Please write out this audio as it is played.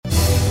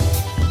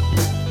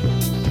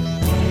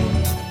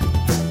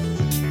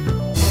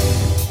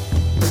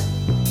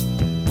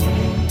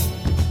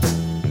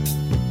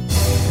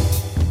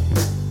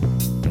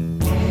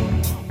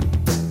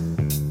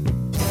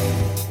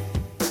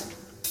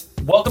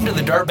Welcome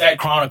to the Dirtbag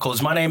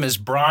Chronicles. My name is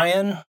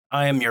Brian.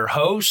 I am your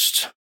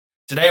host.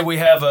 Today we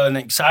have an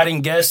exciting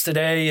guest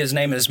today. His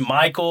name is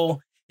Michael.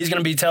 He's going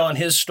to be telling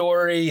his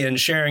story and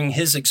sharing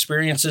his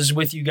experiences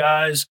with you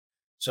guys.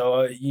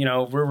 So,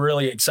 we're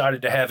really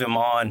excited to have him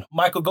on.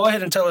 Michael, go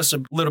ahead and tell us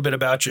a little bit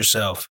about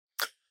yourself.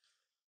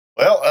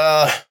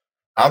 Well,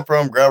 I'm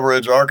from Gravel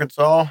Ridge,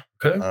 Arkansas.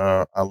 Okay.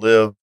 I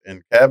live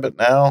in Cabot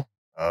now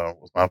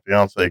with my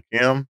fiance,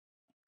 Kim,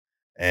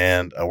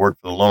 and I work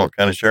for the Lonoke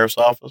County Sheriff's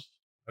Office.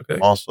 Okay.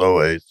 I'm also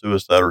a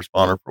suicide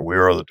responder for We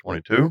Are the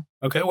 22.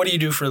 Okay. What do you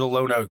do for the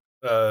Lonoke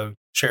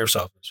Sheriff's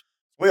Office?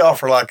 We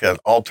offer like an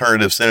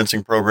alternative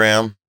sentencing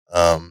program,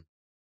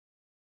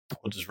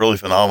 which is really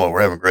phenomenal.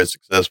 We're having great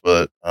success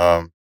with it.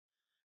 For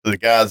the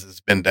guys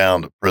that's been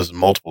down to prison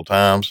multiple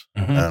times,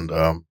 and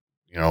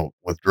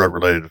with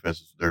drug-related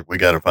offenses, we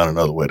got to find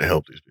another way to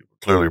help these people.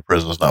 Clearly,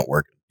 prison is not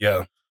working.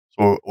 Yeah.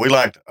 So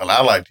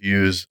I like to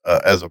use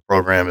as a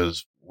program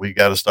is we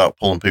got to stop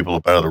pulling people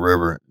up out of the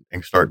river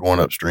and start going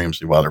upstream,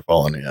 see why they're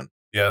falling in.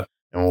 Yeah.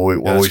 And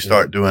when we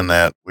start doing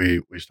that,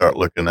 we start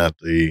looking at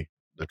the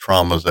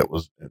traumas that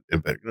was.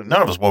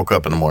 None of us woke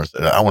up in the morning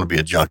and said, "I want to be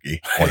a junkie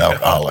or an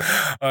alcoholic."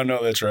 I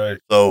know that's right.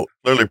 So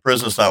clearly,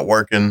 prison's not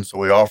working. So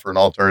we offer an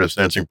alternative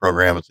sentencing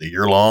program. It's a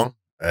year long,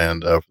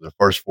 and for the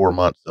first 4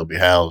 months, they'll be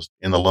housed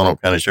in the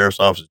Lonoke County Sheriff's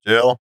Office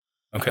jail.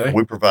 Okay.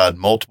 We provide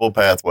multiple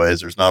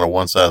pathways. There's not a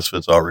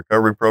one-size-fits-all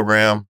recovery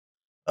program.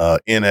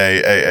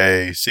 NA,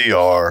 AA,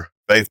 CR,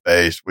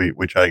 faith-based.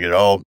 We try to get it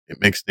all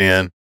mixed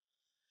in.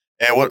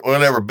 And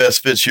whatever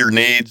best fits your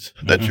needs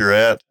that you're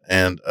at.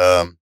 And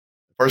the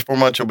first 4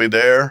 months you'll be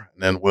there,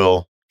 and then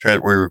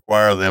we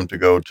require them to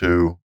go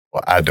to,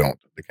 well, I don't.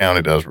 The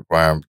county does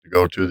require them to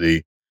go to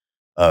the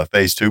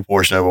phase 2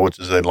 portion of it, which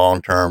is a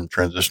long-term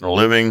transitional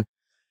living.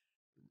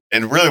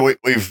 And really,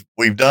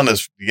 we've done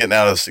this getting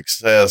out of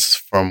success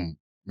from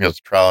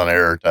trial and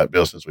error type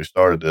deal since we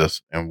started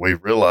this, and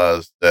we've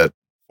realized that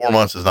 4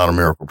 months is not a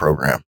miracle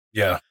program.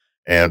 Yeah,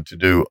 and to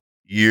do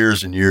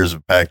years and years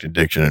of packed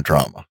addiction and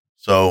trauma.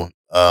 So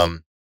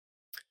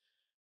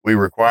we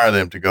require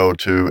them to go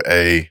to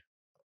a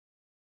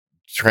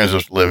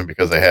transitional living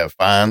because they have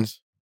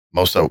fines.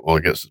 Most of them will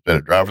get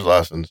suspended driver's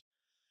license,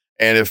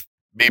 and if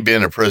me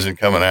being in prison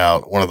coming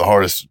out, one of the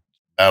hardest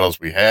battles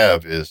we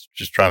have is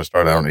just trying to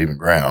start out on even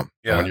ground.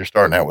 Yeah. And when you're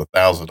starting out with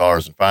thousands of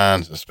dollars in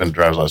fines and suspended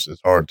driver's license,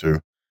 it's hard to.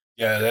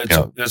 Yeah,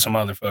 that's a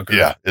motherfucker.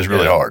 Yeah, it's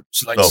really hard.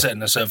 It's like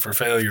setting us up for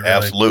failure. Really.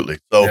 Absolutely.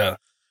 So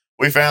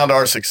we found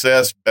our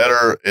success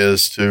better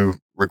is to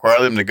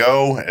require them to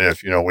go. And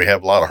if, we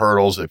have a lot of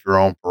hurdles. If you're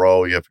on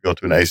parole, you have to go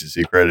to an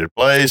ACC accredited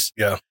place.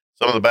 Yeah.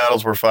 Some of the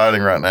battles we're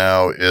fighting right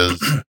now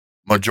is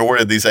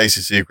majority of these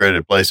ACC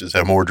accredited places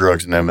have more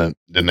drugs in them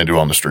than they do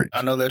on the street.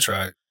 I know that's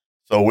right.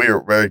 So we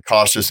are very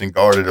cautious and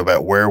guarded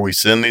about where we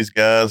send these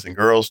guys and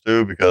girls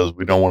to because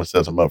we don't want to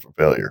set them up for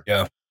failure.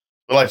 Yeah.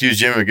 We like to use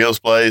Jimmy McGill's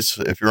place.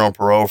 If you're on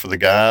parole for the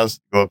guys,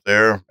 go up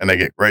there and they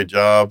get great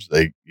jobs.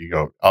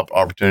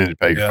 Opportunity to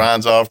pay your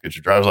fines off, get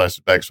your driver's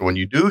license back. So when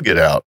you do get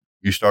out,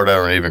 you start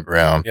out on even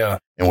ground. Yeah.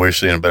 And we're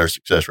seeing a better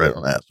success rate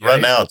on that. So right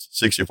now it's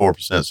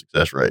 64%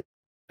 success rate.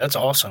 That's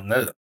awesome.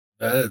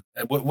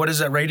 What is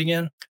that rate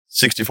again?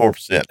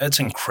 64%. That's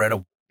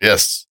incredible.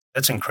 Yes.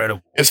 That's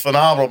incredible. It's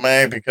phenomenal,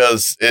 man,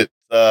 because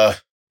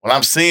when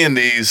I'm seeing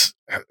these,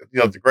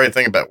 the great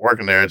thing about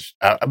working there is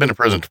I've been to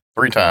prison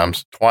 3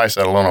 times, twice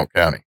out of Lonoke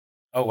County.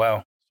 Oh,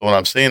 wow. So when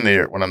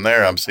I'm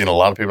there, I'm seeing a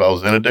lot of people I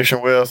was in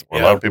addiction with, or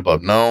a lot of people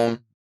I've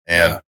known.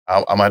 And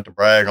I might have to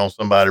brag on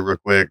somebody real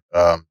quick.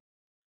 One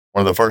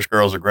of the first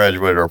girls that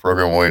graduated our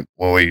program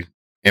when we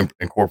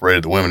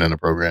incorporated the women in the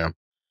program,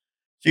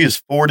 she is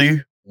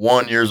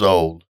 41 years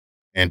old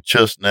and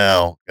just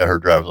now got her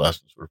driver's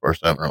license for the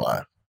first time in her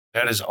life.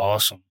 That is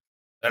awesome.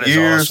 That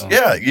is awesome.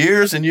 Yeah,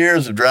 years and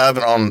years of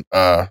driving on.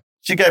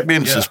 She got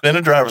being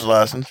suspended driver's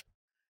license.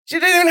 She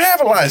didn't even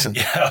have a license.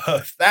 Yeah.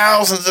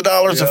 Thousands of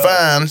dollars of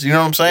fines. You know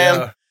what I'm saying?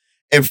 Yeah.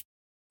 If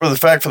for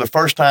the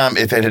first time,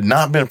 if it had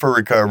not been for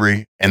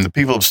recovery and the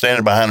people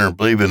standing behind her and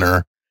believing in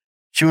her,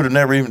 she would have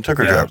never even took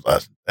her driver's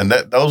license. And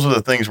those are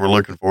the things we're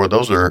looking for.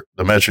 Those are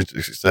the metrics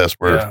of success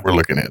we're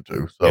looking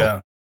into.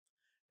 So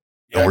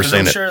we're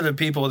seeing sure the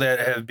people that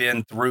have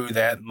been through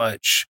that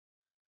much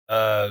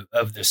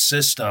of the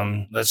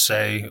system, let's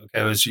say,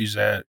 okay, let's use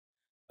that.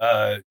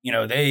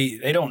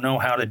 They don't know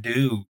how to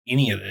do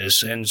any of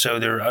this, and so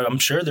I'm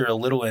sure they're a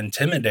little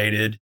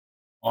intimidated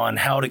on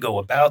how to go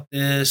about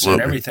this and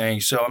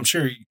everything. So I'm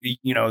sure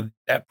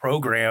that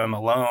program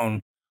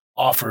alone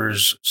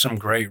offers some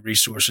great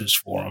resources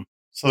for them.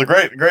 So the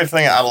great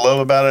thing I love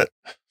about it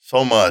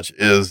so much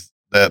is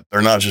that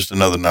they're not just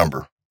another number.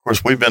 Of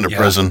course, we've been to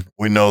prison.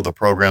 We know the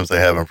programs they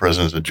have in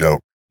prison is a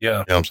joke. Yeah. You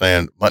know what I'm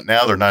saying? But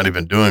now they're not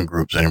even doing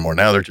groups anymore.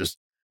 Now they're just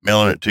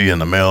mailing it to you in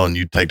the mail and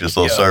you take this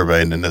little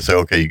survey and then they say,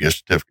 okay, you get a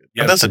certificate.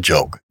 But that's a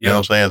joke. You know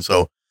what I'm saying?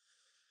 So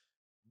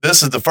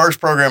this is the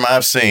first program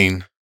I've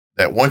seen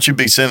that once you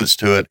be sentenced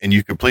to it and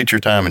you complete your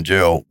time in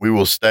jail, we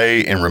will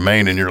stay and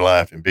remain in your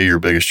life and be your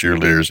biggest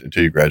cheerleaders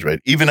until you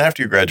graduate. Even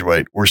after you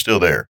graduate, we're still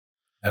there.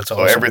 That's So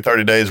awesome. every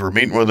 30 days, we're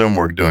meeting with them.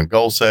 We're doing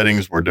goal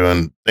settings. We're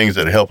doing things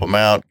that help them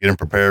out, get them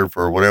prepared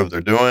for whatever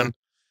they're doing.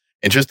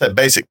 And just that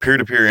basic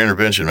peer-to-peer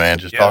intervention, man,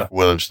 just talking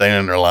with them,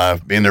 staying in their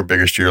life, being their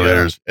biggest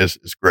cheerleaders, it's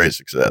great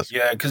success.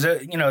 Yeah, because,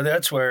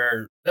 that's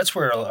where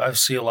I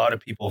see a lot of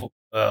people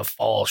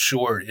fall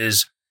short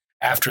is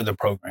after the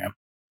program.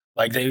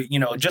 Like they,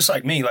 just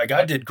like me, like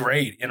I did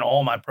great in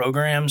all my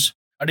programs.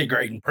 I did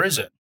great in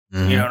prison.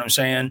 Mm-hmm. You know what I'm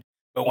saying?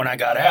 But when I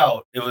got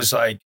out, it was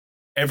like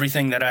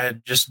everything that I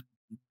had just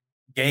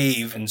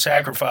gave and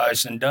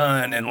sacrificed and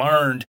done and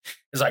learned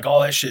is like all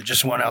that shit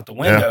just went out the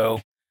window.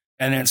 Yeah.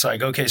 And then it's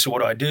like, okay, so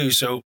what do I do?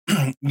 So,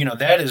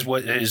 that is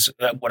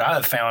what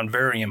I've found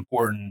very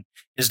important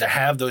is to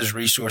have those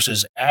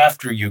resources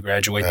after you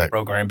graduate the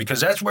program, because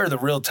that's where the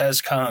real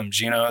test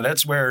comes.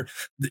 That's where,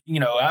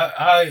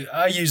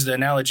 I use the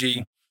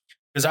analogy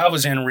because I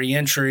was in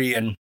reentry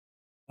and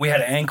we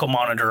had an ankle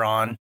monitor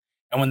on.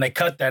 And when they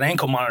cut that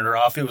ankle monitor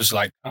off, it was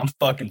like, I'm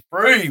fucking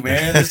free,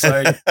 man. It's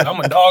like, I'm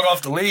a dog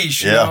off the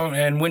leash, you know?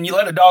 And when you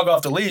let a dog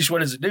off the leash, what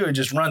does it do? It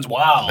just runs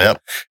wild.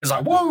 Yep. It's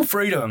like, whoa,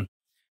 freedom.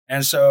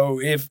 And so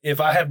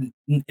if I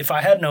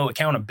had no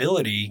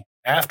accountability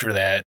after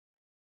that,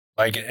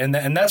 like, and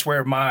that's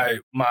where my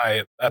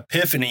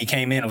epiphany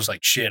came in. It was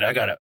like, shit, I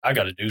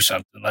gotta do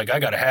something. Like, I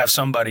gotta have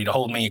somebody to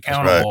hold me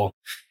accountable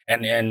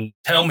and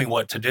tell me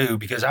what to do,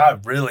 because I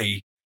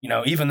really,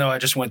 even though I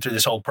just went through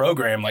this whole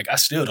program, like I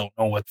still don't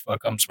know what the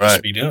fuck I'm supposed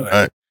to be doing.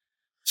 Right.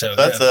 So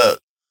that's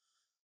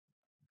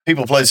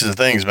people, places, and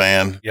things,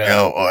 man.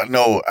 Yeah.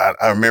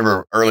 I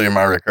remember early in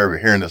my recovery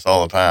hearing this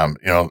all the time.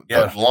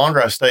 The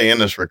longer I stay in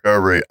this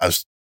recovery,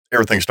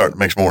 everything's starting to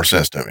make more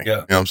sense to me. Yeah. You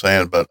know what I'm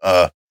saying? But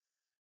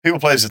people,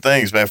 places, and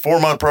things, man.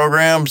 4-month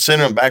program,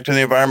 sending them back to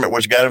the environment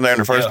which got them there in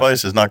the first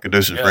place is not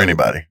conducive for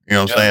anybody. You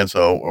know what I'm saying?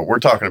 So we're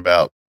talking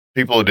about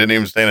people who didn't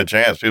even stand a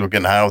chance. People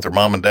getting high with their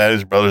mom and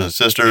daddies, brothers and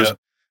sisters,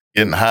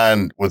 getting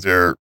high with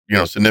their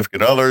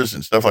significant others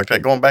and stuff like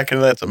that. Going back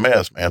into that's a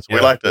mess, man. So we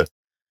like to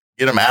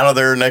get them out of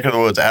their neck of the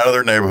woods, out of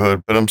their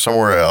neighborhood, put them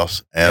somewhere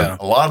else. And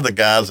a lot of the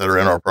guys that are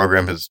in our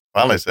program has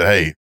finally said,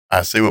 hey,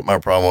 I see what my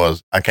problem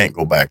was. I can't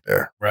go back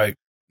there. Right.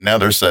 Now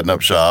they're setting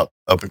up shop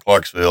up in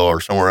Clarksville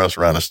or somewhere else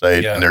around the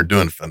state, and they're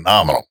doing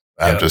phenomenal.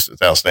 It's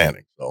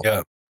outstanding. So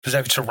because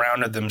they've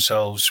surrounded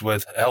themselves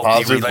with healthy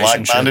positive,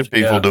 relationships, like-minded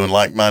people doing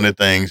like-minded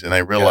things, and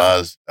they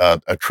realize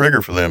a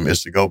trigger for them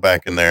is to go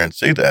back in there and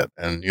see that.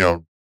 And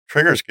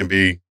triggers can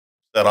be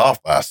set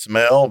off by a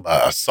smell,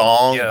 by a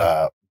song,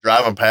 by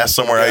driving past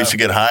somewhere I used to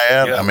get high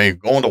at. I mean,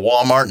 going to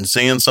Walmart and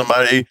seeing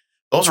somebody.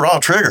 Those are all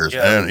triggers.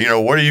 And,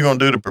 what are you going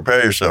to do to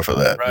prepare yourself for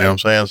that? Right. You know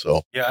what I'm saying?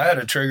 So, I had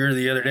a trigger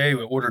the other day.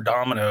 We ordered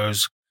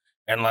Domino's,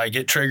 and like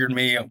it triggered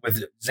me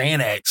with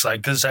Xanax,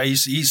 like, because I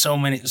used to eat so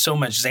much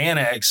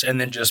Xanax and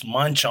then just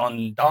munch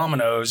on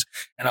Domino's.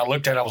 And I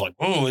looked at it, I was like,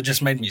 oh, it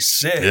just made me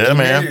sick. Yeah,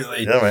 man.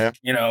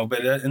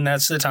 But and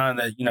that's the time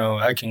that,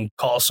 I can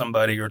call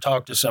somebody or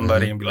talk to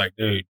somebody and be like,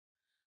 dude,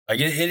 like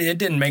it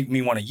didn't make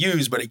me want to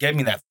use, but it gave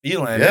me that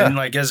feeling. Yeah. And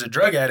like, as a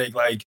drug addict,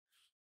 like,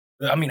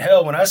 I mean,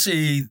 hell, when I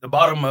see the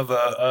bottom of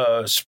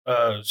a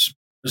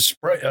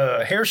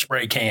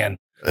hairspray can,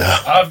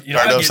 I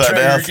get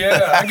triggered.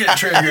 I get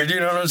triggered. You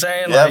know what I'm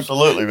saying? Like,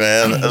 absolutely,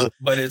 man.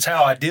 But it's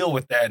how I deal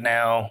with that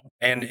now.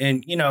 And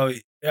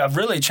I've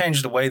really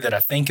changed the way that I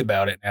think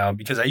about it now,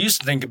 because I used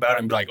to think about it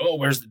and be like, oh,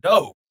 where's the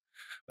dope?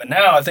 But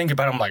now I think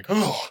about it, I'm like,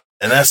 oh.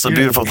 And that's the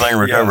beautiful thing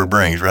recovery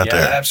brings right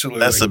there. Absolutely.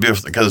 That's the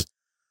beautiful thing, because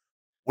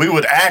we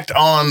would act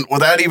on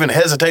without even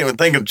hesitating and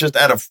thinking, just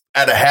out of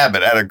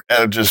habit, out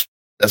of just,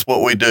 that's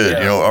what we did.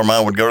 Our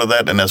mind would go to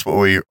that, and that's what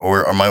we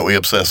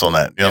obsess on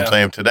that. You know what I'm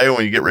saying? Today,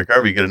 when you get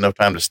recovery, you get enough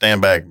time to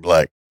stand back and be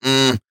like,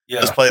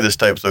 let's play this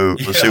tape through.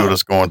 Let's see what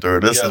it's going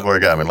through. This is where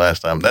it got me last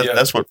time.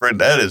 That's what freedom,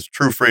 that is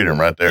true freedom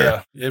right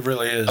there. Yeah, it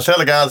really is. I tell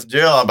the guys in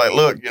jail, I'm like,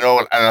 look,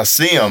 and I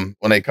see them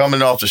when they come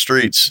in off the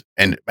streets,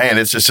 and man,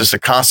 it's just a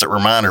constant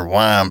reminder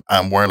why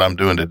I'm where I'm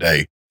doing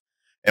today.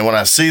 And when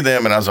I see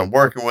them and as I'm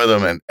working with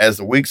them, and as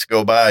the weeks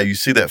go by, you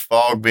see that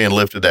fog being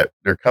lifted, that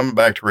they're coming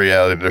back to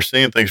reality. They're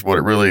seeing things for what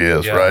it really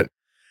is, right?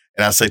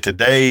 And I say,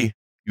 today,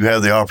 you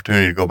have the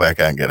opportunity to go back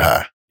out and get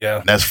high.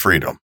 Yeah. And that's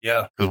freedom.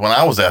 Yeah. Because when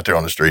I was out there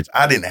on the streets,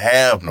 I didn't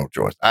have no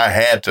choice. I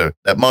had to.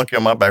 That monkey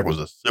on my back was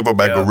a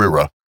silverback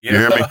gorilla. You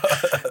hear me?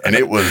 And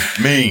it was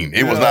mean.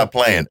 It was not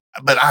playing.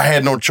 But I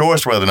had no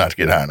choice whether or not to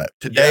get high enough.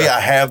 Today, I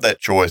have that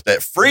choice,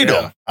 that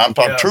freedom. I'm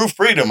talking true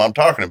freedom I'm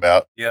talking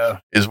about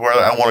is where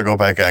I want to go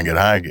back out and get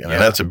high again. And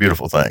that's a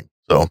beautiful thing.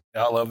 So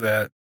I love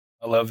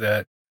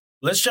that.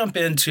 Let's jump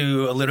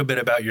into a little bit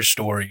about your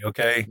story,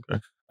 okay?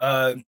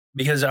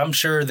 Because I'm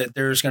sure that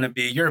there's going to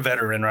be, you're a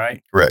veteran,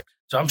 right? Correct.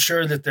 So I'm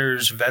sure that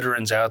there's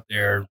veterans out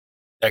there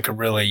that could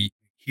really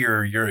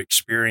hear your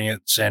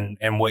experience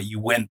and what you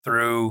went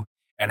through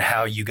and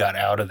how you got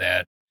out of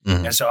that.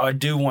 Mm-hmm. And so I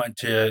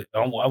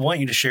want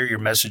you to share your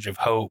message of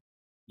hope,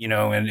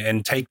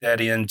 and take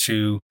that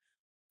into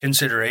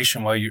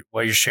consideration while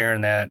you're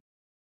sharing that,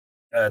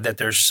 that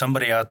there's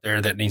somebody out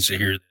there that needs to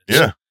hear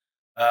this.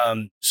 Yeah.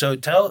 So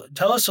tell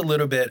us a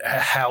little bit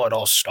how it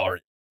all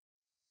started.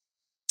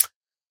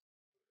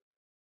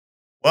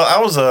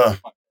 Well,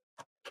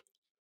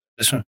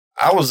 Listen.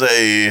 I was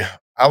a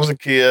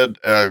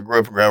kid, grew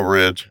up in Gravel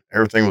Ridge.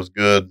 Everything was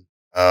good.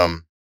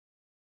 I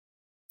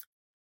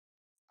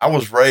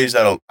was raised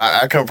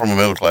I come from a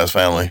middle class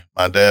family.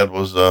 My dad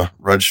was a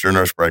registered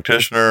nurse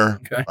practitioner.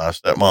 Okay. My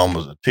stepmom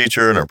was a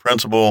teacher and a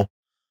principal.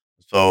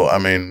 So, I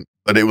mean,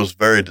 but it was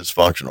very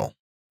dysfunctional,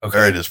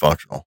 very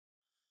dysfunctional.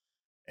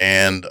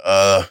 And,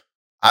 I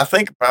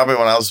think probably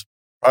when I was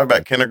probably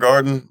about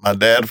kindergarten, my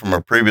dad from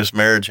a previous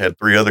marriage had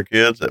 3 other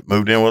kids that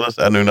moved in with us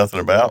that I knew nothing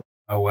about.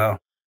 Oh, wow.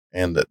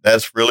 And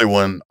that's really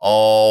when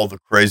all the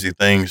crazy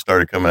things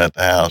started coming at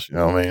the house. You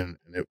know what I mean?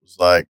 And it was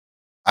like,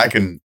 I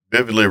can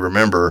vividly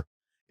remember,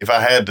 if I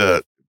had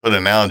to put an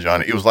analogy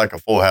on it, it was like a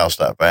Full House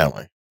type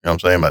family. You know what I'm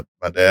saying? My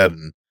dad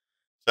and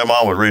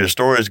stepmom would read us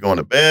stories going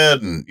to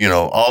bed and,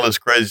 all this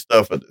crazy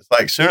stuff. But it's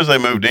like, as soon as they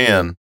moved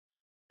in,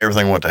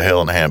 everything went to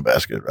hell in a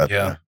handbasket right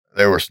there.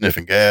 They were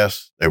sniffing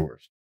gas. They were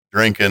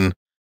drinking.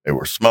 They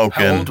were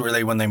smoking. How old were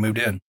they when they moved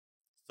in?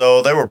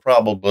 So they were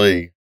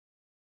probably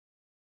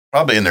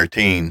in their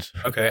teens.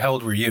 Okay. How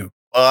old were you?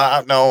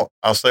 Well,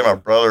 I'll say my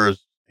brother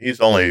he's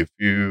 6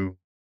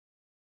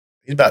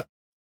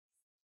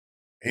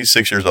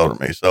 years older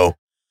than me. So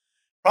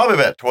probably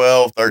about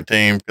 12,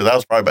 13, because I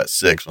was probably about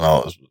 6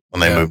 when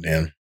they moved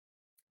in.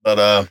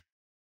 But,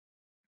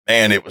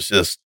 man, it was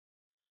a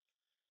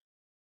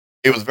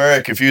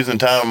very confusing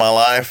time in my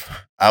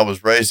life. I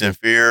was raised in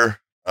fear.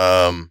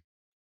 I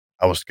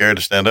was scared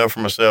to stand up for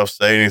myself,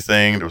 say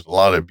anything. There was a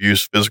lot of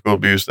abuse, physical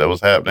abuse that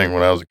was happening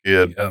when I was a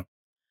kid. Yeah.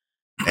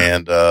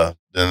 And, then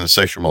the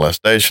sexual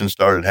molestation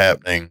started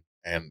happening.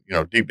 And,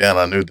 deep down,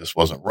 I knew this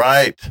wasn't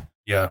right.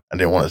 Yeah. I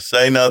didn't want to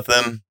say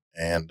nothing.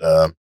 And,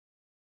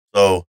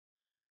 so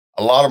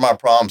a lot of my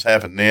problems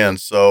happened then.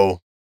 So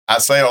I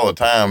say all the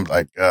time,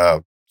 like,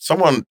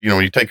 someone,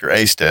 when you take your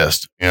ACE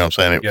test, you know what I'm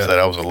saying? It said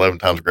I was 11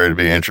 times greater to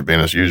be an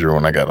intravenous user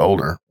when I got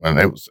older. And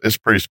it's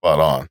pretty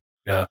spot on.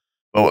 Yeah.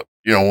 But,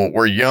 when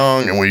we're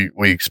young and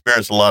we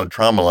experience a lot of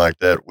trauma like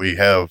that, we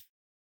have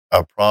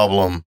a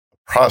problem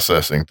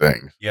processing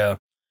things. Yeah.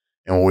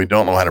 And when we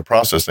don't know how to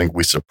process things,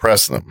 we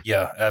suppress them.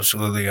 Yeah,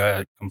 absolutely.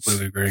 I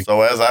completely agree.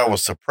 So as I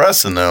was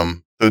suppressing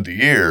them through the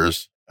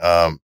years,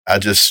 I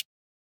just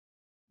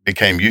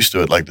became used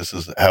to it. Like, this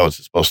is how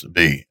it's supposed to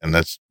be. And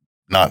that's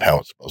not how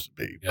it's supposed to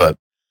be. Yeah. But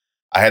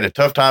I had a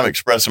tough time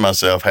expressing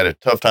myself, had a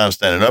tough time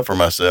standing up for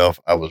myself.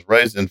 I was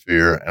raised in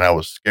fear and I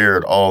was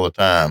scared all the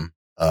time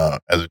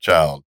as a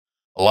child.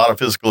 A lot of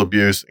physical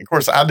abuse. Of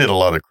course, I did a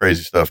lot of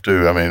crazy stuff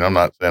too. I mean, I'm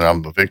not saying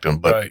I'm the victim,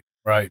 but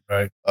right.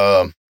 I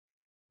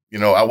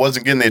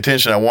wasn't getting the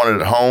attention I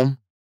wanted at home.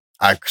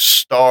 I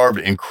starved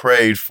and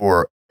craved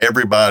for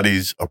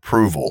everybody's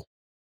approval.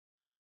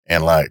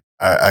 And like,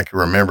 I can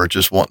remember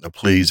just wanting to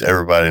please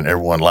everybody and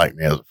everyone liked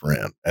me as a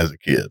friend, as a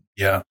kid.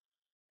 Yeah.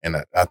 And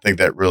I think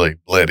that really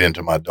bled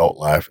into my adult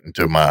life,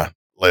 into my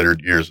later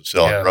years of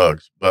selling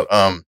drugs. But,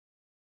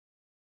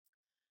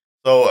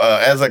 so,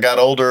 as I got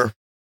older,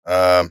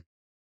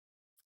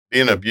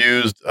 being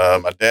abused,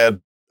 my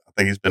dad, I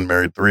think he's been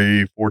married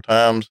 3-4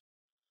 times.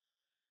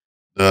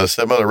 The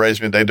stepmother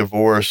raised me, they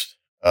divorced,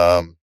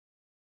 went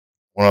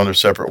on their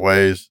separate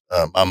ways.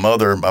 My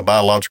mother, my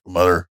biological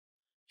mother,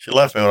 she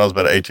left me when I was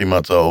about 18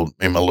 months old,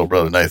 me and my little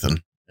brother,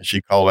 Nathan, and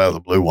she called out of the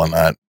blue one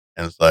night.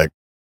 And it's like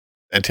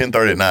at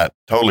 10:30 at night,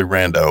 totally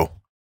rando.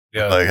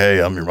 Yeah. Like,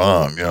 hey, I'm your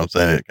mom. You know what I'm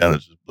saying? It kind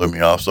of just blew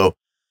me off. So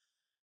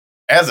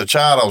as a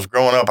child, I was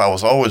growing up, I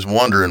was always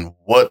wondering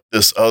what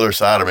this other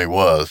side of me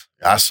was.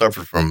 I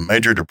suffered from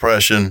major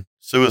depression,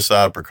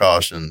 suicide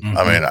precautions. Mm-hmm.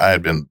 I mean, I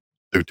had been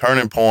through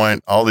Turning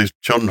Point, all these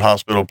children's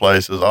hospital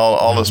places,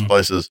 all those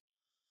places.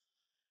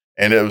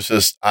 And it was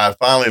just, I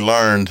finally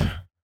learned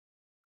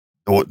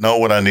to know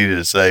what I needed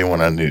to say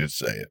when I needed to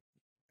say it.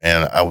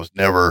 And I was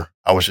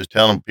just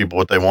telling people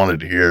what they wanted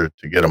to hear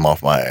to get them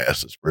off my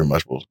ass. That's pretty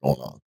much what was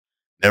going on.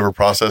 Never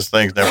processed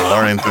things, never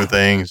learning through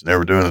things,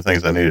 never doing the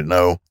things I needed to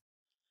know.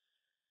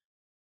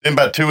 Then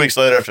about 2 weeks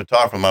later, after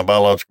talking with my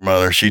biological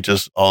mother, she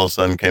just all of a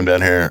sudden came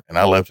down here, and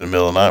I left in the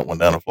middle of the night, went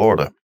down to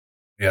Florida.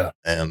 Yeah.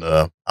 And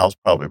I was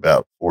probably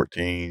about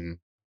 14,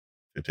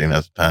 15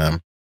 at the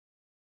time.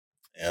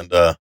 And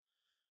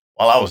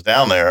while I was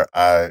down there,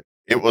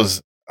 it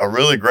was a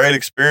really great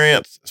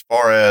experience as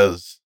far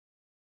as,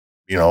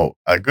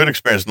 a good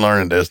experience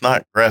learning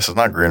that grass is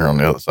not greener on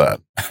the other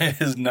side.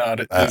 It is not.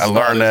 I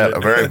learned that, a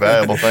very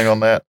valuable thing on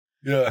that.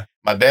 Yeah.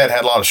 My dad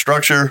had a lot of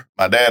structure.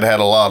 My dad had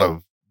a lot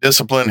of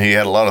discipline. He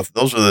had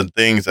those are the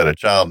things that a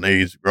child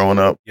needs growing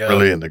up,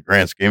 really in the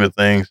grand scheme of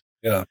things.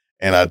 Yeah.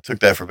 And I took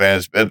that for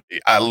advantage. But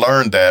I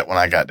learned that when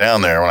I got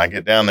down there. When I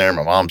get down there,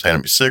 my mom's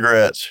handing me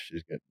cigarettes.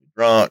 She's getting me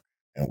drunk.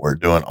 And we're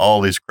doing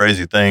all these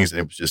crazy things. And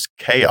it was just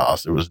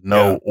chaos. There was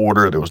no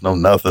order. There was no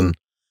nothing.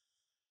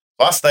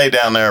 So I stayed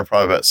down there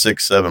probably about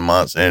 6-7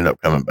 months and ended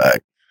up coming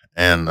back.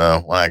 And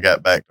when I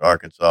got back to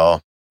Arkansas,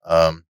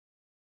 my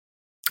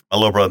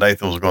little brother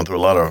Nathan was going through a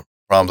lot of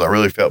problems. I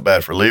really felt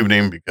bad for leaving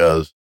him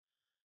because,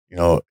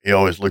 he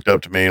always looked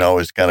up to me and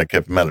always kind of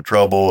kept him out of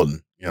trouble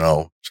and,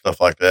 stuff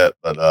like that.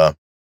 But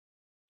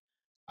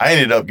I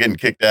ended up getting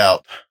kicked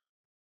out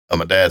of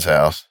my dad's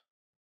house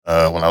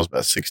when I was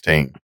about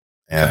 16.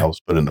 and I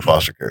was put in the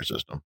foster care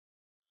system.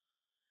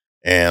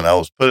 And I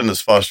was put in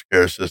this foster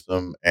care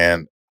system,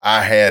 and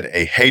I had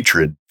a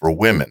hatred for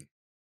women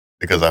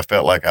because I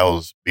felt like I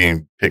was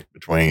being picked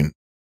between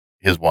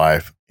his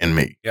wife and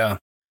me. Yeah.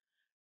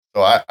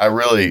 So I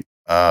really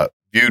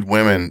viewed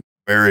women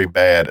very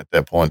bad at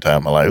that point in time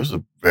in my life. It was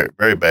a very,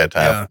 very bad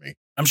time for me.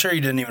 I'm sure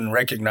you didn't even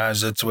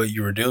recognize that's what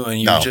you were doing.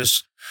 You No. were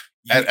just,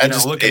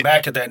 looking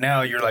back at that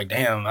now, you're like,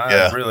 damn,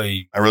 I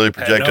really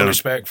projected had no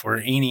respect for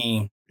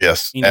any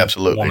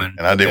absolutely woman.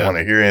 And I didn't want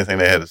to hear anything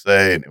they had to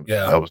say. And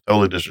I was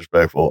totally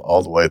disrespectful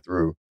all the way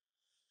through.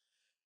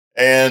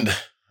 And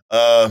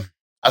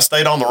I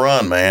stayed on the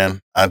run,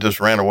 man. I just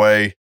ran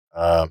away.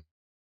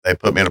 They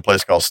put me in a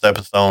place called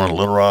Stepping Stone in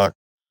Little Rock.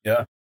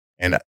 Yeah.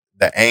 And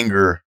the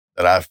anger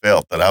that I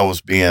felt that I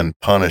was being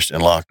punished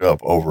and locked up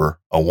over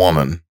a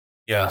woman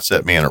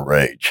set me in a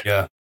rage.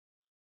 Yeah.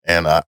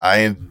 And I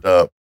ended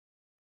up,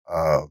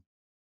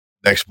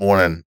 next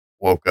morning,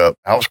 woke up.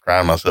 I was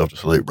crying myself to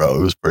sleep, bro.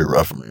 It was pretty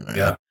rough for me, man.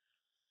 Yeah.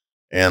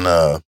 And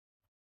the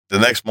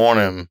next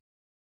morning,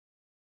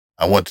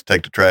 I went to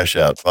take the trash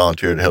out,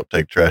 volunteered to help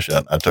take the trash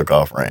out. I took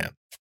off, ran.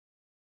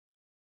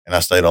 And I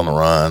stayed on the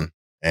run.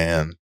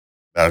 And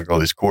I would go to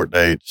these court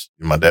dates.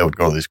 My dad would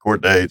go to these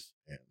court dates.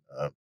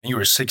 And you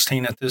were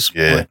 16 at this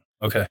point?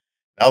 Okay.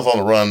 I was on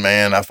the run,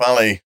 man. I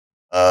finally,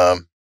 I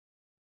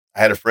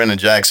had a friend in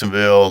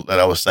Jacksonville that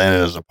I was staying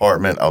in his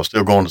apartment. I was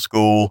still going to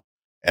school,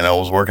 and I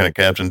was working at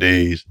Captain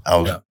D's. I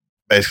was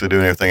basically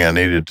doing everything I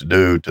needed to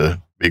do to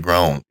be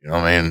grown. You know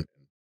what I mean?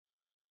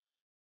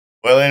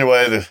 Well,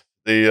 anyway,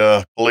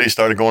 the police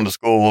started going to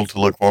school to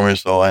look for me,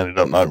 so I ended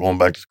up not going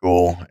back to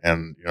school.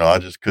 And, I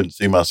just couldn't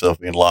see myself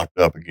being locked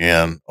up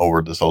again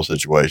over this whole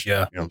situation.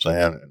 Yeah. You know what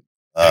I'm saying?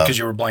 Because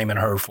you were blaming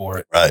her for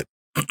it. Right.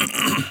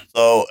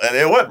 So, and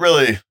it wasn't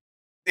really,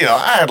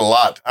 I had a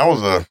lot. I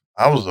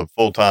was a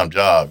full-time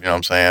job, you know what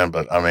I'm saying?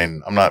 But I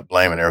mean, I'm not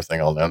blaming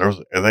everything on them.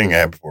 Everything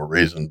happened for a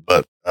reason,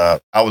 but,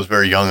 I was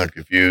very young and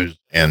confused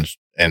and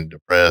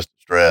depressed,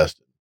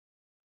 stressed.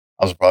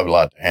 I was probably a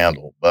lot to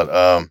handle,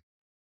 but,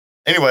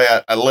 anyway,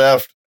 I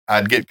left,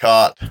 I'd get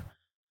caught,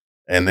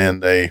 and then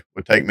they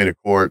would take me to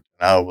court.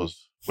 And I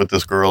was with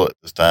this girl at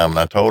this time, and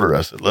I told her,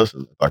 I said,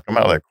 listen, if I come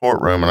out of that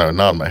courtroom and I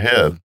nod my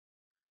head,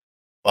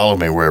 follow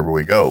me wherever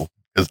we go.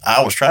 Because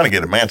I was trying to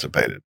get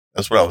emancipated.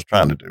 That's what I was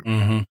trying to do.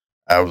 Mm-hmm.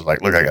 I was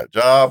like, look, I got a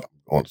job, I'm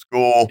going to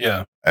school.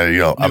 Yeah. And,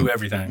 knew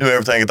everything.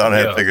 I thought I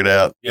had it figured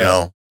out.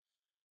 Yeah. Of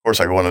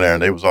course, I go in there,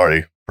 and they was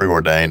already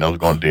preordained. I was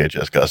going to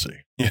DHS custody.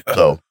 Yeah.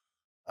 So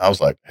I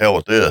was like, hell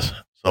with this.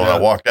 So when I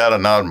walked out, I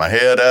nodded my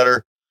head at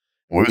her.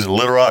 We was in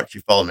Little Rock. She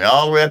followed me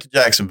all the way out to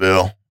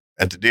Jacksonville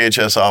at the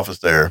DHS office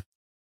there.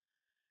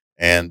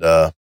 And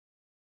I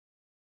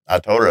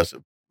told her, I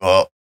said,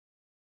 well,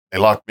 they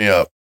locked me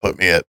up, put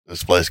me at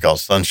this place called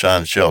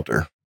Sunshine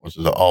Shelter, which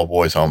is an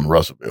all-boys home in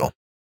Russellville.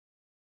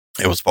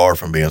 It was far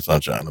from being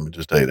sunshine. Let me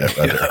just tell you that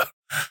right there.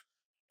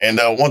 And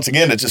once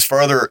again, it just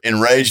further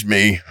enraged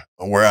me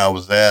where I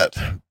was at,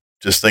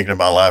 just thinking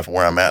about life and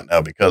where I'm at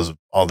now because of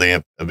all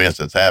the events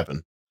that's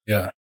happened.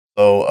 Yeah.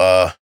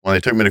 So when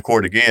they took me to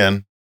court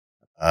again,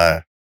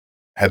 I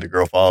had the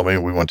girl follow me.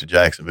 We went to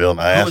Jacksonville,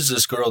 and I asked, who was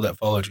this girl that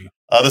followed you?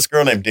 This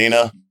girl named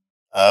Dina.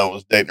 I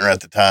was dating her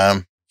at the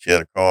time. She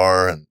had a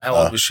car. And how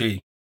old was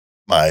she?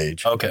 My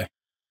age. Okay.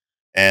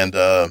 And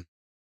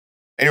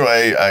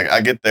anyway,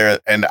 I get there,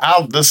 and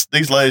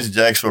these ladies in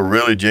Jacksonville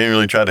really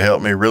genuinely tried to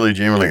help me, really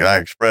genuinely. And I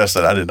expressed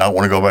that I did not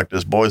want to go back to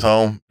this boys'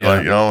 home,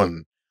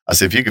 and I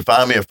said, if you could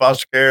find me a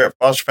foster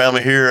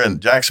family here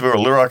in Jacksonville or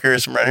Little Rock area,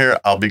 somewhere right here,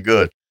 I'll be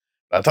good.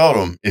 I told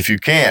them, if you're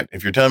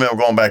telling me I'm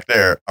going back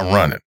there, I'm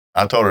running.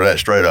 I told her that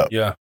straight up.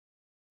 Yeah.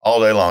 All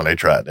day long, they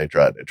tried.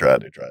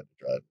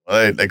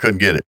 Well, they couldn't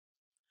get it.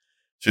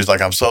 She's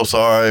like, I'm so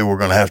sorry. We're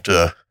going to have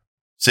to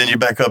send you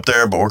back up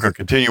there, but we're going to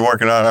continue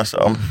working on it. I said,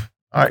 all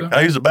right, can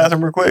I use the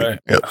bathroom real quick? Right.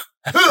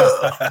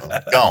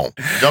 Yep. Gone.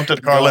 Jumped in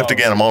the car, left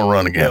again. I'm on the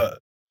run again. Yeah.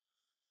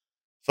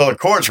 So the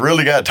courts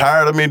really got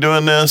tired of me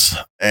doing this.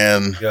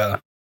 And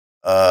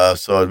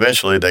so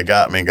eventually they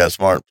got me, got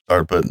smart,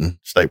 started putting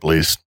state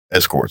police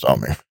escorts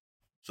on me.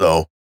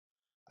 So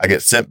I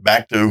get sent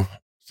back to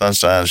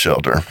Sunshine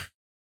Shelter.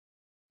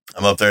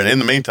 I'm up there, and in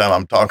the meantime,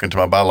 I'm talking to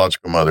my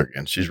biological mother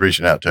again. She's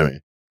reaching out to me.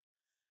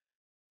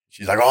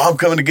 She's like, oh, I'm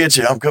coming to get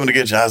you. I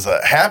was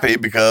happy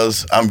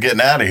because I'm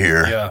getting out of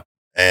here. Yeah.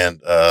 And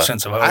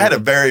sense of hope. I had a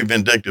very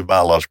vindictive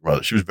biological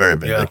mother. She was very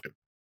vindictive.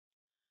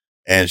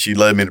 Yeah. And she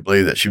led me to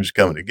believe that she was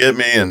coming to get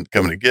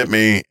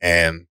me.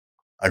 And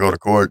I go to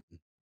court.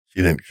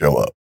 She didn't show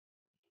up.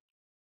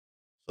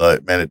 So,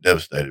 man, it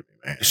devastated me,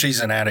 man. She's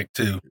an addict,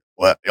 too.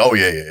 Well, oh,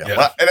 yeah.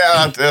 Well,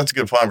 that's a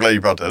good point. I'm glad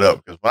you brought that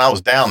up because when I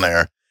was down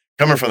there,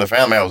 coming from the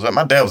family I was at,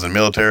 my dad was in the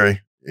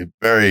military,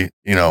 very,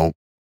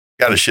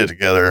 got his shit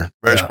together,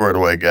 very squared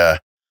away guy.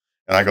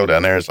 And I go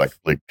down there, it's like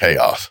complete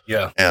chaos.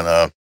 Yeah.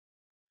 And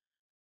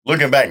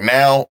looking back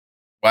now,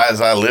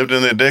 as I lived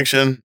in the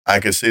addiction,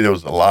 I could see there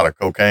was a lot of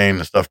cocaine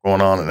and stuff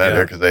going on in that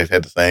there because they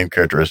had the same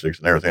characteristics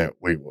and everything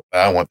that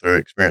I went through,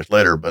 experienced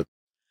later. But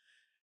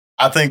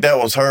I think that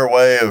was her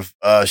way of,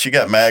 she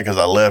got mad because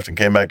I left and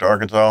came back to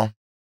Arkansas.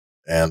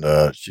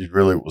 And she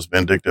really was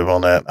vindictive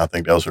on that. I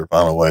think that was her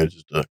final way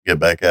just to get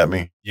back at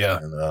me. Yeah.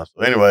 And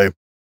so anyway,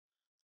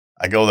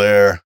 I go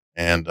there,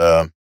 and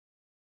I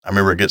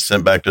remember getting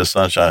sent back to a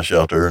sunshine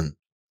shelter, and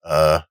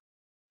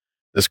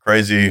this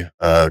crazy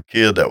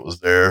kid that was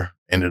there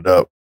ended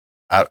up,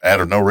 out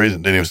of no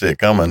reason, didn't even see it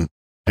coming,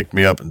 picked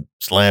me up and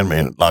slammed me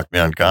and knocked me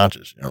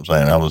unconscious. You know what I'm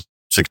saying? I was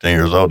 16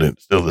 years old, and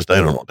still to this day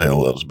don't know what the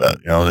hell that was about.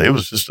 You know, it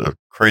was just a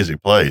crazy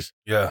place.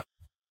 Yeah.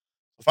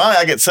 Finally,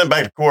 I get sent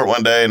back to court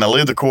one day, and I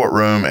leave the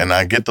courtroom, and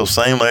I get those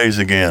same ladies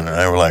again, and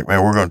they were like,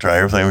 "Man, we're going to try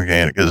everything we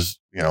can," because,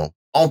 you know,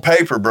 on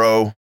paper,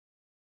 bro,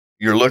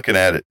 you're looking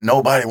at it.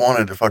 Nobody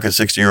wanted a fucking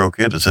 16-year-old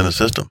kid that's in the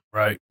system.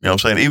 Right. You know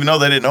what I'm saying? Even though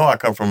they didn't know I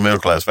come from a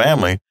middle-class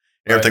family,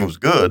 everything was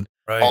good.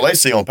 Right. All they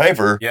see on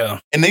paper.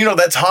 Yeah. And, you know,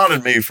 that's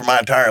haunted me for my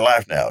entire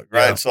life now,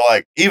 right? Yeah. So,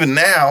 like, even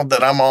now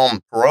that I'm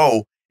on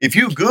parole, if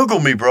you Google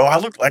me, bro, I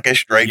look like a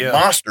straight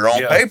monster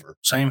on paper.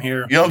 Same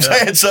here. You know what I'm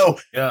saying? So,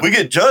 we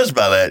get judged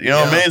by that. You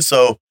know what I mean?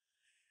 So,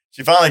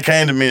 she finally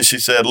came to me and she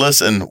said,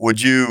 "Listen,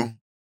 would you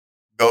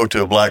go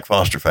to a black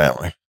foster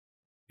family?"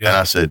 Yeah. And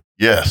I said,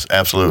 "Yes,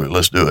 absolutely.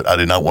 Let's do it." I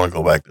did not want to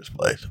go back to this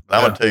place. But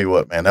I'm going to tell you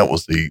what, man, that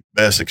was the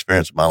best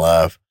experience of my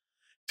life.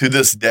 To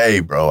this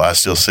day, bro, I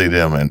still see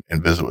them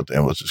and visit with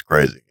them, which is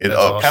crazy. It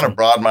awesome. Kind of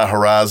broadened my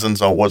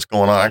horizons on what's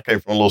going on. I came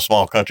from a little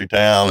small country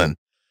town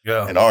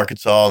in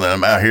Arkansas, and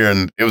I'm out here,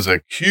 and it was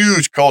a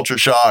huge culture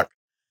shock.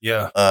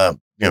 Yeah.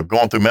 You know,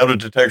 going through metal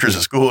detectors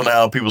at school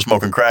now, people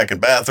smoking crack in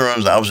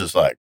bathrooms. I was just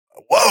like,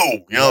 whoa,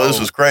 you know, this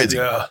was crazy.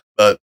 Yeah.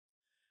 But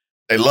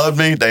they loved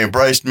me, they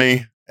embraced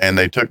me, and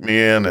they took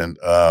me in, and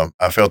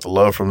I felt the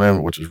love from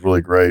them, which is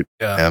really great.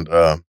 Yeah. And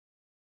I'll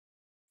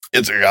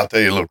tell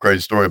you a little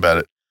crazy story about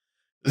it.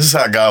 This is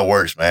how God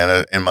works,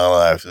 man, in my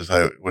life. This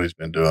is what he's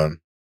been doing.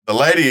 The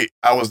lady,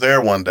 I was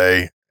there one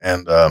day,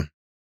 and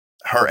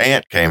her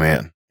aunt came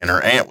in, and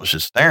her aunt was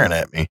just staring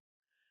at me.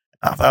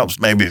 I thought it was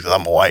maybe because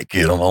I'm a white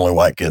kid. I'm the only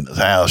white kid in this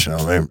house. You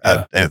know,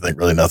 I didn't think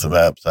really nothing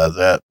about it besides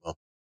that. Well,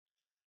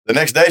 the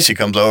next day she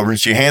comes over and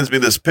she hands me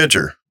this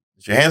picture.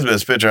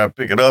 I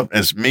pick it up, and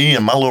it's me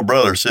and my little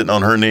brother sitting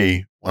on her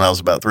knee when I was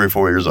about 3 or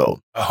 4 years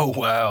old. Oh,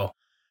 wow.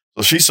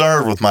 So she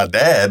served with my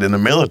dad in the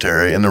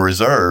military, in the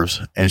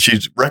reserves, and she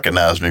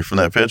recognized me from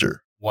that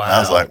picture. Wow. And I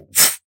was like,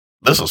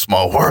 this is a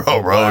small world,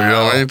 bro. Wow. You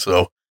know what I mean?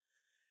 So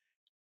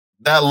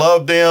I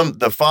love them.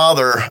 The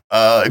father,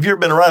 have you ever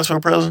been to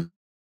Wrightsville prison?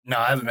 No,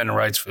 I haven't been to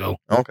Wrightsville.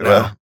 Okay.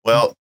 No.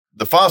 Well,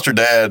 the foster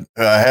dad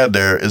who I had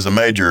there is a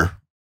major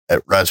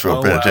at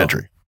Wrightsville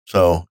Penitentiary. Wow.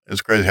 So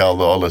it's crazy how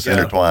all this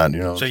intertwined,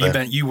 you know. So you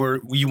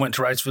went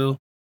to Wrightsville?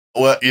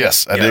 Well,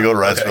 yes, I did go to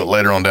Wrightsville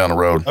later on down the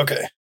road.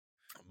 Okay.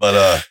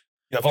 But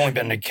I've only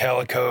been to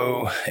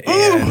Calico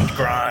and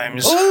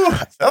Grimes.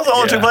 That's the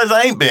only 2 places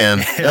I ain't been.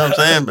 You know what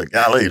I'm saying? But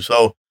golly.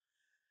 So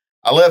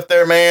I left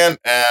there, man.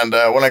 And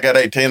when I got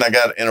 18, I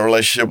got in a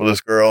relationship with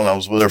this girl, and I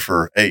was with her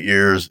for 8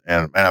 years.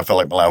 And man, I felt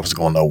like my life was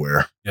going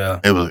nowhere. Yeah.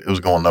 It was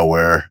going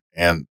nowhere.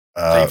 And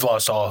so you've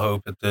lost all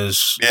hope at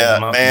this. Yeah,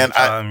 man.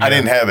 I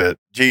didn't have a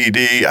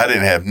GED. I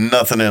didn't have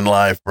nothing in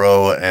life,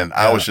 bro. And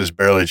I was just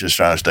barely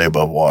trying to stay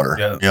above water.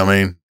 Yeah. You know what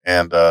I mean?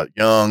 And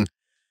young.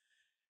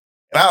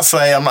 And I'll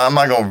say I'm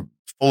not going to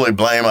fully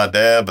blame my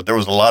dad, but there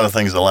was a lot of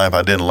things in life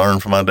I didn't learn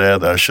from my dad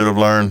that I should have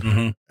learned.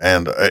 Mm-hmm.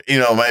 And, you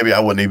know, maybe I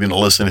wouldn't even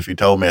listen if he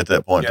told me at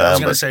that point in time. I was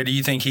going to say, do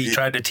you think he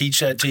tried to teach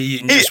that to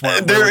you?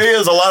 And there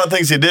is a lot of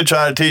things he did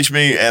try to teach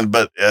me,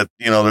 but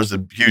you know, there's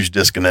a huge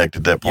disconnect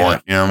at that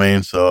point. You know what I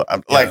mean? So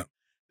I'm like,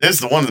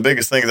 this is one of the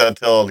biggest things I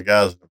tell the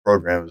guys in the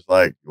program is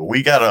like,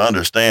 we got to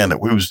understand that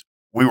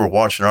we were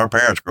watching our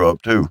parents grow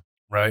up too.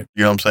 Right.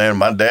 You know what I'm saying?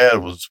 My dad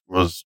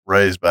was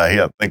raised by,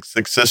 I think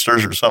 6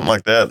 sisters or something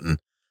like that. And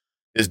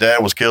his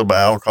dad was killed by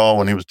alcohol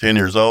when he was 10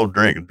 years old,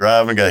 drinking,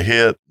 driving, got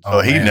hit.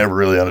 So he never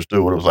really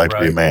understood what it was like to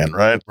be a man,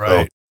 right?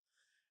 Right. So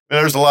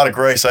there's a lot of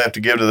grace I have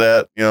to give to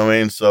that. You know what I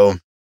mean? So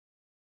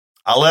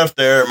I left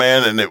there,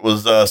 man, and it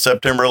was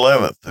September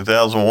 11th,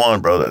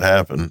 2001, bro, that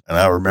happened. And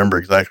I remember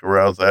exactly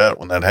where I was at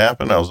when that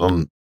happened. I was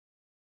on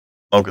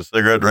smoking a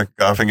cigarette, drinking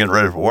coffee, getting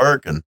ready for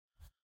work. And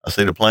I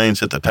see the planes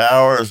hit the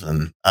towers,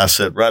 and I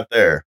said right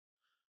there,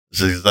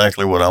 this is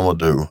exactly what I'm going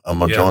to do. I'm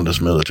going to join this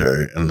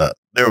military. And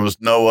there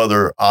was no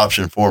other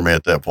option for me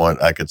at that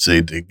point I could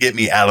see to get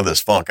me out of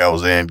this funk I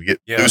was in, to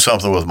do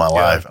something with my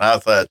life. And I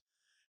thought,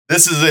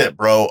 this is it,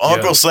 bro.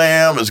 Uncle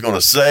Sam is going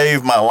to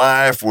save my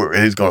life.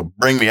 He's going to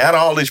bring me out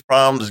of all these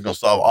problems. He's going to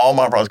solve all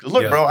my problems. Because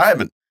look, bro,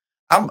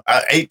 I'm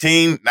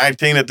 18,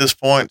 19 at this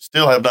point,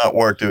 still have not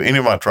worked through any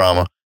of my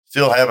trauma,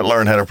 still haven't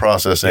learned how to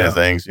process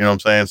anything. You know what I'm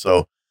saying?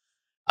 So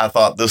I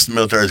thought this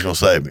military is going to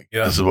save me.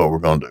 This is what we're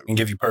going to do. And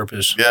give you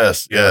purpose.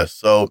 Yes.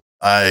 So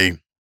I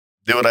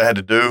did what I had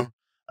to do.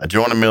 I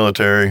joined the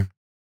military,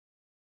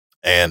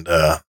 and,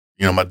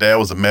 you know, my dad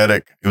was a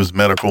medic. He was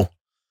medical,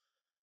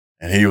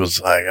 and he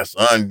was like,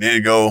 son, you need to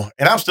go.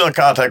 And I'm still in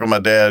contact with my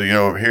dad, you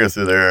know, here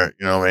through there,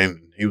 you know what I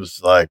mean? He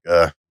was like,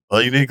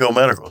 well, you need to go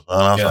medical,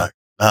 son. I was like,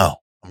 no,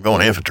 I'm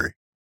going infantry.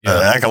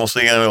 I don't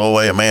see any other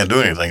way a man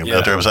doing anything in the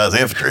military besides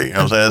infantry. You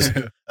know what I'm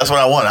saying? That's what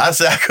I wanted. I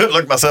said I couldn't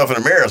look myself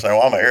in the mirror and say,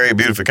 well, I'm an area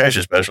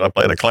beautification specialist. I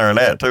played a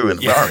clarinet too in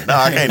the Army. No,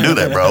 I can't do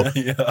that, bro.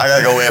 I got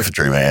to go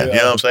infantry, man. You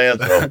know what I'm saying?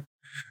 So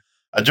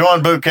I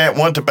joined boot camp,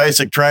 went to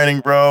basic training,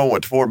 bro,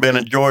 went to Fort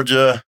Benning,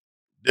 Georgia,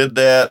 did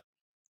that.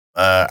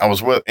 I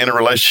was in a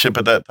relationship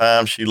at that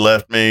time. She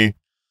left me,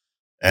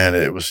 and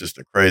it was just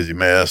a crazy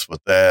mess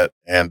with that.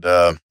 And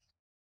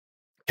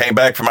came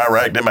back from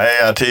Iraq, did my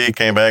AIT,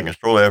 came back, and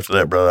shortly after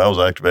that, brother, I was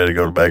activated to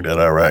go to Baghdad,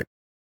 Iraq.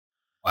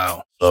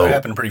 Wow. So it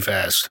happened pretty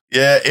fast.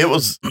 Yeah, it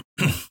was.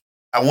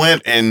 I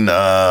went in,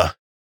 I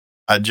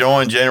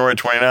joined January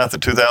 29th of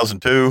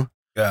 2002.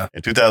 Yeah.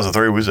 In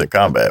 2003, we was at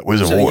combat. We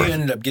was in war. So you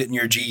ended up getting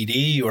your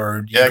GED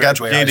or I got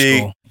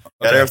GED,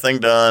 got everything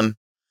done.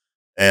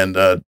 And,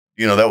 that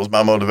was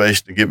my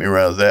motivation to get me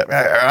around that.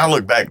 I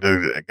look back,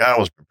 dude, God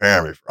was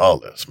preparing me for all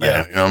this, man.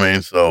 Yeah. You know what I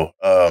mean? So,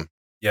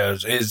 yeah,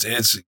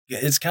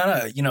 it's kind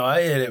of,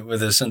 I hit it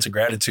with a sense of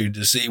gratitude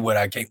to see what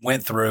I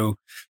went through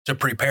to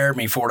prepare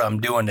me for what I'm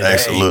doing today.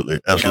 Absolutely.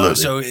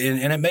 So,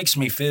 and it makes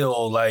me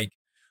feel like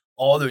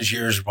all those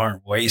years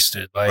weren't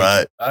wasted. Like,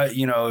 right.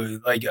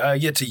 I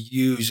get to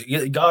use,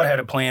 God had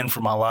a plan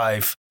for my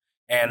life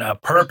and a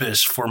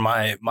purpose for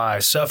my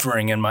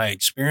suffering and my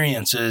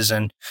experiences.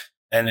 And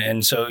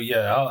so,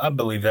 yeah, I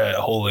believe that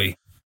wholly.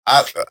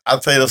 I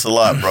say this a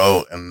lot,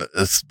 bro, and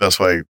it's the best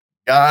way.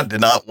 God did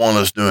not want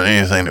us doing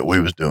anything that we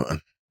was doing.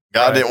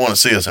 God didn't want to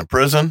see us in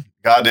prison.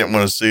 God didn't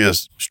want to see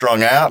us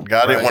strung out.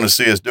 God didn't want to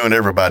see us doing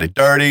everybody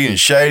dirty and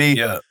shady.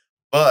 Yeah.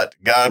 But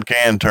God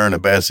can turn a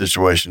bad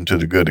situation to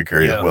the good to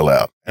carry His will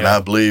out. And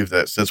I believe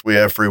that since we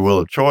have free will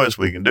of choice,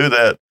 we can do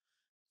that.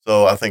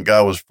 So I think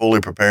God was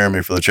fully preparing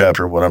me for the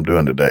chapter of what I'm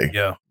doing today.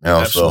 Yeah,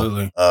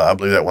 absolutely. So I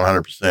believe that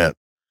 100%.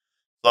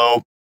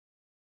 So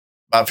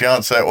my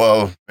fiance,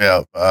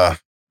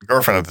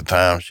 girlfriend at the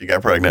time, she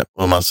got pregnant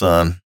with my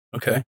son.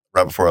 Okay.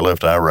 Right before I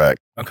left Iraq.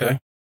 Okay.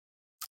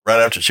 Right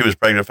after she was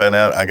pregnant, found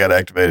out, I got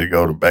activated to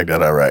go to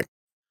Baghdad, Iraq.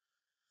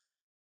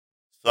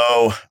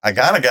 So I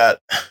kind of got,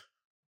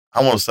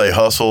 I want to say,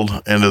 hustled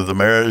into the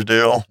marriage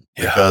deal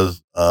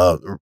because, I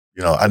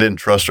didn't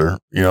trust her.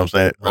 You know what I'm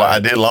saying? Right. Well, I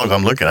did as long as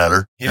I'm looking at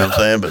her. You know what I'm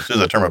saying? But as soon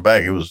as I turned my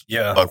back, it was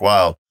buck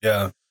wild.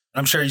 Yeah.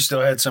 I'm sure you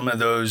still had some of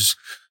those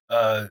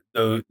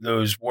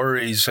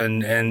worries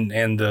and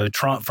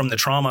from the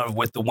trauma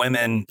with the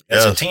women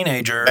as a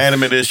teenager,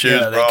 abandonment issues,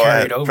 they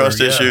carried over,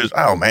 trust issues.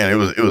 Oh man, it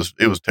was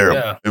terrible.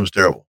 Yeah. It was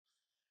terrible.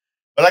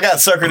 But I got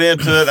suckered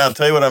into it. And I'll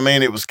tell you what I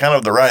mean. It was kind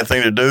of the right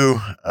thing to do.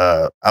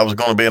 I was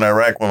going to be in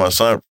Iraq when my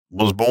son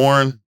was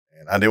born,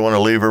 and I didn't want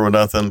to leave her with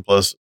nothing.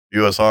 Plus, the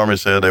U.S. Army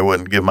said they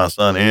wouldn't give my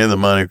son any of the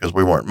money because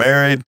we weren't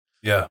married.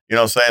 Yeah, you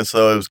know what I'm saying.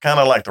 So it was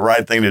kind of like the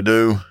right thing to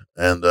do,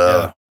 and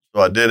so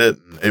I did it.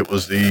 And it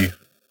was the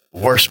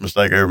worst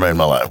mistake I ever made in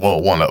my life.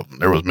 Well, one of them.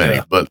 There was many,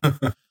 but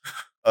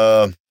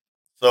so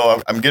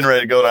I'm getting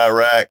ready to go to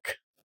Iraq,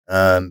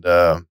 and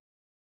I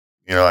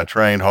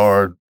trained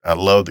hard. I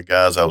love the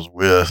guys I was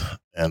with,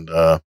 and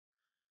I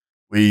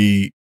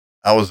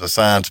was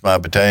assigned to my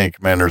battalion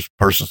commander's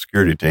personal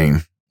security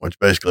team, which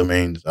basically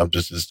means I'm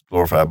just this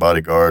glorified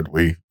bodyguard.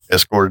 We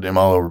escorted him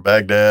all over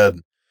Baghdad.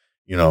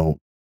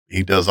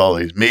 He does all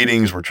these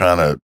meetings. We're trying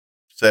to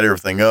set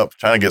everything up,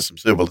 trying to get some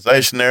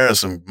civilization there and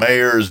some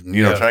mayors and,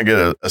 trying to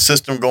get a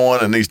system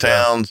going in these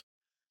towns.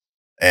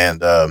 And,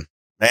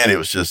 man, it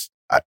was just,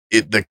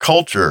 the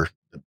culture,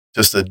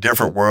 just a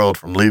different world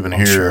from leaving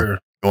here,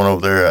 going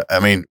over there. I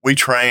mean, we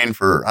trained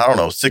for,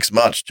 6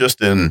 months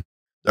just in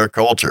their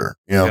culture,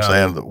 what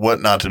I'm saying?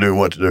 What not to do,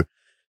 what to do.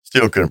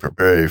 Still couldn't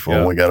prepare you for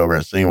when we got over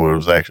and seen what it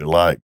was actually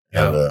like.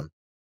 Yeah. And,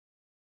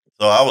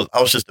 so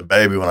I was just a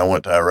baby when I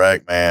went to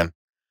Iraq, man.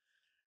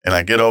 And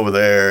I get over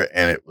there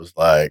and it was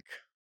like,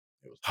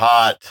 it was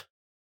hot.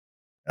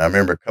 I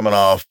remember coming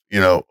off,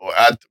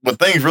 when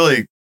things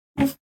really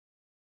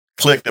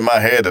clicked in my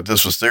head that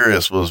this was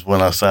serious was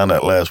when I signed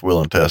that last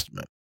will and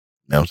testament.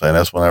 You know what I'm saying?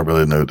 That's when I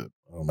really knew that,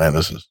 oh man,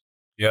 there's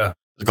going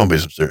to be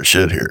some serious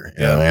shit here.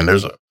 You know what I mean?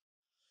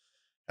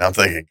 And I'm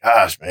thinking,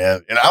 gosh,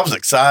 man. And I was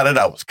excited.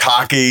 I was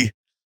cocky.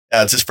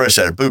 I was just fresh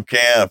out of boot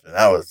camp. And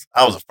I was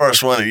the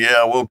first one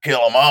to, we'll kill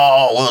them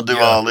all. We'll do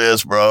all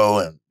this, bro.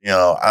 And,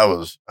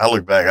 I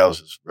look back, I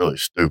was just really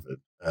stupid.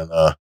 And,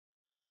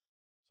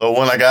 so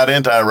when I got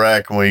into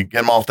Iraq and we get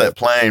them off that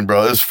plane,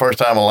 bro, this is the first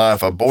time in my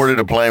life I boarded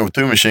a plane with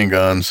 2 machine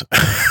guns,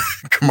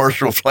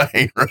 commercial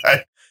plane,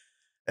 right?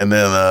 And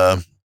then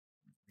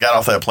got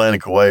off that plane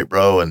in Kuwait,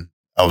 bro, and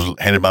I was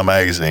handed my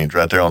magazines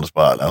right there on the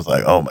spot. And I was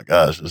like, oh my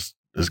gosh, this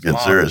is getting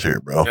serious here,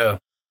 bro. Yeah.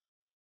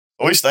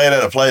 We stayed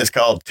at a place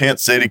called Tent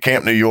City,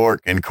 Camp New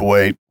York in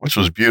Kuwait, which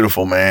was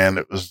beautiful, man.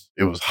 It was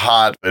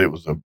hot, but it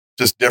was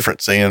just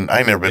different seeing. I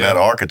ain't never been out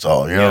of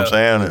Arkansas, you know what I'm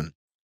saying? And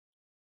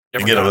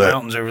different kind of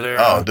mountains over there.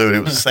 Oh, dude,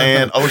 it was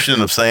sand, ocean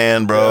of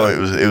sand, bro.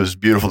 It was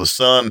beautiful. The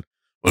sun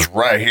was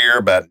right here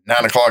about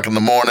 9:00 in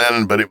the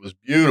morning, but it was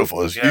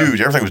beautiful. It was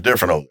huge. Everything was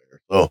different over there.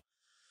 So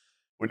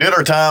we did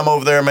our time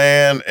over there,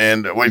 man,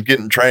 and we're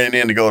getting training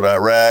in to go to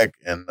Iraq,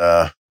 and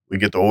we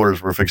get the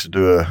orders. We're fixing to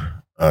do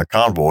a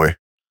convoy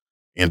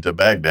into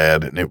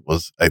Baghdad, and it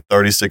was a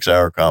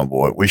 36-hour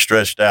convoy. We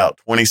stretched out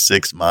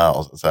 26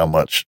 miles. That's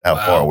how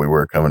far we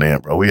were coming in,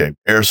 bro. We had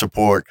air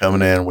support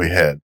coming in. We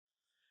had,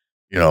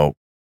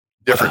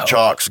 different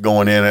chalks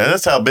going in. And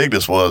that's how big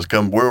this was.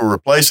 We were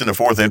replacing the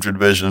 4th Infantry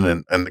Division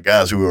and the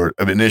guys who were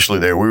initially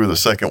there. We were the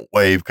second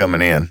wave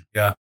coming in.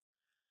 Yeah.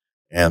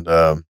 And,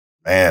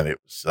 man, it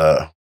was,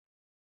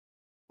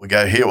 we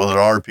got hit with an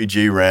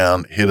RPG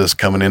round, hit us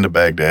coming into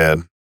Baghdad,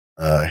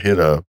 hit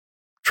a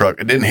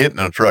truck. It didn't hit in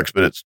the trucks,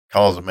 but it's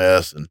caused a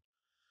mess. And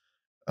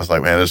I was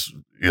like, man, this,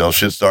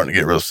 shit's starting to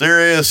get real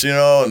serious,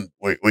 and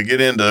we get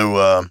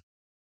into,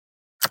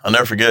 I'll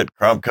never forget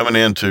coming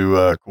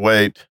into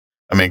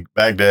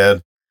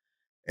Baghdad.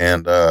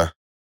 And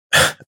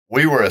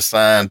we were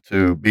assigned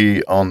to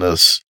be on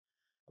this.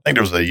 I think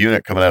there was a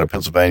unit coming out of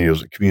Pennsylvania. It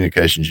was a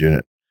communications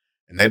unit,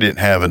 and they didn't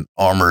have an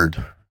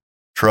armored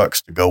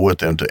trucks to go with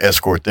them to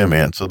escort them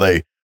in. So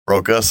they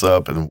broke us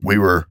up, and we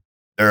were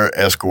their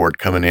escort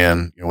coming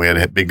in. We had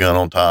a big gun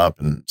on top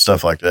and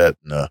stuff like that.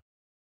 And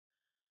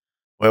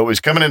we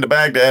was coming into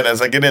Baghdad.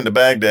 As I get into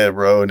Baghdad,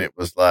 bro, and it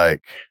was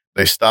like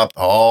they stopped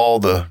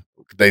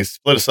they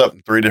split us up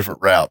in 3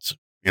 different routes.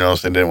 So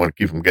they didn't want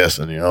to keep them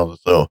guessing.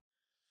 So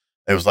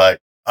it was like,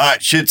 all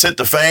right, shit's hit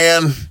the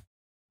fan.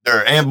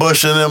 They're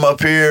ambushing them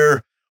up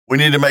here. We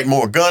need to make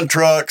more gun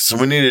trucks.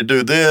 We need to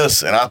do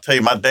this. And I'll tell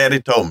you, my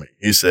daddy told me,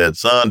 he said,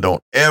 son,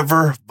 don't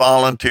ever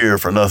volunteer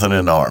for nothing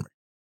in the Army.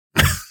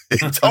 He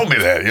told me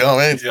that, what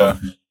I mean? Yeah.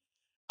 So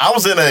I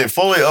was in a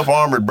fully up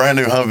armored brand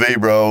new Humvee,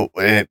 bro.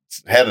 It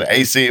had an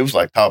AC. It was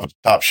like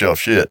top shelf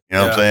shit. You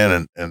know what I'm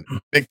saying? And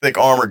big, thick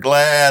armored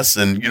glass.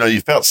 And,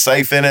 you felt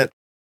safe in it.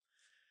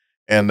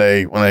 And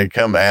when they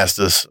come asked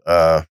us,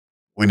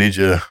 we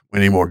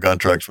need more gun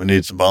trucks. We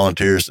need some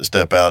volunteers to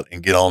step out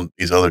and get on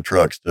these other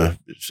trucks to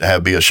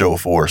be a show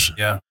of force.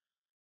 Yeah.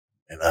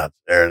 And I was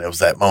there, and it was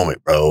that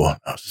moment, bro.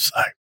 I was just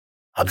like,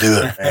 I'll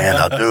do it, man.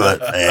 I'll do it,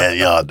 man.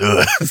 Yeah, I'll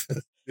do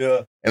it.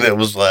 Yeah. And it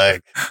was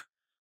like,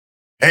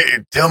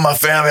 hey, tell my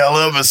family I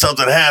love them if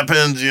something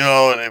happens,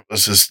 and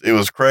it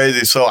was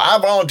crazy. So I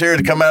volunteered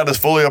to come out of this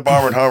fully up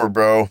armored Hummer,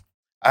 bro.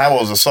 I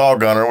was a saw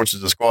gunner, which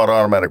is a squad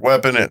automatic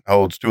weapon. It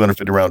holds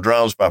 250 round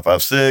drums,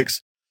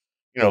 5.56,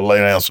 lay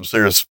down some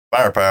serious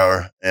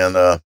firepower. And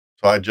so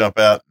I jump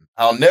out.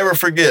 I'll never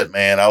forget,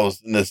 man.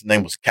 His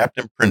name was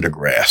Captain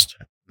Prendergast.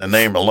 The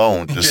name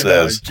alone just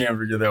says. I can't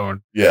forget that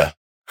one. Yeah.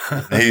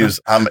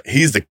 He's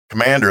the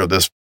commander of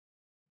this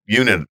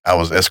unit I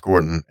was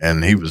escorting.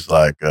 And he was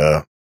like,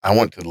 I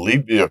went to the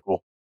lead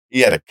vehicle.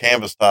 He had a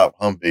canvas top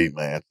Humvee,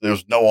 man. There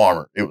was no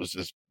armor. It was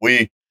just,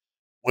 we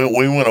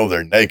went over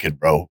there naked,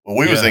 bro.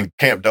 We was in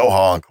Camp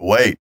Doha in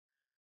Kuwait,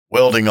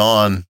 welding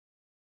on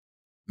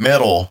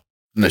metal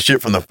and the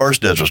shit from the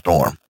first Desert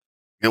Storm.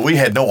 We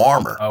had no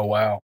armor. Oh,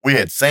 wow. We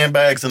had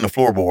sandbags in the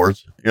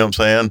floorboards. You know what I'm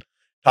saying?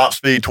 Top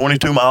speed,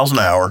 22 miles an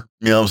hour.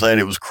 You know what I'm saying?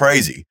 It was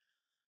crazy.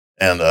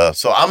 And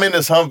so I'm in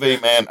this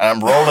Humvee, man. I'm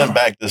rolling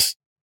back this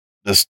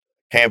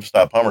canvas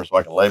top Hummer so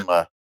I can lay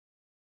my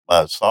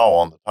saw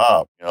on the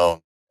top,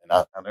 And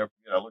I never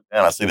forget, I look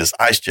down, I see this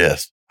ice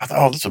chest. I thought,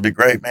 oh, this would be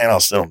great, man. I'll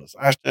sit on this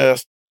ice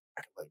chest.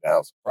 I can lay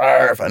down some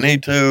fire if I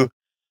need to.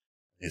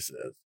 He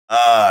says,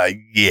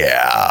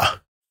 yeah.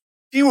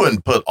 If you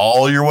wouldn't put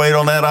all your weight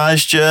on that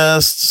ice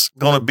chest, it's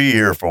going to be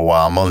here for a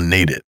while. I'm going to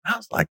need it. I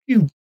was like,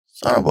 you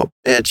son of a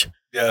bitch.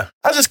 Yeah.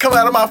 I just come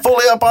out of my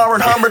fully up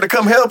armored Hummer to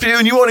come help you,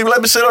 and you won't even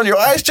let me sit on your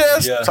ice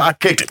chest? Yeah. So I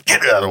kicked it.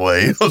 Get it out of the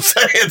way. You know what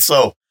I'm saying?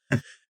 So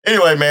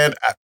anyway, man,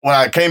 when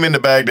I came into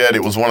Baghdad,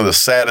 it was one of the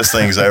saddest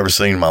things I ever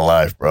seen in my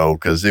life, bro,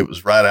 because it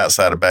was right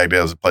outside of Baghdad.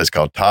 There was a place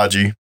called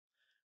Taji,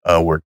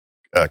 where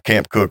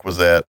Camp Cook was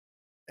at,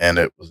 and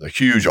it was a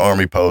huge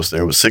army post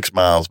there. It was 6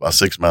 miles by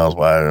 6 miles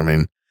wide. I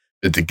mean,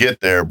 to get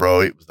there,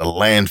 bro, it was the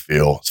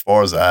landfill. As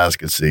far as the eyes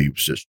could see, it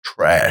was just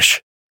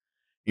trash.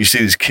 You see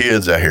these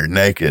kids out here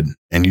naked,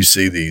 and you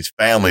see these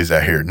families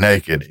out here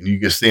naked, and you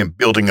can see them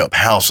building up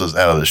houses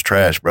out of this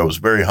trash, bro. It was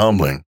very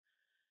humbling.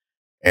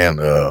 And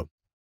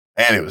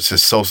it was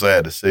just so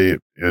sad to see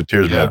it. It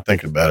tears me up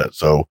thinking about it.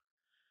 So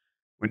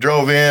we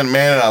drove in,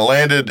 man, and I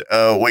landed.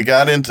 We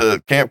got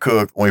into Camp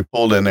Cook. When we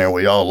pulled in there,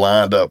 we all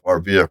lined up our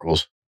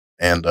vehicles,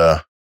 and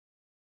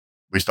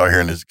we started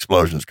hearing these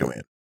explosions come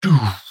in.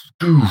 Doof,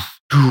 doof,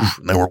 doof.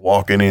 And they were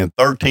walking in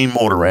 13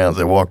 mortar rounds.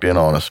 They walked in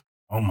on us.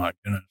 Oh, my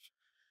goodness.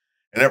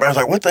 And everybody's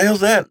like, what the hell's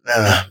that?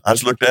 And I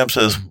just looked at them and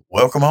says,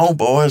 welcome home,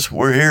 boys.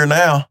 We're here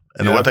now.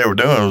 And what they were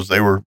doing was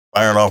they were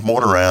firing off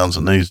mortar rounds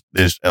and these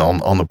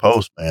on the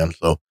post, man.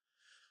 So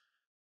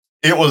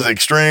it was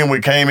extreme.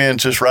 We came in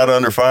just right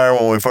under fire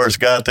when we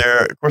first got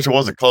there. Of course, it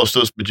wasn't close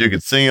to us, but you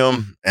could see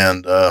them.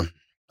 And I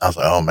was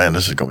like, oh, man,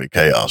 this is going to be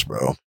chaos,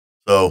 bro.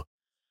 So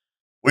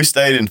we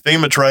stayed in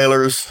FEMA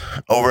trailers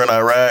over in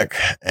Iraq,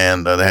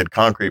 and they had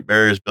concrete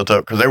barriers built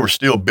up because they were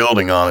still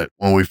building on it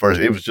when we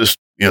first, it was just,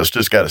 it's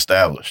just got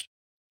established.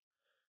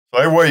 So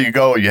everywhere you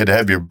go, you had to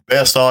have your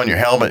vest on, your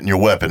helmet, and your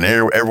weapon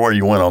everywhere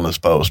you went on this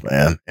post,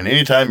 man. And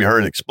anytime you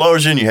heard an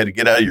explosion, you had to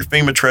get out of your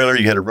FEMA trailer.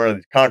 You had to run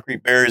these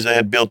concrete barriers they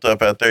had built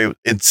up out there. It was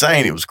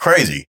insane. It was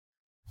crazy.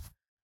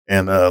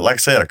 And like I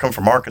said, I come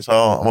from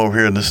Arkansas. I'm over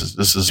here, and this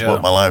is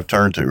what my life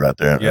turned to right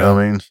there. You know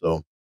what I mean?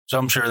 So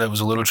I'm sure that was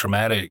a little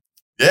traumatic.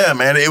 Yeah,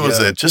 man. It was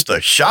just a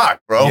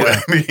shock, bro.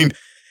 Yeah. I mean,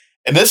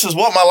 and this is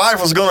what my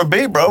life was going to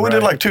be, bro. We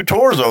did like 2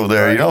 tours over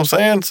there. You know what I'm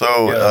saying?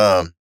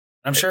 So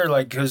I'm sure,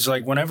 like, because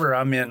like whenever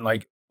I'm in,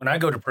 like, when I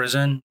go to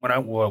prison, when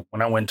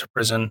I went to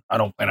prison, I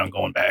don't plan on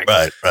going back.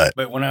 Right.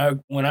 But when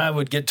I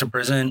would get to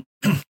prison,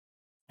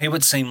 it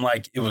would seem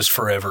like it was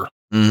forever.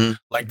 Mm-hmm.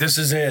 Like, this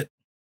is it.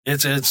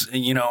 It's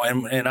you know,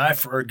 and I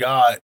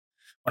forgot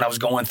when I was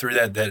going through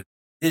that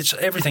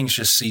everything's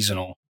just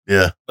seasonal.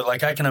 Yeah. But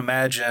like, I can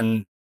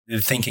imagine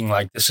thinking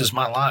like, this is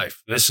my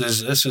life. This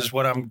is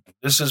where I'm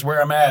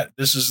at.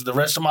 This is the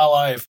rest of my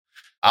life.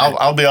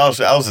 I'll be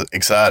honest. I was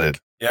excited.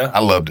 Yeah. I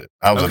loved it.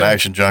 I was an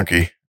action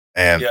junkie,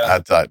 and I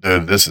thought,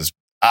 dude, this is,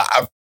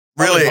 I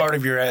really part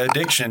of your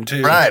addiction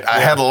too. Right.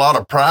 I had a lot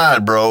of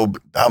pride, bro.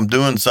 I'm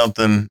doing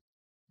something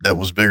that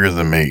was bigger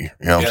than me.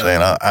 You know what I'm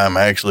saying? I'm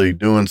actually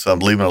doing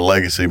something, leaving a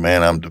legacy,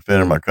 man. I'm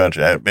defending my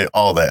country.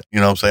 All that. You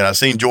know what I'm saying? I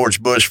seen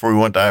George Bush before we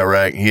went to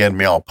Iraq, and he had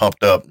me all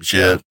pumped up and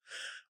shit. Yeah.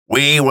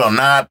 We will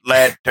not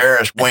let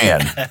terrorists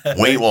win.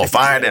 We will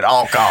fight at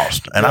all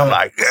costs. And I'm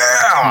like,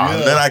 yeah.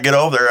 And then I get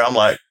over there, I'm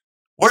like,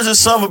 where's this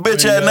son of a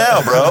bitch at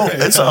now, bro?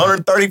 It's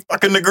 130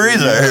 fucking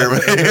degrees out here,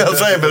 man. You know what I'm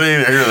saying? But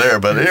either here or there.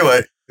 But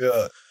anyway.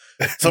 Yeah.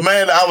 So,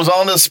 man, I was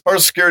on this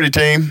personal security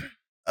team,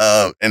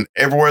 and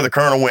everywhere the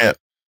colonel went,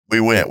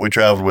 we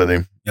traveled with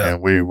him,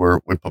 and we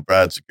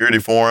provided security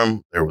for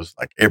him. There was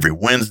like every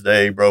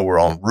Wednesday, bro, we're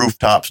on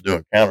rooftops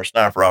doing counter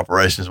sniper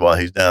operations while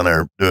he's down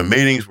there doing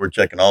meetings. We're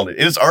checking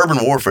it's urban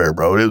warfare,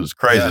 bro. It was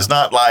crazy. Yeah. It's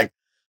not like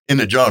in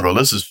the jungle.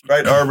 This is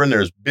straight urban.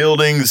 There's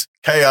buildings,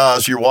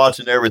 chaos. You're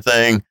watching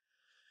everything.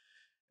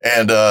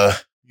 And,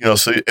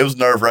 so it was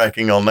nerve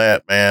wracking on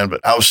that, man,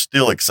 but I was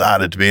still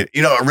excited to be,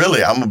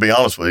 really, I'm going to be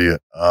honest with you.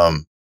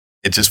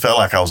 It just felt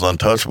like I was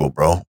untouchable,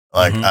 bro.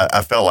 Like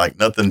I felt like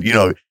nothing,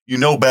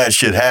 bad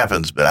shit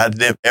happens, but I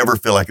didn't ever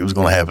feel like it was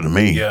going to happen to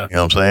me. Yeah. You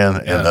know what I'm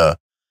saying? Yeah. And,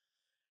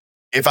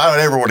 if I would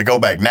ever were to go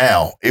back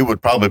now, it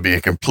would probably be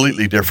a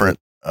completely different,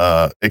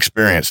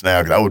 experience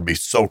now. Cause I would be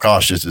so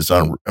cautious.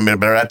 But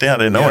right then I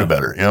didn't know any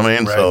better. You know what I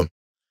mean? Right. So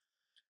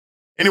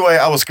anyway,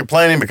 I was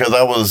complaining because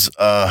I was,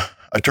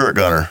 a turret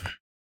gunner,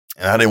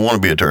 and I didn't want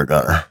to be a turret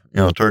gunner.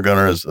 A turret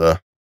gunner is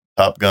a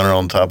top gunner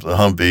on top of the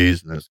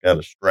Humvees, and it's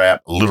got a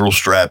literal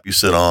strap you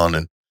sit on,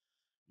 and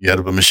you had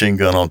a machine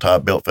gun on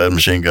top, belt-fed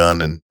machine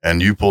gun,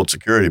 and you pulled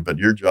security, but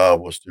your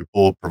job was to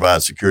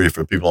provide security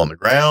for people on the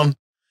ground,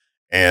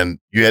 and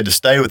you had to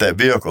stay with that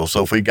vehicle.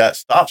 So if we got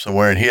stopped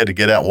somewhere and he had to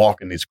get out and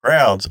walk in these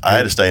crowds, I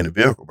had to stay in the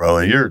vehicle, bro,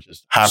 and you're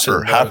just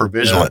hyper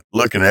vigilant,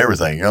 looking at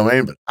everything, you know what I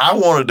mean? But I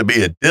wanted to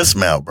be a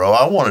dismount, bro.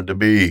 I wanted to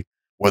be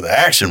where the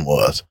action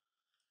was.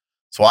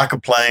 So I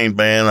complained,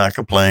 man. I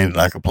complained.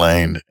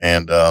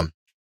 And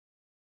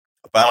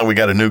finally, we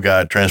got a new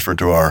guy transferred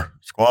to our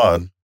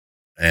squad,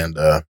 and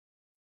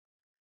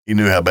he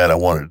knew how bad I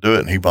wanted to do it,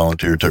 and he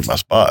volunteered, took my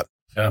spot.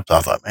 Yeah. So I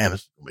thought, man,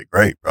 this is going to be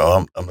great,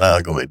 bro. I'm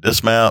now going to be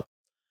dismount.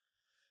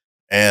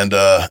 And,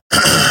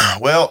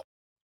 well,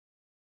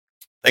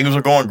 things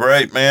were going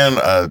great, man.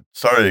 I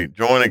started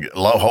joining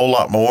a whole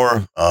lot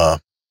more.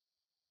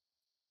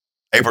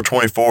 April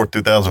 24th,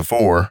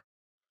 2004,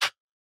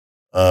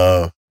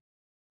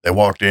 they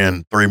walked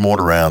in 3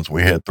 mortar rounds.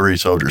 We had 3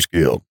 soldiers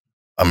killed.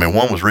 I mean,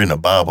 one was reading a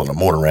Bible and a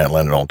mortar round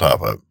landed on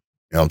top of it.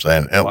 You know what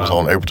I'm saying? That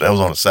was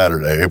on a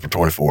Saturday, April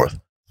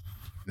 24th.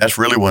 That's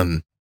really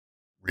when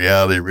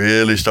reality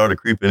really started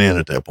creeping in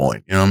at that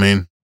point. You know what I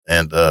mean?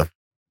 And the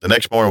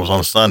next morning was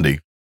on a Sunday,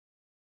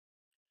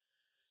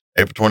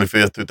 April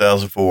 25th,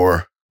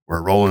 2004.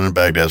 We're rolling in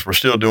Baghdad. We're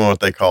still doing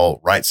what they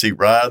call right seat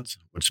rides,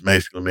 which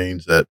basically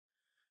means that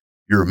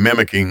you're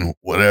mimicking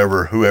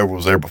whoever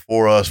was there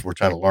before us. We're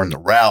trying to learn the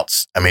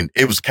routes. I mean,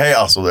 it was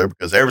chaos over there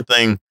because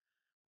everything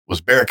was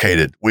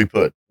barricaded. We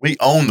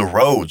owned the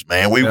roads,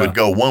 man. We would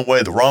go one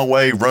way, the wrong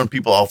way, run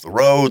people off the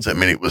roads. I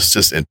mean, it was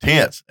just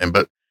intense.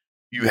 But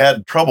you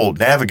had trouble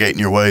navigating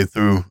your way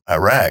through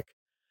Iraq.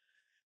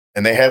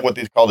 And they had what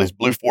they call these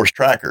Blue Force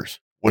trackers,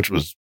 which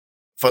was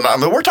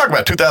phenomenal. We're talking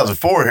about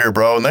 2004 here,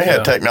 bro. And they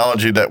had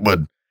technology that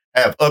would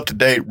have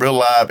up-to-date, real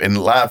live and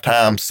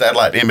lifetime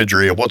satellite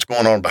imagery of what's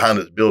going on behind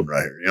this building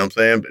right here. You know what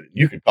I'm saying? But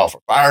you could call for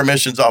fire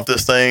missions off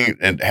this thing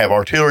and have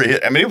artillery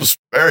hit. I mean, it was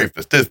very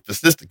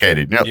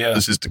sophisticated.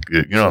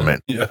 Sophisticated, you know what I mean?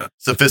 Yeah.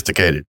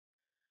 Sophisticated.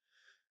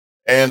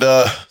 And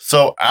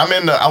so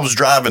I was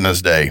driving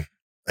this day,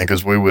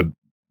 because we would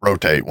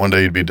rotate. One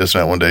day you'd be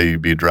dismount, one day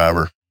you'd be a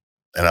driver.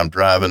 And I'm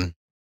driving,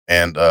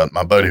 and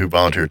my buddy who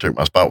volunteered took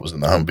my spot was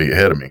in the Humvee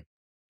ahead of me.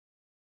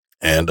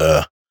 And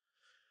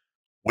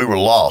we were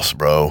lost,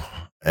 bro.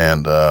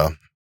 And the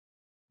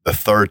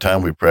third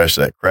time we crashed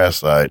that crash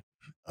site,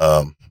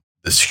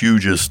 this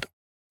hugest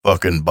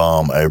fucking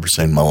bomb I ever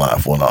seen in my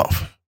life went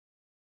off.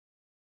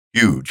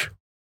 Huge.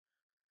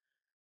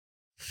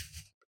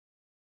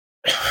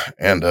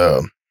 And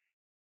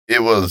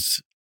it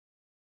was,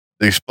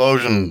 the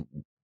explosion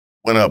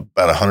went up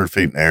about 100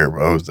 feet in the air,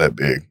 bro. It was that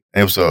big.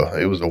 It was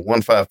a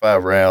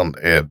 155 round.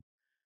 It had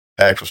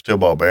packed with steel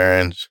ball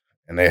bearings,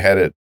 and they had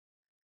it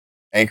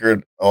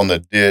anchored on the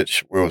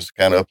ditch where it was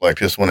kind of up like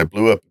this. When it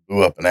blew up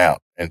and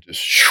out and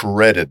just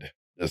shredded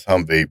this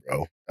Humvee,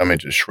 bro. I mean,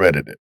 just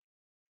shredded it.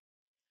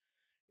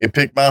 It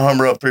picked my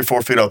Hummer up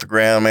 3-4 feet off the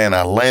ground, man.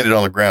 I landed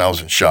on the ground. I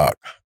was in shock.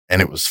 And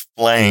it was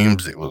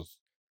flames. It was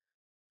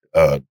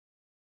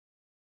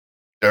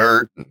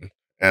dirt.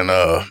 And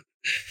I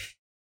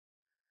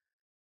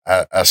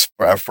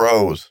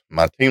froze.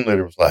 My team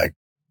leader was like,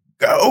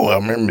 go. I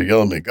remember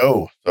yelling at me,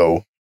 go.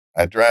 So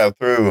I drive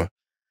through. It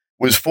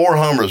was 4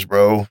 Hummers,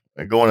 bro,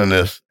 going in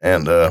this.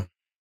 And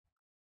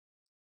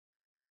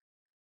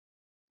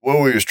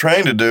what we was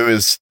trained to do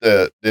is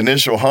the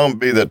initial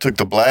Humvee that took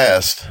the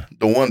blast,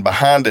 the one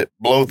behind it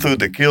blow through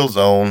the kill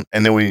zone,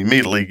 and then we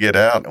immediately get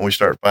out and we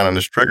start finding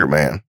this trigger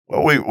man.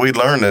 Well, we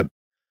learned that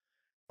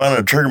finding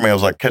a trigger man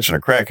was like catching a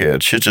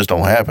crackhead. Shit just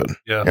don't happen.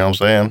 Yeah. You know what I'm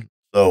saying?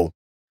 So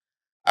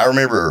I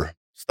remember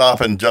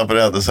stopping, jumping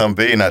out of the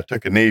Humvee, and I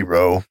took a knee,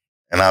 bro,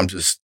 and I'm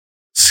just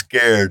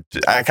scared.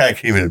 I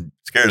can't even,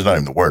 scared is not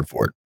even the word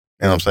for it.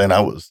 You know what I'm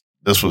saying?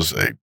 This was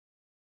a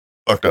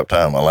fucked up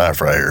time in my life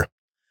right here.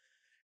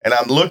 And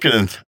I'm looking,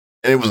 and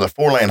it was a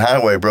 4-lane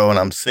highway, bro, and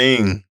I'm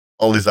seeing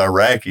all these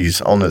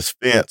Iraqis on this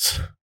fence,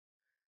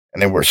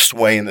 and they were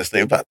swaying this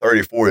thing. About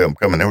 30, 40 of them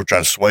coming. They were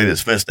trying to sway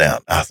this fence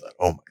down. I thought,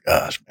 oh, my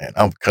gosh, man.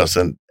 I'm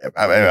cussing.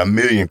 I mean, a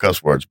million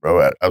cuss words,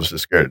 bro. I was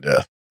just scared to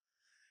death.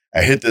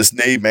 I hit this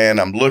knee, man.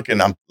 I'm looking,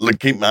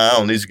 keep my eye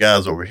on these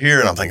guys over here,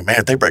 and I'm thinking,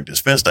 man, if they break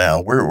this fence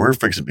down, we're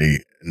fixing to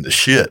be in the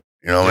shit.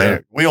 You know what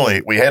I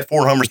mean? We had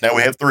 4 Hummers, now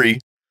we have 3.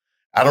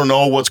 I don't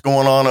know what's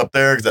going on up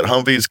there because that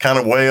Humvee's kind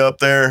of way up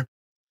there.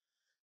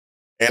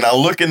 And I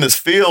look in this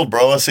field,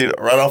 bro. I see it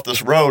right off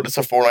this road. It's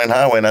a 4-lane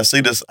highway. And I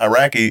see this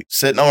Iraqi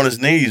sitting on his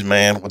knees,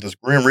 man, with this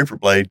Grim Reaper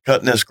blade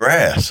cutting this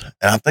grass.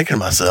 And I'm thinking to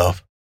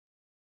myself,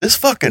 this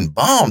fucking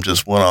bomb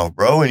just went off,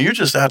 bro. And you're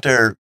just out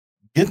there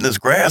getting this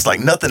grass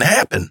like nothing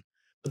happened.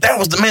 But that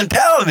was the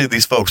mentality of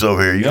these folks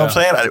over here. You know what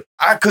I'm saying?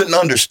 I couldn't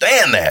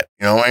understand that.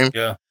 You know what I mean?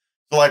 Yeah.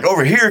 So like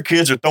over here,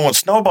 kids are throwing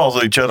snowballs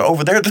at each other.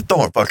 Over there, they're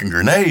throwing fucking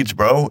grenades,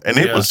 bro. And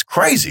it was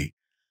crazy.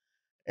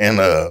 And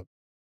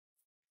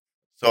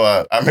so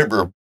I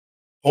remember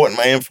pointing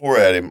my M4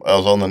 at him. I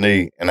was on the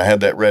knee, and I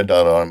had that red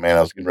dot on him, man.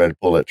 I was getting ready to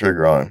pull that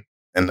trigger on him.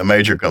 And the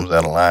major comes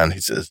out of line.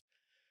 He says,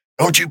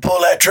 don't you pull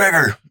that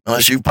trigger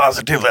unless you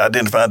positively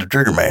identified the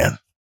trigger man.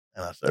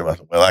 And I said,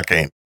 well, I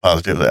can't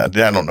positively. I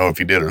don't know if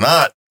he did or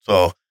not.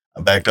 So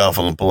I backed off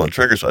on pulling the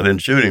trigger, so I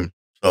didn't shoot him.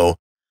 So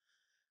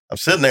I'm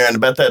sitting there, and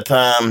about that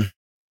time,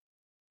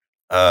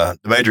 the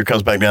major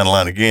comes back down the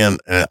line again,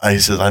 and he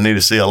says, I need a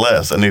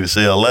CLS. I need a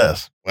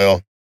CLS.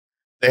 Well,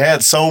 they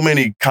had so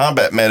many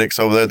combat medics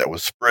over there that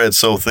was spread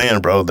so thin,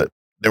 bro, that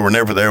they were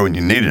never there when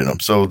you needed them.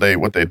 So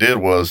what they did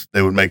was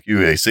they would make you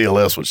a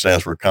CLS, which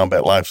stands for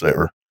Combat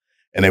Lifesaver,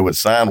 and they would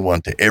sign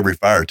one to every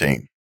fire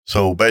team.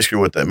 So basically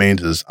what that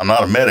means is I'm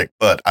not a medic,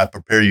 but I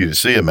prepare you to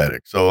see a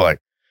medic. So like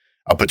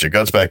I'll put your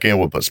guts back in,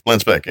 we'll put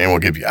splints back in, we'll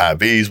give you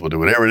IVs, we'll do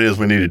whatever it is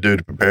we need to do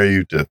to prepare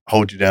you to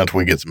hold you down till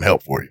we get some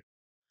help for you.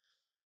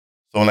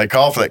 So when they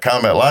called for that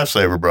Combat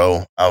Lifesaver,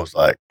 bro, I was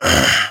like, all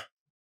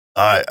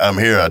right, I'm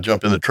here. I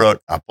jumped in the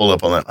truck. I pulled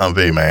up on that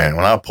Humvee, man.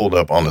 When I pulled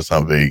up on this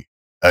Humvee,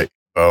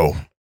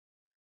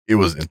 it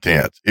was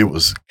intense. It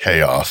was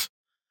chaos.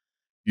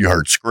 You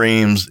heard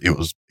screams. It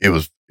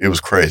was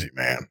crazy,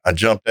 man. I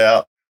jumped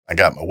out. I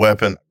got my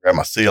weapon, I grabbed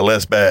my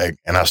CLS bag,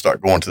 and I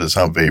start going to this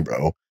Humvee,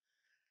 bro.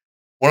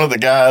 One of the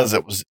guys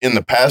that was in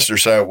the passenger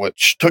side,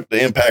 which took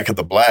the impact of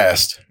the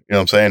blast, you know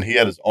what I'm saying? He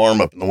had his arm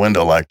up in the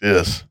window like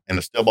this, and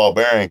the steel ball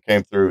bearing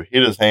came through,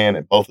 hit his hand,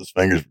 and both his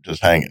fingers were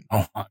just hanging.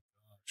 Oh, my.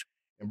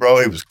 And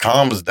bro, he was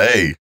calm as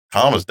day.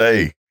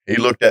 He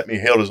looked at me,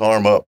 held his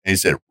arm up, and he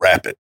said,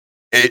 wrap it.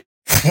 It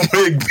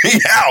wigged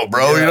me out,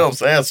 bro. You know what I'm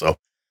saying? So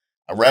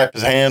I wrapped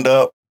his hand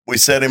up. We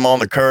set him on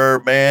the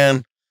curb,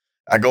 man.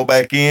 I go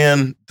back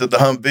in to the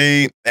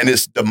Humvee, and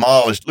it's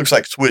demolished. Looks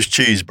like Swiss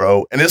cheese,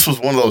 bro. And this was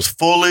one of those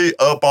fully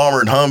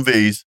up-armored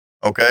Humvees,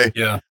 okay?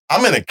 Yeah.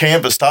 I'm in a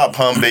canvas top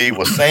Humvee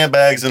with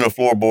sandbags and a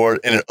floorboard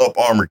and an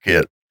up-armored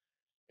kit.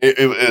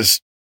 It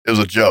was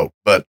a joke,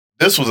 but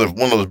this was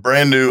one of those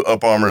brand new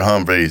up-armored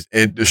Humvees.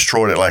 It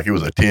destroyed it like it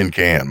was a tin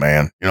can,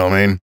 man. You know what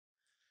I mean?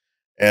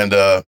 And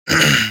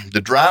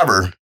the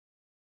driver,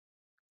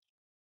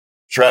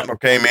 shrapnel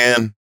came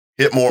in,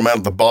 hit more amount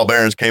of the ball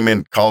bearings came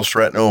in, caused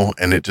shrapnel,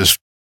 and it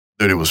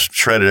was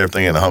shredded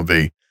everything in the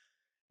Humvee.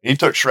 And he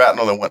took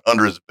shrapnel that went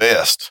under his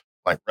vest,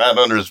 like right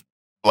under his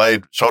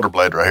shoulder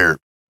blade right here.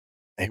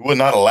 And he would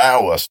not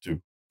allow us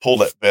to pull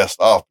that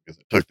vest off because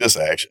it took this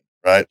action,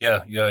 right?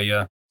 Yeah.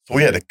 So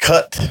we had to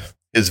cut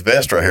his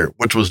vest right here,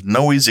 which was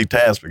no easy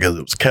task because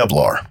it was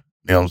Kevlar.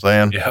 You know what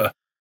I'm saying? Yeah.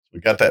 We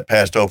got that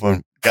patched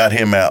open, got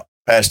him out,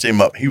 patched him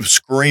up. He was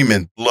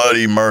screaming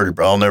bloody murder,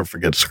 bro. I'll never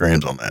forget the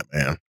screams on that,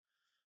 man.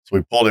 So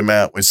we pulled him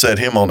out. We set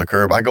him on the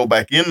curb. I go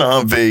back in the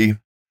Humvee, and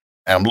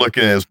I'm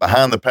looking at it.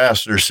 Behind the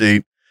passenger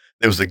seat.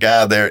 There was a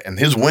guy there, and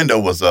his window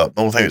was up.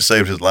 The only thing that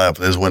saved his life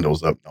was his window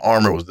was up. The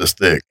armor was this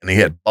thick, and he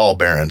had ball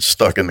bearings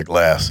stuck in the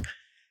glass.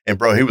 And,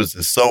 bro, he was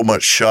in so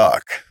much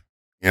shock.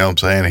 You know what I'm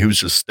saying? He was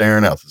just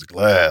staring out this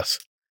glass.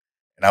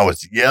 And I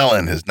was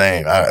yelling his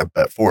name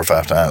about 4 or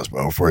 5 times,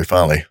 bro, before he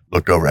finally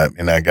looked over at me,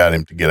 and I got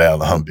him to get out of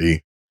the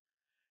Humvee.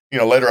 You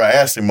know, later I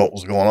asked him what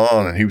was going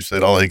on, and he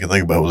said all he could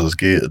think about was his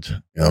kids.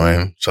 You know what I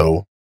mean?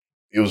 So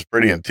it was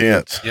pretty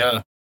intense.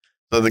 Yeah.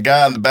 So the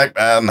guy in the back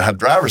behind the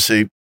driver's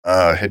seat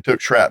had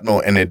took shrapnel,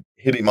 and it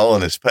hit him all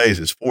in his face.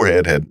 His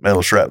forehead had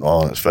metal shrapnel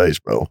all in his face,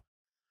 bro.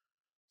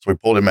 So we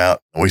pulled him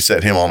out, and we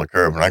set him on the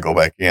curb, and I go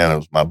back in. It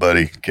was my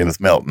buddy, Kenneth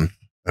Melton,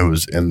 who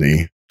was in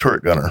the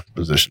turret gunner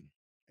position.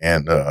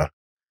 And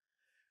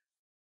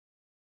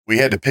we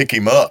had to pick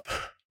him up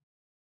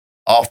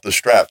off the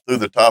strap through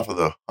the top of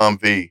the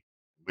Humvee.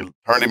 We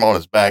turned him on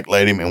his back,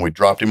 laid him, and we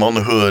dropped him on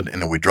the hood,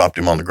 and then we dropped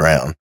him on the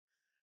ground,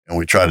 and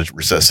we tried to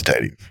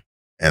resuscitate him.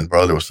 And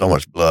bro, there was so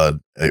much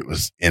blood. It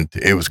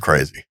was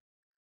crazy.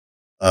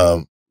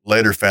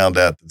 Later found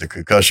out that the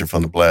concussion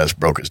from the blast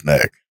broke his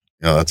neck.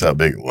 You know, that's how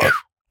big it was.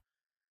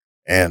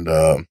 And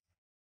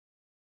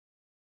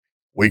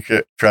we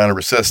kept trying to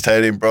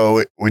resuscitate him,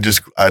 bro. We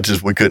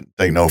couldn't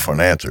take no for an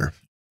answer.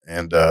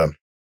 And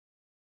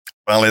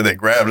finally, they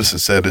grabbed us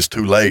and said, "It's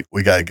too late.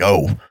 We got to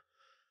go."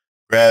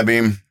 Grab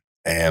him.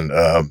 And,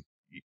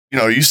 you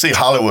know, you see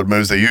Hollywood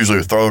movies, they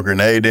usually throw a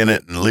grenade in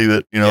it and leave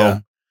it, you know. Yeah.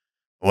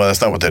 Well,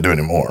 that's not what they do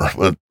anymore.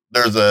 But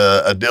there's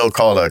a deal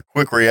called a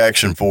Quick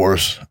Reaction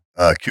Force,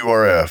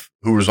 QRF,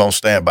 who was on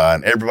standby,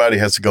 and everybody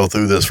has to go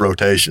through this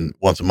rotation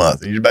once a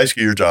month. And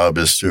basically your job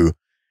is to, in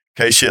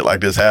case shit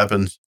like this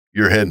happens,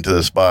 you're heading to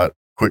the spot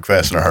quick,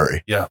 fast, in a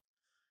hurry. Yeah.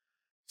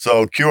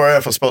 So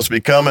QRF was supposed to be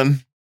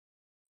coming.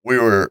 We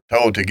were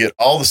told to get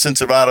all the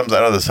sensitive items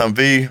out of this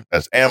Humvee.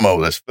 That's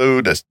ammo, that's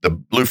food, that's the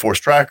Blue Force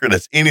tracker,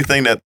 that's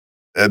anything that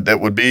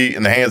would be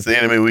in the hands of the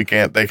enemy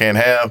they can't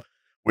have.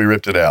 We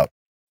ripped it out.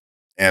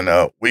 And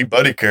we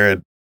buddy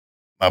carried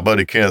my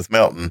buddy Kenneth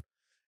Melton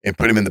and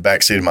put him in the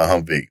back seat of my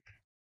Humvee.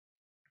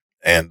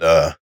 And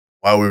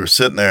while we were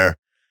sitting there,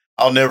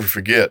 I'll never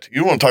forget.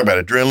 You want to talk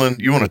about adrenaline?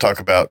 You want to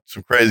talk about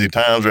some crazy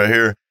times right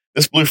here?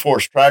 This Blue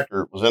Force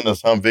tractor was in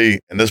this Humvee,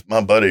 and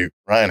my buddy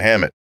Ryan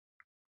Hammett,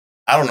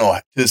 I don't know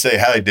to this day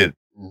how he did,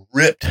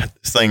 ripped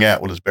this thing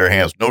out with his bare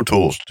hands, no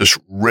tools, just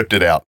ripped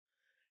it out.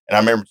 And I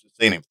remember just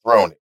seeing him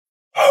throwing it.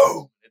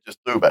 Oh, it just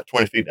threw about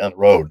 20 feet down the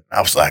road. And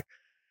I was like,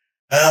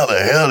 how the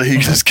hell did he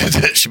just get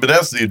that shit? But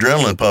that's the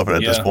adrenaline pumping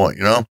at this point,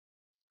 you know?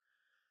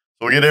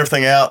 So we get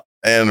everything out,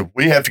 and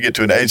we have to get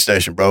to an aid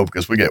station, bro,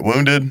 because we get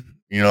wounded.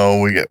 You know,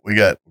 we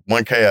got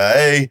 1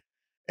 KIA.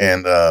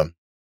 And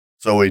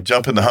so we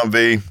jump in the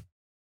Humvee,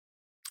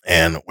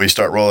 and we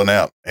start rolling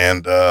out.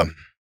 And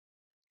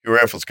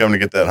QRF was coming to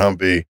get that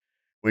Humvee.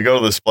 We go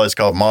to this place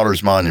called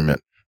Martyrs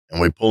Monument, and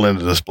we pull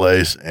into this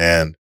place,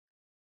 and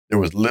there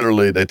was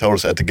literally, they told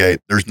us at the gate,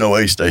 there's no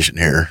aid station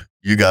here.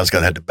 You guys got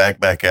to have to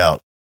back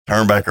out,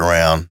 turn back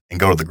around, and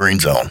go to the green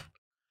zone.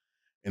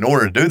 In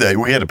order to do that,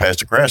 we had to pass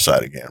the crash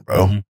site again,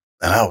 bro. Mm-hmm.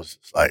 And I was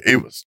just like,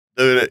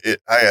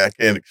 I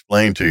can't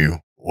explain to you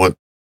what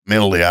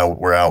mentally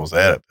where I was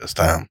at this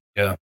time.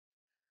 Yeah.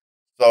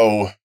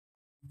 So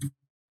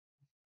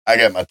I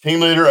got my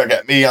team leader, I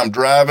got me, I'm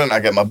driving, I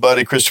got my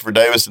buddy Christopher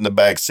Davis in the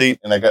back seat,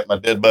 and I got my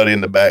dead buddy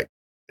in the back.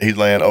 He's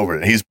laying over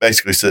it. He's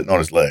basically sitting on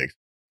his legs.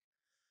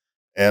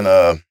 And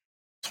so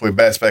we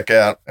bass back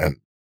out, and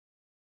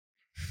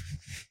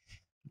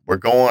we're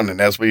going. And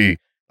as like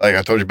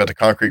I told you about the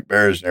concrete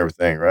barriers and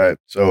everything, right?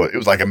 So it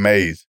was like a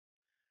maze.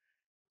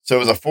 So it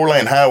was a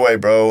 4-lane highway,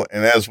 bro.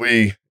 And as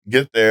we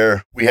get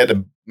there, we had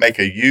to make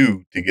a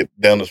U to get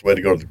down this way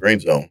to go to the green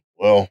zone.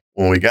 Well,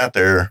 when we got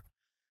there,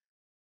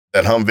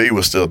 that Humvee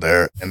was still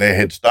there, and they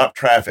had stopped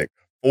traffic,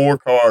 4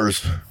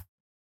 cars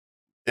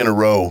in a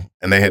row,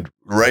 and they had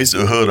raised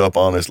the hood up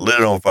on us, lit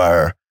it on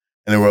fire,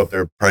 and they were up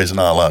there praising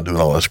Allah, doing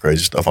all this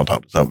crazy stuff on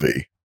top of the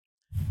Humvee.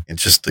 And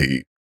just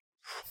the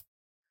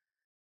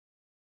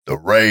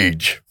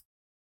rage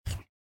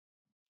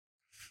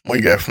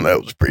we got from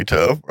that was pretty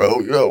tough, bro.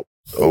 You know,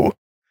 so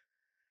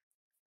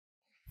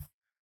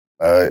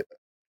the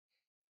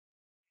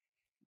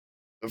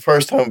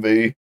first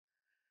Humvee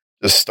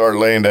just started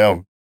laying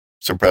down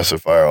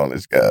suppressive fire on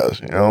these guys,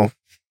 you know,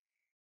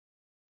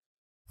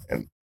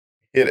 and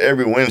hit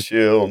every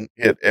windshield,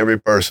 hit every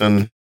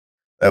person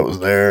that was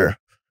there.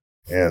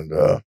 And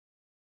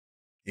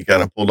he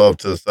kind of pulled off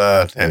to the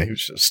side, and he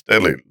was just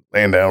steadily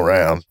laying down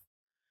rounds.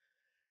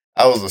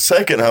 I was the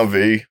second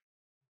Humvee,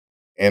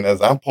 and as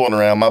I'm pulling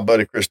around, my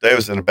buddy Chris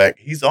Davis in the back,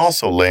 he's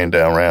also laying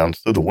down rounds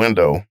through the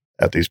window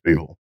at these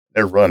people.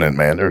 They're running,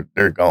 man.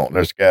 They're gone.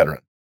 They're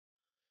scattering.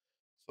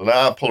 So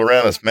now I pull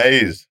around this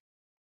maze,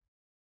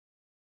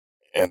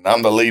 and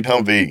I'm the lead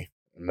Humvee.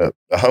 And the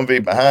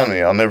Humvee behind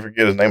me, I'll never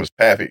forget, his name was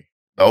Pappy,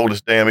 the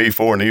oldest damn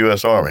E4 in the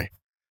U.S. Army.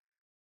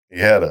 He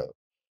had a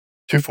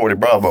 240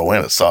 Bravo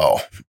and a saw.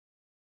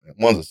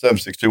 One's a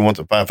 7.62, one's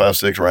a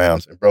 5.56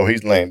 rounds. And, bro,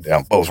 he's laying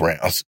down both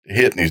rounds,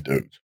 hitting these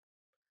dudes.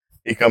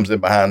 He comes in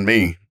behind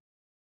me,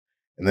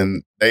 and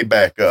then they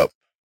back up,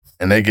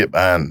 and they get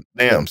behind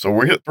them. So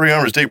we're hit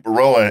 300 deep, we're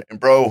rolling. And,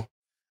 bro,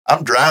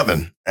 I'm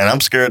driving, and I'm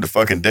scared to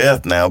fucking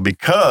death now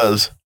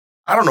because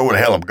I don't know where the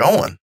hell I'm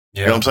going.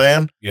 Yeah. You know what I'm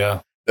saying?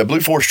 Yeah. The Blue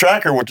Force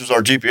tracker, which is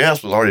our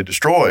GPS, was already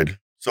destroyed.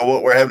 So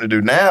what we're having to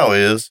do now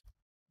is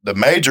the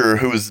major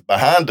who is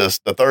behind us,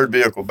 the third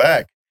vehicle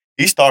back,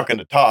 he's talking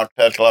to TOC,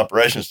 Tactical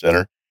Operations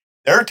Center.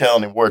 They're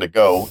telling him where to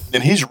go.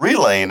 Then he's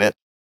relaying it.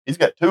 He's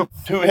got two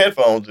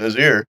headphones in his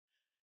ear.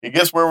 He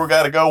gets where we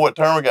got to go, what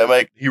turn we got to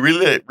make. He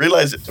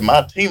relays it to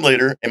my team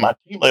leader, and my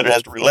team leader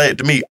has to relay it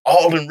to me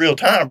all in real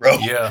time, bro.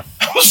 Yeah.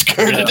 I was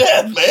scared to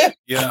death, man.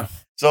 Yeah.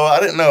 So I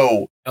didn't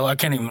know. Hell, I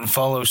can't even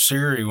follow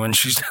Siri when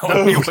she's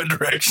telling me what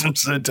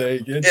directions to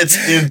take.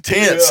 It's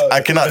intense.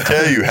 I cannot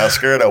tell you how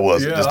scared I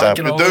was at this time. I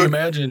can only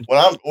imagine.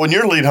 When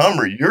you're lead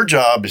hummer, your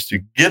job is to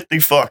get the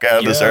fuck out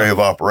of this area of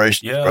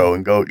operations, bro,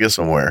 and go get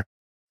somewhere.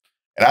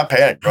 And I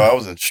panicked, bro. I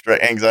was in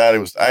straight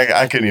anxiety.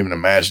 I couldn't even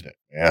imagine it,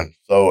 man.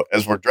 So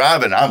as we're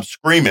driving, I'm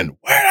screaming,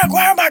 where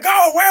am I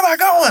going? Where am I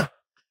going?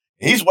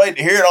 He's waiting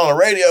to hear it on the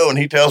radio, and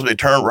he tells me to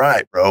turn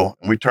right, bro.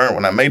 And we turned.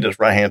 When I made this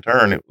right-hand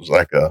turn, it was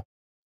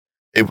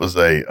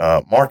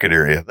a market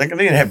area. They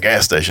didn't have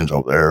gas stations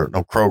over there,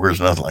 no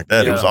Kroger's, nothing like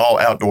that. It was all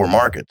outdoor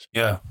markets.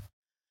 Yeah.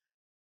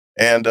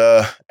 And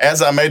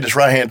as I made this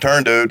right-hand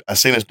turn, dude, I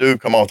seen this dude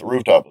come off the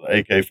rooftop with an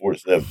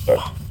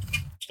AK-47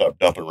 start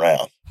dumping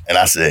rounds. And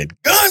I said,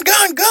 gun,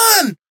 gun,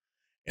 gun.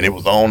 And it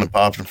was on and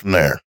popping from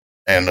there.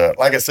 And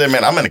like I said,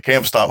 man, I'm in a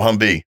camp stop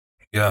Humvee.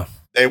 Yeah.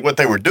 What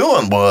they were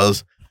doing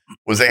was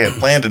they had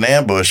planned an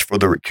ambush for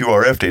the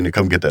QRF team to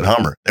come get that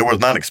Hummer. They were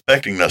not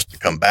expecting us to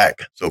come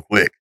back so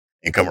quick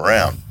and come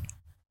around.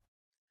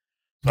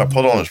 So I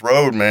pulled on this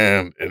road,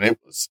 man, and it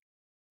was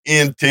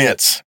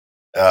intense.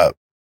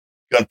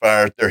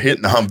 Gunfire. They're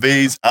hitting the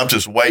Humvees. I'm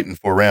just waiting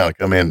for a round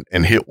to come in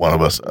and hit one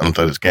of us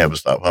until this campus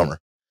stop Hummer.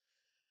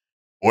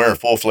 We're in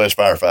full-fledged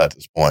firefight at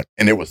this point,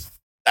 and it was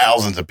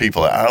thousands of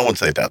people. I wouldn't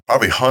say that,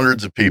 probably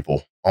hundreds of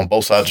people on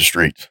both sides of the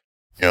streets.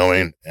 You know what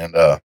I mean? And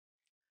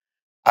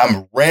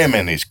I'm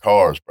ramming these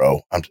cars,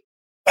 bro. I'm just,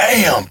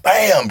 bam,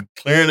 bam,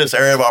 clearing this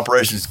area of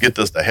operations to get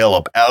us the hell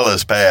up out of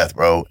this path,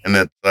 bro. And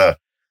then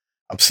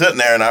I'm sitting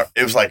there, and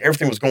it was like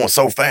everything was going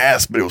so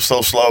fast, but it was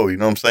so slow. You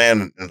know what I'm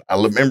saying? And I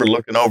remember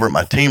looking over at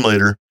my team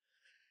leader.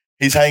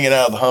 He's hanging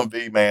out of the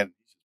Humvee, man.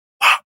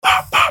 Pop,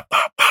 pop, pop,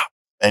 pop, pop.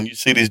 And you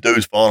see these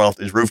dudes falling off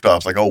these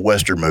rooftops like old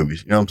Western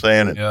movies. You know what I'm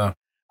saying? And yeah.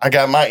 I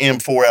got my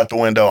M4 out the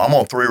window. I'm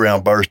on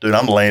 3-round burst, dude.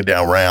 I'm laying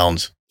down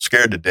rounds,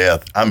 scared to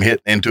death. I'm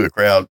hitting into a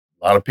crowd.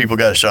 A lot of people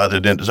got shot that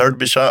didn't deserve to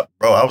be shot.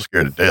 Bro, I was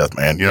scared to death,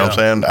 man. You know what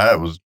I'm saying? I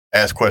was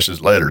asked questions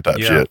later type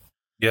shit.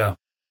 Yeah.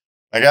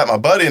 I got my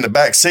buddy in the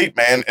back seat,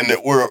 man, and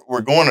that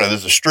we're going there.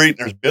 There's a street and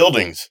there's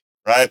buildings,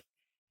 right?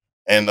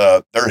 And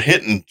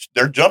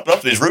they're jumping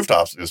up these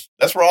rooftops.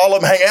 That's where all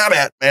of them hang out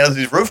at, man, is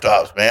these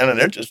rooftops, man. And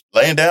they're just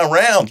laying down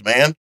rounds,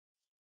 man.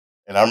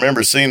 And I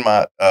remember seeing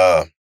my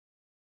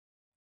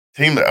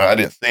team, I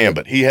didn't see him,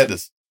 but he had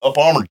this up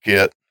armored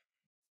kit,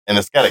 and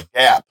it's got a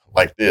gap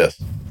like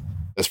this.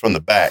 That's from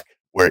the back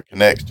where it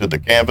connects to the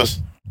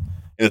campus.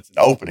 And it's an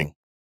opening.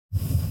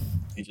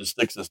 He just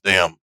sticks this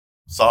damn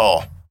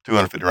saw,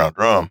 250 round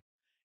drum,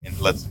 and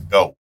lets it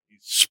go. He's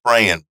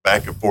spraying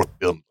back and forth the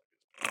building.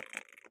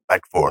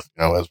 Back and forth,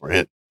 you know, as we're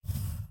hitting.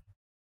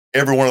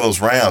 Every one of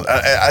those rounds.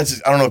 I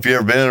don't know if you've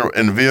ever been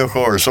in a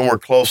vehicle or somewhere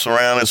close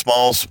around a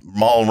small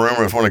room,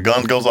 or if when a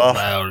gun goes off,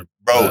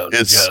 bro,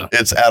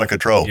 it's out of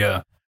control.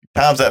 Yeah.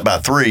 Times that by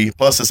 3,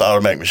 plus this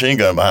automatic machine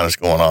gun behind us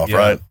going off,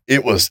 right?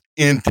 It was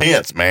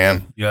intense,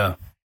 man. Yeah.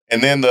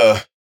 And then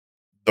the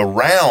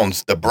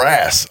rounds, the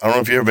brass. I don't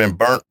know if you've ever been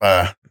burnt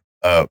by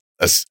a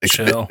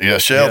shell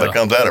that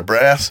comes out of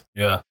brass.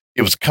 Yeah.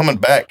 It was coming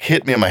back,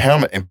 hitting me in my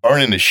helmet and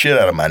burning the shit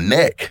out of my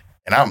neck.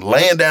 And I'm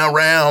laying down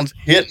rounds,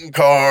 hitting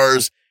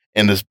cars,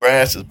 and this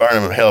brass is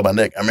burning the hell out of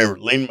my neck. I remember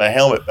leaning my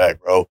helmet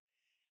back, bro.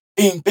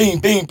 Bing, bing,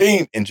 bing,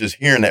 bing. And just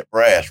hearing that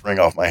brass ring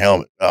off my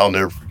helmet. I'll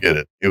never forget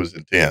it. It was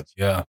intense.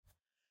 Yeah.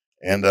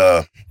 And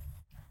I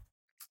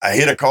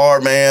hit a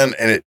car, man,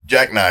 and it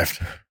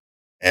jackknifed.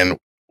 And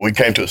we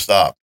came to a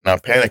stop. And I'm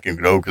panicking,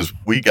 because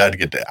we got to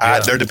get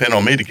they're depending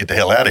on me to get the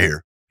hell out of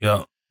here.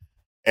 Yeah.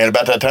 And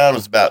about that time, it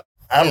was about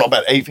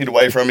 8 feet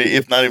away from me,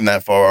 if not even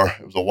that far.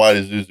 It was a white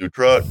Isuzu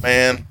truck,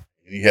 man.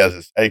 He has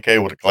this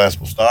AK with a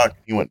collapsible stock.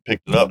 He went and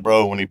picked it up,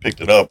 bro. When he picked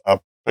it up, I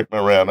picked my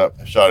round up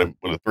and shot him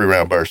with a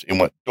 3-round burst. He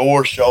went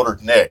door, shoulder,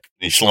 neck,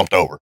 and he slumped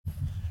over.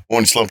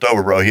 When he slumped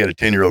over, bro, he had a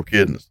 10-year-old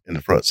kid in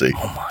the front seat.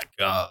 Oh, my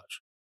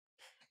gosh.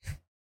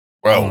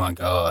 Bro. Oh, my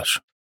gosh.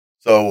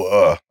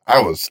 So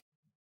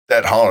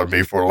that haunted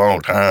me for a long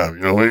time.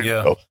 You know what I mean?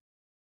 Yeah. So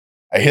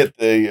I hit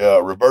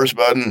the reverse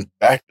button,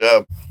 backed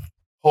up,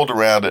 pulled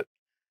around it.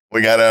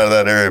 We got out of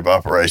that area of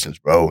operations,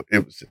 bro.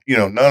 It was,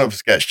 none of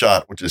us got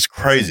shot, which is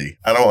crazy.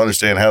 I don't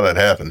understand how that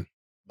happened.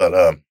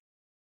 But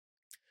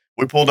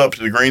we pulled up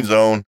to the green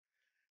zone.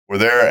 We're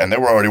there, and they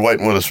were already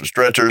waiting with us for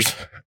stretchers.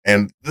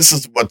 And this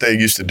is what they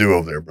used to do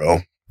over there,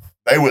 bro.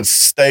 They would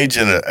stage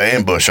an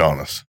ambush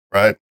on us,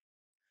 right?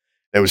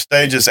 They would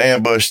stage this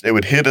ambush. They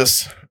would hit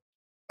us,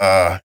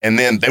 and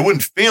then they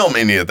wouldn't film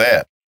any of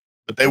that.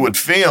 But they would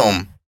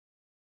film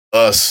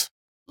us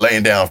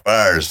laying down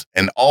fires,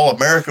 and all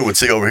America would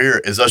see over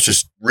here is us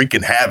just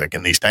wreaking havoc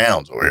in these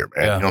towns over here,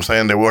 man. Yeah. You know what I'm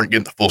saying? They weren't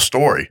getting the full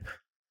story.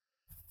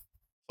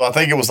 So I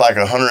think it was like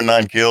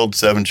 109 killed,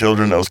 7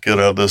 children that was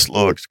killed out of this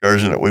little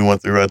excursion that we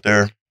went through right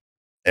there.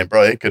 And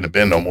bro, it couldn't have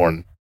been no more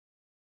than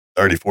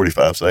 30,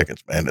 45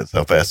 seconds, man. That's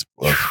how fast it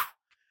was.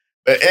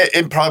 But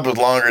it probably was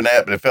longer than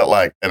that, but it felt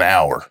like an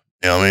hour.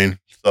 You know what I mean?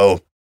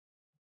 So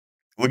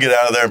we get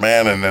out of there,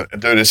 man,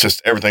 and dude, it's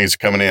just everything is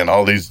coming in.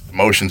 All these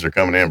emotions are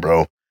coming in,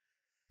 bro.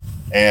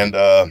 And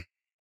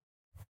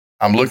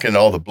I'm looking at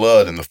all the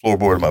blood in the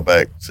floorboard of my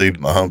back seat of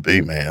my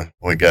Humvee, man,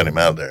 when we got him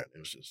out of there. It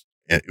was just,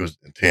 it was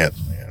intense,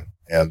 man.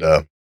 And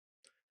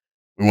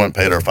we went and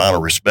paid our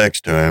final respects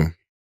to him,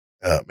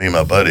 me and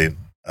my buddy.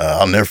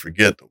 I'll never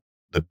forget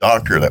the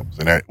doctor that was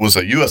in there. It was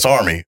a U.S.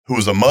 Army who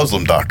was a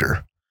Muslim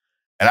doctor.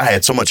 And I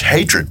had so much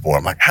hatred for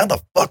him. Like, how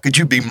the fuck could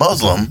you be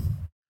Muslim?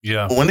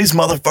 Yeah. When these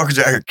motherfuckers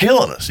are out here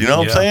killing us, you know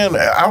what I'm saying?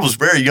 I was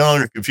very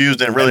young and confused,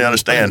 didn't really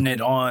understand. Putting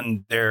it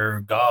on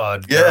their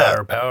God, their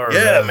higher power.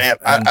 Yeah, man.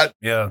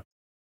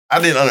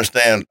 I didn't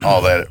understand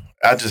all that.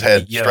 I just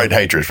had straight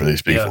hatred for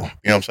these people. You know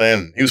what I'm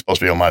saying? He was supposed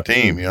to be on my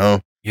team, you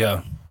know?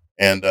 Yeah.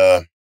 And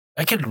that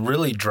could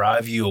really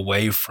drive you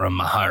away from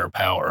a higher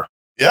power.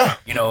 Yeah.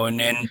 You know,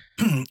 and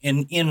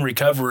in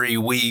recovery,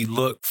 we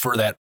look for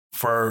that,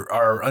 for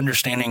our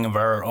understanding of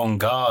our own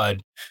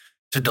God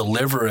to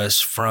deliver us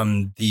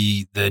from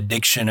the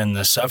addiction and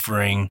the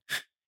suffering.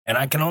 And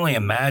I can only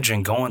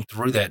imagine going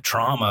through that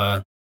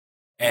trauma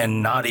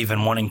and not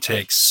even wanting to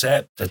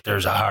accept that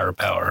there's a higher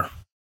power.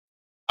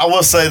 I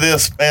will say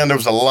this, man, there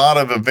was a lot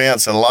of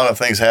events and a lot of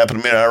things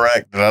happened to me in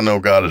Iraq that I know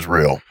God is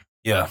real.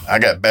 Yeah. I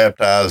got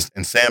baptized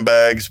in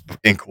sandbags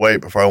in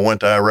Kuwait before I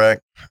went to Iraq.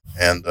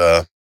 And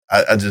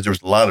I just, there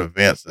was a lot of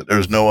events that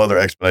there's no other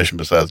explanation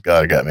besides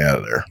God got me out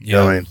of there. You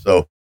know what I mean?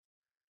 So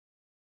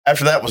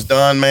after that was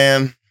done,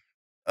 man,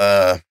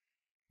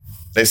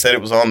 they said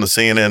it was on the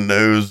CNN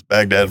news,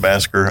 Baghdad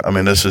massacre. I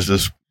mean, this is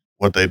just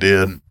what they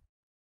did.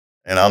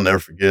 And I'll never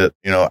forget,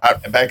 you know,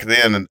 back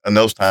then in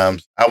those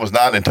times, I was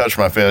not in touch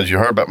with my feelings. You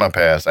heard about my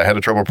past. I had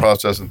a trouble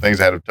processing things.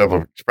 I had a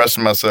trouble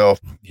expressing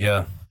myself.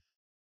 Yeah.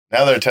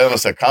 Now they're telling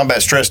us that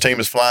combat stress team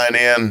is flying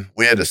in.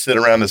 We had to sit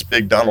around this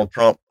big Donald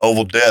Trump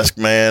oval desk,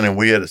 man, and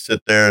we had to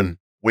sit there and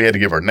we had to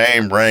give our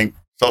name, rank,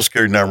 social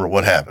security number,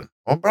 what happened.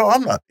 Well, bro,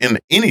 I'm not in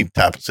any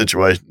type of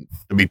situation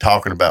to be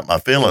talking about my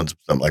feelings or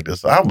something like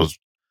this. I was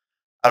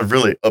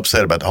really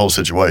upset about the whole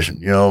situation,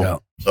 you know? Yeah.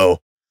 So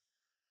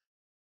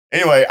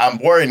anyway, I'm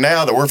worried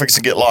now that we're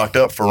fixing to get locked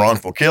up for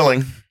wrongful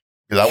killing.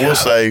 Because I will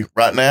say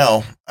right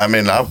now, I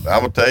mean, I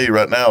will tell you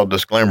right now,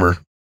 disclaimer,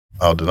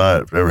 I'll deny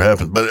it if it ever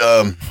happens. But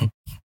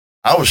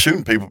I was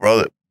shooting people, bro,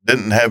 that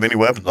didn't have any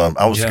weapons on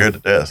them. I was scared to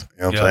death.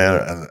 You know what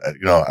I'm saying? And,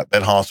 you know,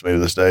 that haunts me to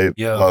this day.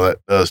 Yeah. Well, that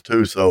does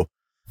too. So,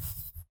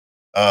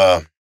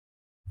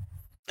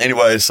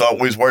 anyway, so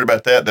we was worried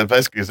about that. That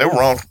basically,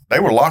 they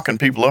were locking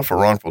people up for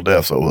wrongful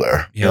deaths over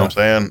there. You know what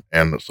I'm saying?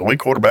 And so we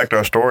quarterbacked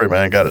our story,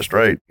 man, got it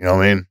straight. You know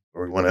what I mean?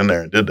 We went in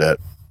there and did that.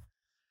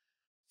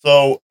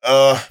 So,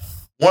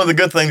 one of the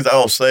good things I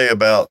will say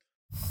about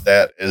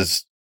that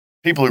is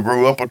people who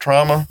grew up with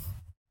trauma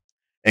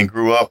and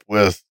grew up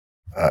with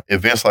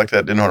events like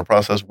that, didn't know how to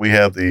process. We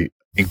have the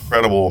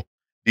incredible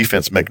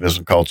defense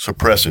mechanism called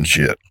suppressing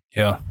shit.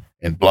 Yeah.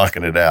 And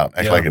blocking it out,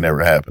 act like it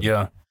never happened.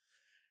 Yeah.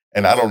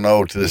 And I don't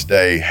know to this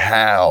day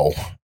how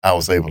I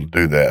was able to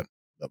do that.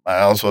 But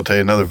I also tell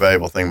you another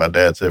valuable thing my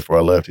dad said before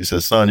I left. He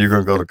said, son, you're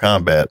going to go to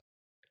combat.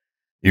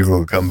 You're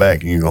going to come back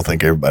and you're going to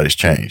think everybody's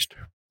changed.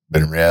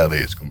 But in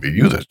reality, it's going to be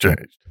you that's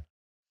changed.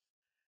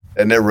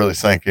 That never really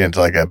sank in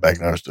until I got back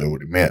and understood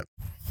what he meant.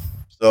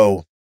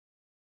 So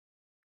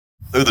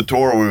through the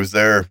tour we was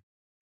there,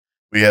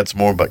 we had some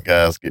more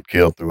guys get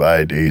killed through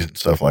IEDs and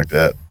stuff like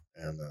that.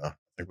 And I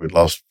think we'd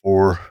lost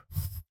four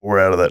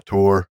out of that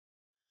tour.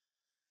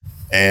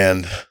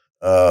 And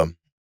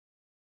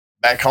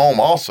back home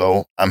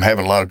also, I'm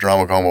having a lot of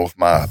drama going on with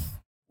my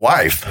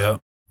wife. Yeah.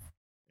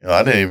 You know,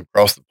 I didn't even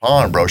cross the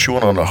pond, bro. She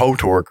went on a hoe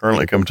tour,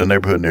 currently coming to a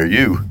neighborhood near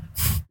you.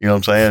 You know what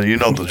I'm saying? You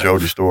know the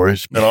Jody story.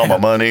 Spent all my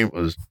money,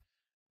 was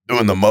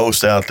doing the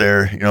most out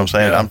there. You know what I'm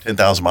saying? Yeah. I'm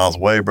 10,000 miles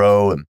away,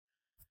 bro. And,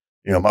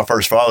 you know, my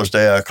first Father's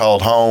Day, I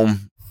called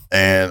home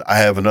and I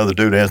have another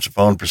dude answer the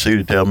phone and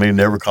proceeded to tell me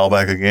never call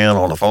back again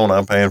on the phone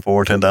I'm paying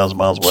for 10,000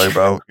 miles away,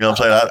 bro. You know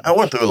what I'm saying? I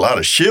went through a lot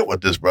of shit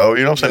with this, bro.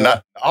 You know what I'm saying?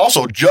 Not,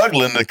 also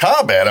juggling the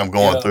combat I'm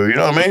going through. You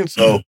know what I mean?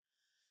 So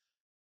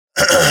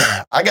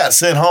I got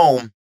sent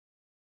home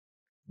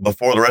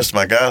before the rest of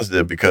my guys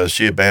did because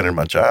she abandoned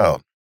my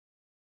child.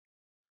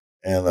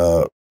 And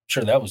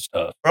sure, that was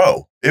tough,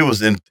 bro. It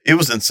was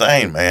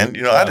insane, man.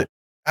 You know,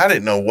 I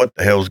didn't know what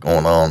the hell was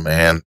going on,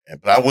 man.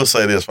 But I will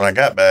say this: when I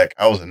got back,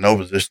 I was in no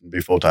position to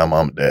be full time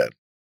mom and dad.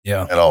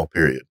 Yeah, at all.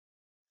 Period.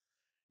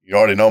 You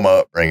already know my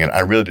upbringing.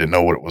 I really didn't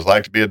know what it was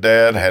like to be a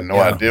dad. I had no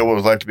idea what it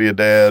was like to be a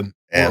dad.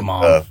 And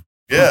mom.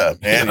 Yeah,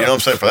 man. You know what I'm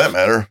saying? For that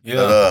matter.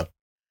 Yeah.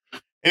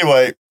 But,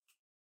 anyway.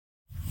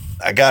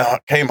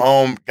 Came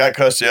home, got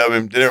custody of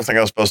him, did everything I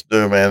was supposed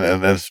to do, man,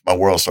 and then my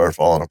world started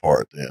falling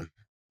apart. Then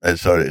it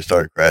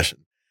started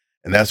crashing,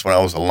 and that's when I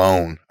was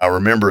alone. I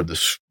remember the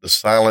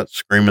silence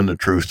screaming the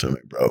truth to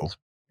me, bro.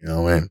 You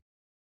know what I mean?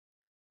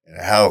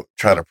 And how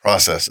try to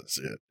process this.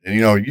 And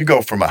you know, you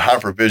go from a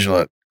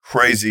hypervigilant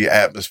crazy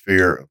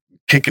atmosphere,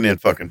 kicking in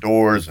fucking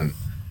doors and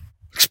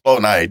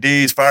exploding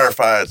IEDs,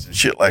 firefights, and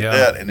shit like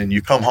that. And then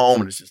you come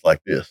home and it's just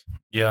like this.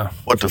 Yeah.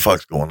 What the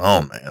fuck's going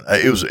on, man?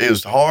 It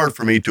was hard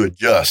for me to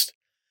adjust.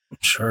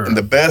 Sure. And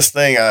the best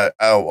thing I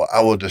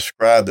will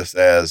describe this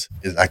as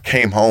is I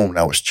came home and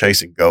I was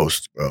chasing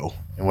ghosts, bro.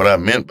 And what I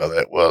meant by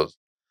that was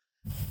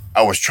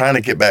I was trying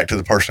to get back to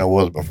the person I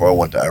was before I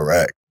went to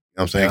Iraq. You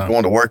know what I'm saying?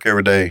 Going to work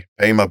every day,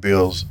 paying my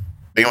bills,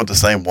 being with the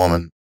same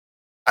woman.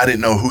 I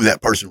didn't know who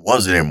that person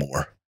was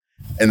anymore.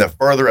 And the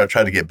further I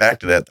tried to get back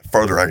to that, the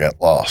further I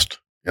got lost.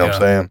 You know what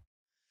I'm saying?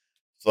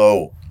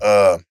 So,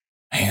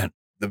 man,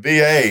 the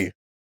VA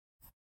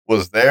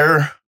was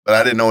there, but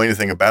I didn't know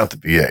anything about the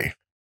VA.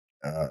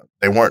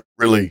 They weren't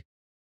really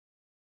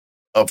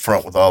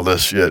upfront with all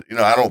this shit. You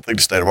know, I don't think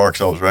the state of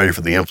Arkansas was ready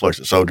for the influx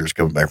of soldiers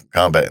coming back from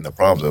combat and the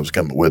problems that was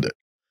coming with it.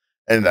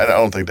 And I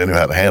don't think they knew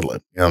how to handle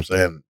it. You know what I'm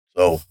saying?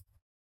 So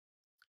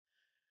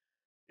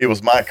it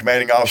was my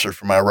commanding officer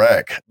from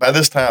Iraq. By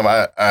this time,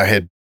 I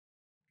had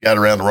got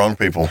around the wrong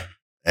people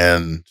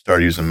and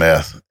started using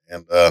meth.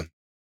 And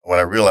when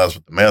I realized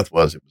what the meth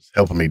was, it was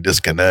helping me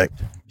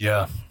disconnect.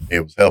 Yeah. It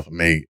was helping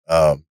me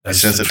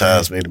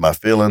desensitize me to my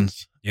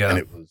feelings. Yeah. And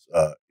it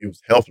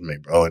was helping me,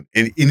 bro. And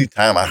any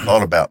time I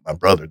thought about my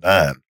brother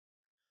dying,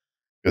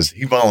 because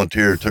he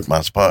volunteered, took my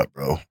spot,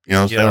 bro. You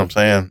know what I'm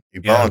saying? He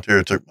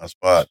volunteered, took my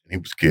spot, and he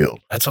was killed.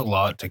 That's a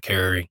lot to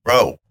carry.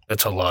 Bro.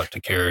 That's a lot to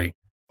carry.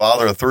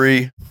 Father of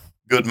 3,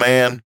 good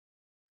man.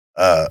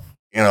 You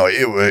know,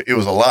 it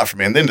was a lot for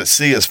me. And then to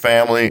see his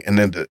family and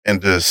then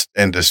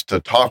just to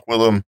talk with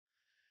them.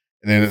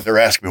 And then they're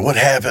asking me, what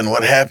happened?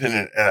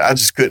 And I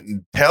just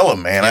couldn't tell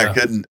them, man.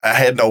 I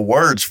had no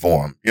words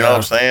for them. You know what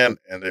I'm saying?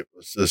 And it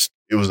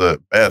was a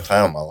bad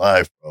time in my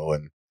life, bro.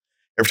 And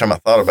every time I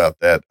thought about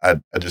that,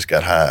 I just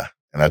got high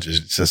and I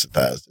just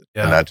desensitized it.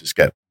 And I just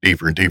got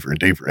deeper and deeper and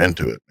deeper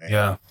into it, man.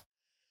 Yeah.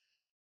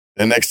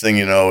 The next thing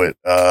you know,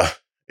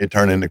 it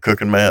turned into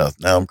cooking meth.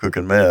 Now I'm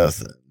cooking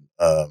meth.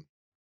 And,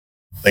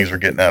 things were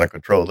getting out of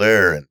control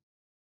there. And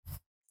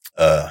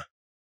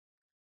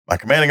my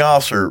commanding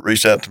officer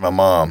reached out to my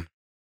mom,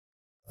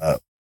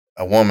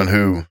 a woman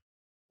who,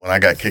 when I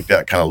got kicked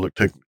out, kind of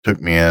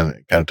took me in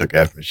and kind of took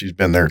after me. She's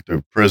been there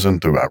through prison,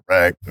 through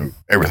Iraq, through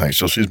everything.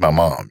 So she's my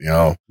mom, you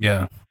know?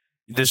 Yeah.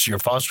 This is your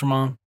foster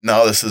mom?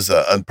 No, this is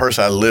a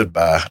person I lived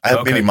by. I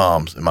had many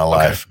moms in my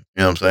life.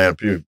 You know what I'm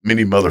saying?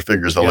 Many mother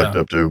figures I looked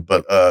up to.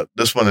 But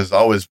this one has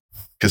always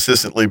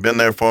consistently been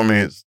there for me.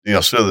 It's, you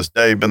know, still to this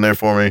day, been there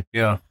for me.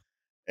 Yeah.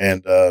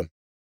 And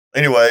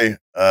anyway,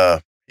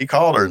 he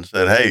called her and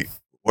said, hey,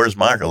 where's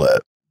Michael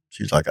at?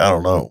 She's like, I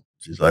don't know.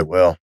 She's like,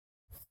 well,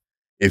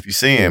 if you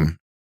see him,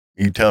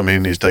 you tell me he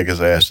needs to take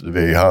his ass to the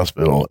VA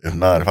hospital. If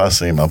not, if I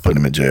see him, I'll put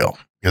him in jail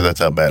because that's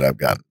how bad I've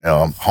gotten. You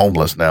know, I'm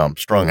homeless now. I'm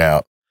strung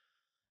out.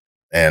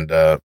 And,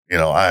 you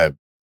know,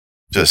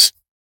 dude,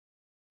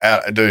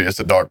 it's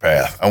a dark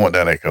path. I went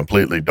down a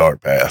completely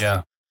dark path.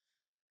 Yeah.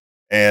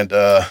 And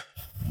I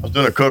was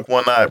doing a cook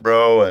one night,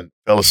 bro, and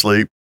fell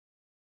asleep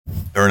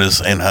during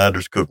this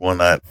anhydrous cook one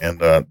night. And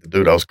the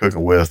dude I was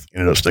cooking with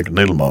ended up sticking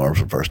a needle in my arm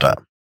for the first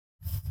time.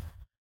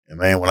 And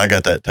man, when I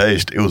got that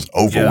taste, it was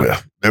over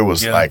with. There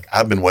was like,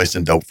 I've been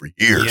wasting dope for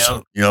years.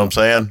 You know what I'm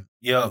saying?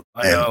 Yeah,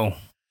 I know.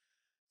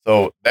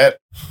 So that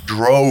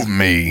drove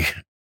me,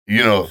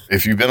 you know,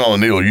 if you've been on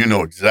the needle, you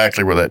know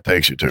exactly where that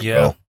takes you to,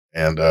 bro.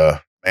 And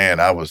man,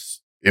 it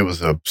was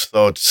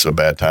such a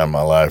bad time in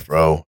my life,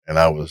 bro. And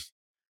I was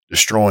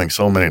destroying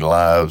so many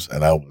lives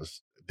and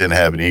didn't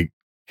have any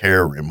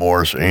care,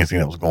 remorse, or anything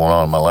that was going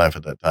on in my life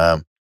at that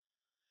time.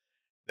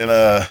 Then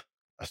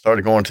I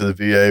started going to the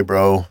VA,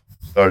 bro.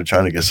 Started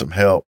trying to get some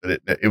help,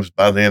 but it was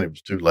by then it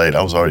was too late.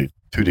 I was already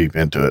too deep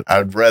into it.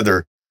 I'd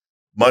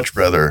much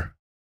rather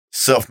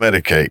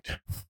self-medicate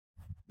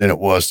than it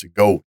was to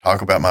go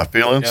talk about my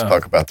feelings,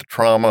 talk about the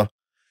trauma.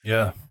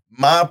 Yeah.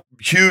 My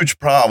huge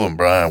problem,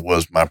 Brian,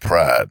 was my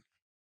pride.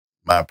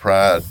 My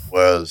pride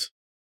was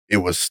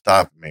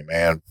stopping me,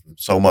 man, from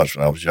so much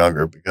when I was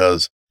younger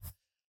because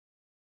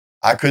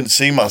I couldn't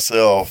see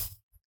myself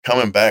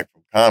coming back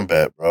from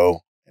combat, bro.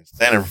 And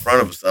standing in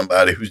front of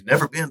somebody who's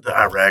never been to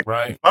Iraq,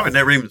 probably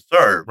never even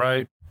served.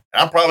 Right.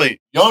 I'm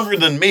probably younger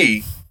than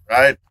me,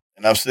 right?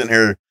 And I'm sitting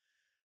here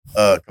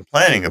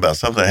complaining about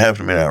something that happened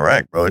to me in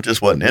Iraq, bro. It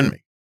just wasn't in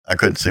me. I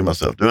couldn't see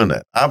myself doing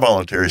that. I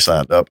voluntarily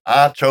signed up.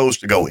 I chose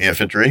to go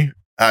infantry,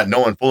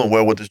 knowing full and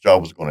well what this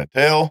job was going to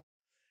entail.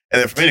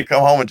 And then for me to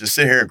come home and just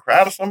sit here and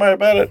cry to somebody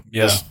about it,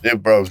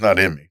 bro, it's not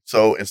in me.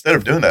 So instead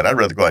of doing that, I'd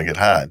rather go out and get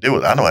high and deal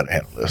with it. I know how to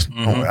handle this.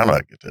 I know how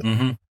to get this.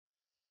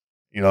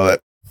 You know,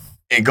 that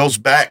it goes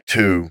back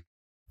to,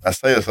 I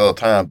say this all the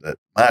time, that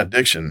my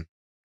addiction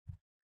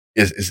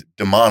is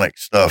demonic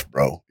stuff,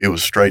 bro. It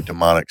was straight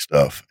demonic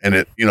stuff. And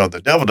it, you know,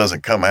 the devil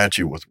doesn't come at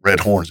you with red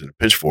horns and a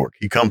pitchfork.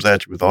 He comes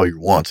at you with all your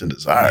wants and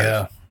desires.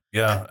 Yeah.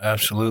 Yeah,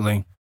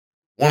 absolutely.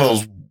 One of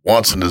those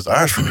wants and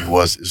desires for me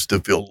is to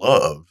feel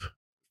loved,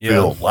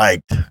 feel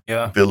liked,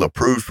 feel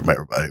approved from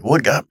everybody.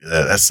 What got me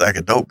that? That sack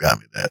of dope got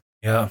me that.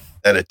 Yeah.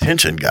 That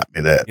attention got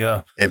me that.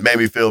 Yeah. It made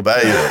me feel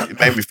valued. It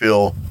made me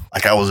feel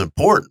like I was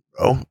important,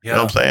 bro. You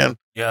know what I'm saying?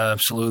 Yeah,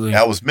 absolutely.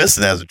 I was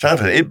missing that as a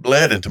child. It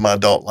bled into my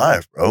adult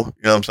life, bro. You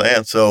know what I'm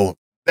saying? So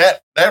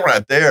that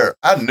right there,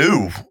 I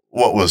knew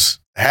what was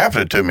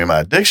happening to me in my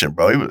addiction,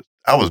 bro.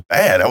 I was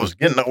bad. I was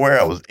getting nowhere.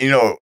 I was,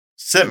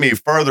 sent me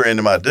further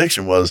into my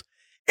addiction was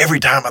every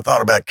time I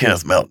thought about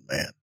Kenneth Melton,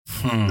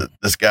 man,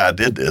 this guy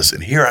did this,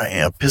 and here I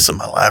am pissing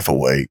my life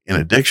away in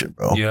addiction,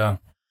 bro. Yeah.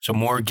 So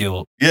more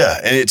guilt. Yeah,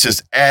 and it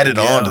just added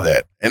on to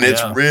that. And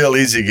it's real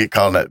easy to get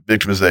caught in that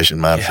victimization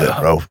mindset,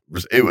 bro.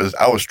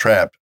 I was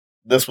trapped.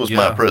 This was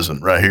my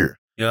prison right here.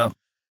 Yeah.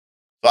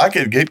 So I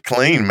could get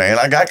clean, man.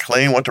 I got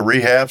clean, went to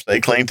rehab,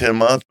 stayed clean 10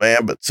 months,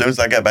 man. But as soon as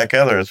I got back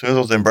out there, as soon as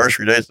those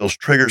anniversary dates, those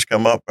triggers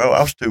come up, bro, I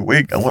was too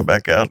weak. I went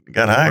back out and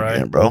got high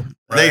again, bro.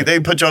 Right.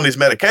 They put you on these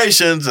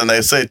medications and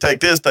they say,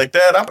 take this, take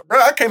that.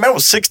 I came out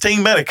with 16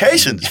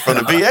 medications from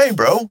the VA,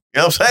 bro. You know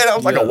what I'm saying? I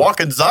was like a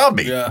walking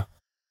zombie. Yeah.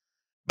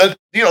 But,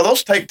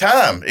 those take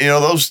time.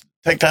 Those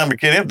take time to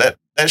get in.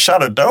 That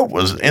shot of dope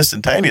was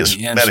instantaneous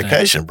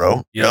medication,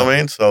 bro. You know what I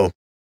mean? So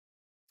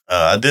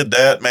I did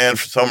that, man,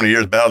 for so many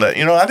years. Battled that.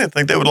 I didn't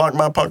think they would lock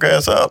my punk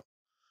ass up.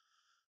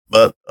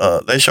 But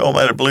they sure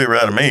made a believer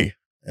out of me.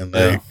 And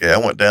I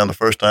went down the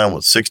first time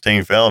with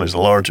 16 felonies, a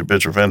large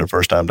habitual offender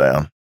first time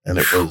down. And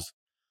it was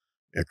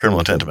a criminal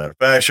intent to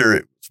manufacture.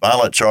 It was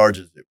violent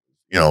charges. It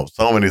was,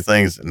 so many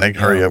things. And they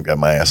hurry up, got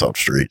my ass off the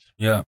streets.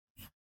 Yeah.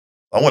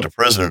 I went to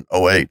prison in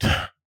 2008.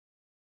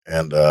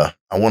 And I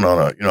went on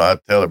I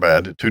tell everybody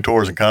I did 2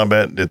 tours in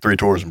combat and did 3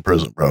 tours in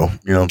prison, bro.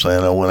 You know what I'm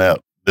saying? I went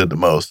out, did the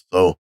most.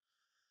 So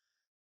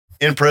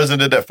in prison,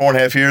 did that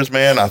 4.5 years,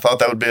 man. I thought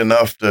that would be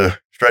enough to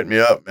straighten me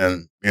up.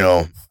 And,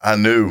 I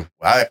knew,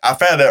 I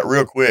found out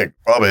real quick,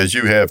 probably as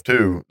you have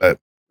too, that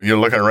you're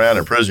looking around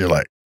in prison, you're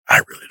like, I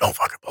really don't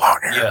fucking belong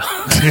here.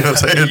 Yeah. You know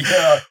what I'm saying?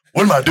 Yeah.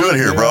 What am I doing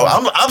here, bro?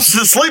 I'm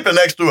just sleeping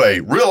next to a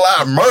real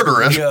live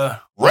murderous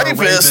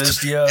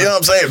rapist. Yeah. You know what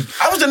I'm saying?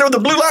 I was in there with the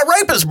blue light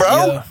rapist, bro.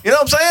 Yeah. You know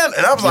what I'm saying?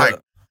 And I was like,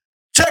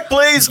 check,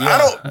 please.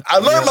 Yeah. I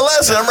learned my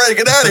lesson. I'm ready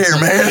to get out of here,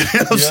 man. You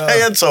know what I'm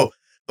saying? So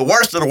the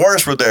worst of the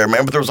worst were there,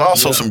 man. But there was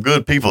also some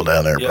good people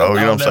down there, bro.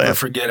 You know what I'm saying? I'll never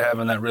forget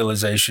having that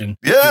realization.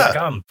 Yeah. Like,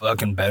 I'm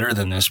fucking better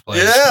than this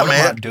place. Yeah, what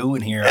man. am I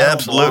doing here?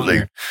 Absolutely.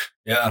 Here.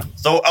 Yeah.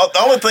 So the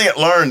only thing I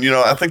learned,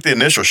 I think the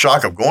initial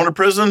shock of going to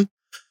prison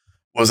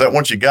was that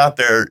once you got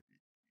there,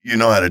 you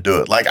know how to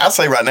do it. Like I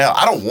say right now,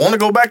 I don't want to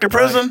go back to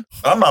prison.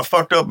 But I'm not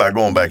fucked up by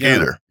going back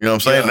either. You know what I'm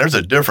saying? There's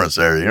a difference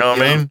there. You know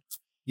what I mean?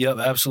 Yep,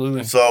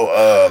 absolutely.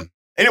 So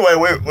anyway,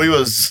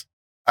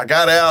 I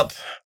got out.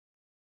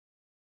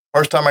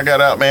 First time I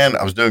got out, man,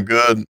 I was doing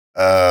good.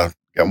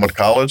 Went to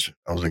college.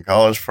 I was in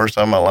college first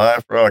time in my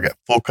life, bro. I got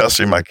full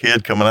custody of my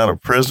kid coming out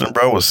of prison,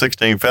 bro, with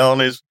 16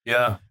 felonies.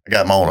 Yeah. I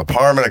got my own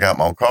apartment. I got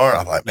my own car.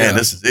 I'm like, man,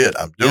 this is it.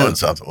 I'm doing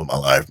something with my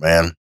life,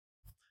 man.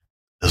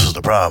 This is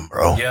the problem,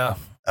 bro. Yeah.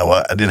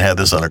 I didn't have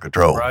this under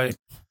control. Right.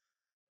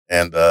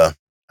 And I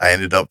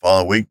ended up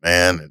falling weak,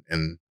 man.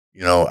 And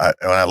when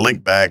I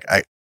link back,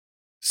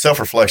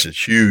 self-reflection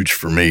is huge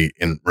for me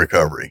in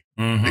recovery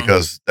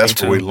because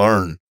that's where we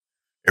learn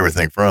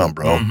everything from,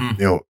 bro.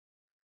 Mm-hmm.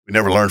 We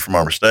never learn from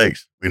our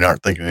mistakes. We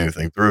aren't thinking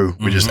anything through.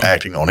 We're just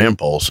acting on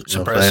impulse.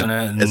 Suppressing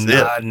it and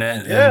hiding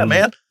it. Yeah,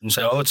 man. And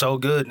say, it's all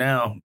good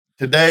now.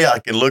 Today, I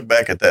can look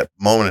back at that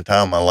moment in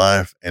time in my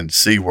life and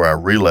see where I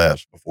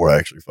relapsed before I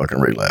actually fucking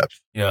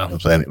relapsed. Yeah. You know what I'm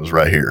saying? It was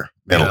right here,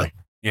 mentally.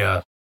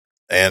 Yeah.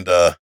 And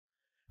I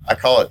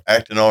call it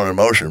acting on an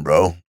emotion,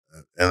 bro.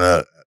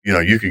 And,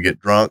 you could get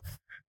drunk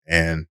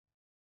and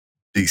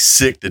be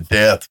sick to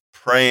death,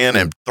 praying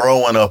and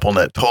throwing up on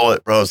that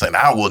toilet, bro, saying,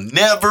 I will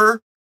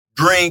never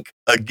drink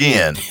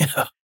again.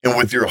 Yeah. And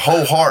with your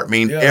whole heart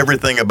mean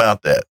everything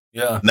about that.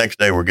 Yeah. Next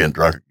day, we're getting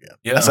drunk again.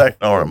 Yeah. That's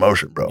acting on an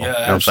emotion, bro. Yeah, you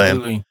know absolutely.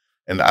 what I'm saying?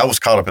 And I was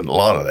caught up in a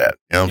lot of that.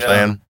 You know what I'm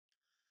saying?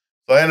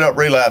 So I ended up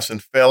relapsing,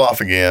 fell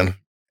off again.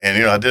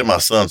 And, I did my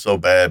son so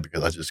bad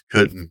because I just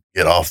couldn't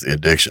get off the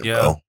addiction,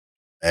 bro.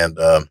 And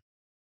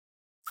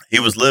he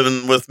was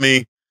living with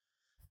me.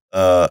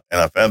 And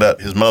I found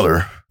out his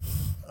mother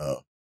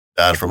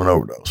died from an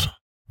overdose.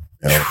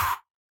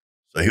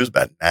 So he was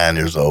about 9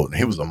 years old, and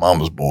he was a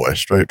mama's boy,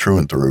 straight true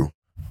and through.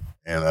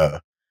 And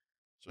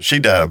so she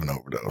died of an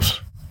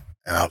overdose.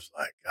 And I was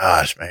like,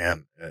 gosh,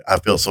 man, I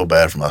felt so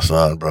bad for my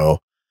son, bro.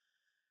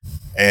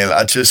 And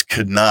I just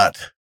could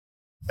not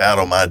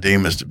battle my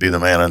demons to be the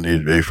man I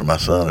needed to be for my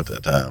son at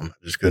that time.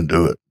 I just couldn't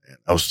do it. And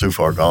I was too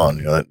far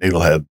gone. That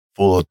needle had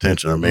full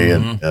attention of me. I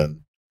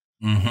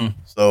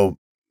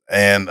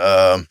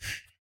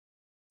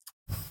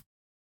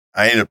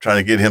ended up trying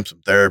to get him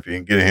some therapy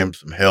and getting him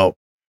some help.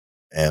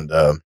 And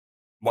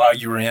while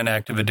you were in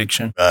active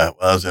addiction? I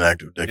was in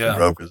active addiction,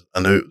 bro, because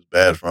I knew it was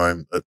bad for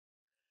him. But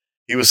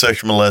he was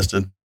sexually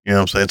molested, you know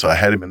what I'm saying? So I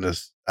had him in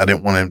this. I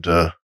didn't want him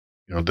to,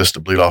 this to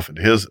bleed off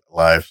into his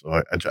life.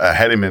 So I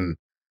had him in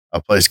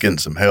a place getting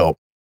some help.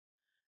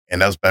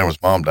 And that was bad when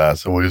his mom died.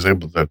 So we was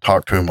able to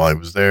talk to him while he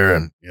was there.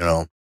 And,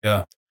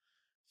 Yeah.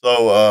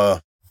 So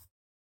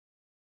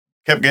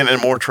kept getting in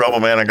more trouble,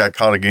 man. I got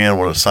caught again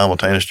with a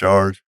simultaneous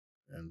charge.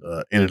 And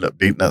ended up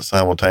beating that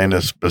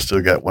simultaneous, but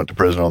still went to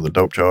prison on the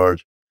dope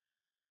charge.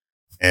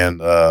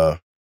 And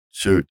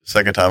shoot, the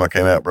second time I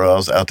came out, bro, I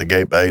was out the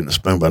gate by 8 and the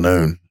spoon by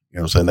noon. You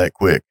know what I'm saying? That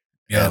quick.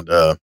 Yeah. And,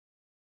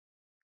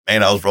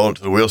 man, I was rolling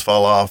till the wheels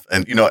fall off.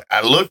 And, you know,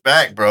 I look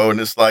back, bro, and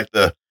it's like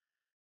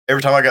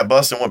every time I got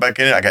busted and went back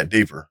in it, I got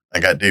deeper. I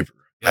got deeper.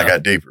 I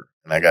got deeper.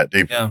 And I got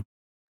deeper. Yeah.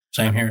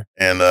 Same here.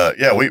 And,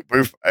 yeah,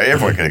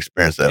 everyone can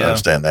experience that. I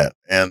understand that.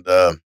 And,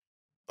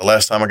 the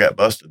last time I got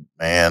busted,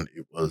 man,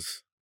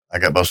 I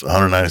got busted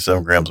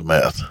 197 grams of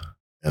meth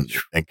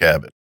in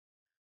Cabot.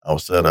 I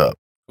was set up.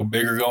 Go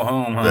big or go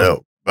home, huh? Yeah.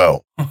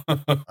 Well,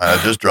 I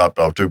just dropped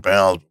off 2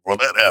 pounds before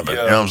that happened.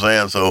 You know what I'm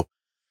saying? So,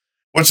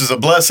 which is a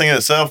blessing in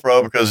itself,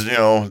 bro, because, you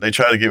know, they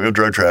try to get me with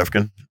drug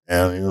trafficking.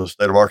 And, you know, the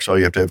state of Arkansas,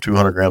 you have to have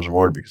 200 grams or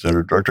more to be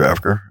considered a drug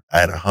trafficker. I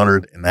had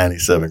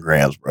 197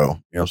 grams, bro. You know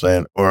what I'm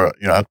saying? Or,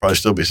 you know, I'd probably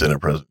still be sitting in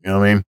prison. You know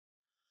what I mean?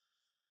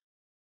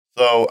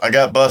 So I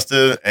got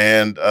busted,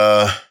 and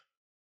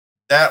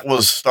that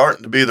was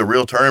starting to be the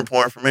real turning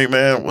point for me,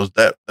 man, was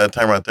that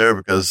time right there,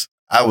 because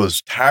I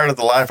was tired of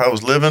the life I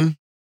was living.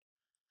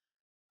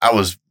 I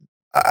was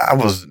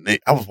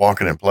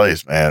walking in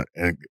place, man,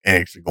 and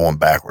actually going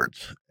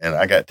backwards. And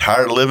I got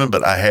tired of living,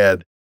 but I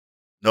had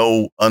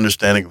no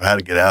understanding of how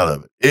to get out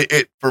of it.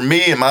 It for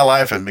me in my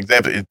life, as an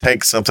example, it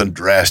takes something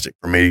drastic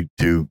for me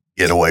to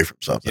get away from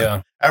something.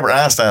 Yeah. Albert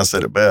Einstein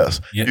said it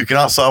best. Yeah. You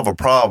cannot solve a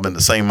problem in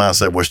the same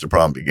mindset which the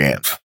problem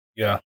began.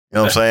 Yeah. You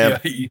know what I'm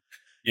saying?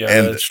 Yeah.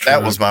 And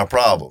that was my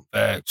problem.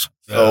 Facts.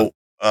 Yeah. So,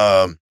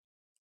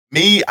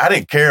 I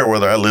didn't care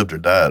whether I lived or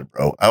died,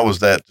 bro. I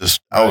was I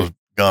was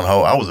gun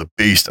ho. I was a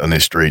beast on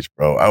these streets,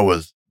 bro.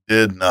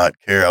 Did not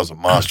care. I was a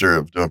monster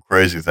of doing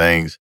crazy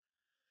things.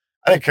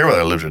 I didn't care whether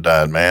I lived or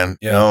died, man.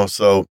 Yeah. You know,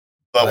 so,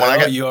 but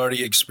when you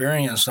already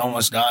experienced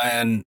almost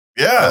dying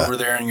over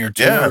there in your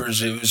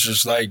tours, it was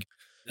just like,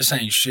 this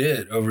ain't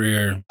shit over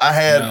here. I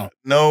had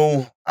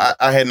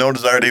I had no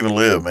desire to even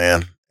live,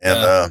 man.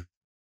 And,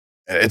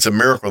 it's a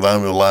miracle that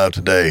I'm alive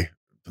today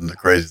from the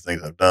crazy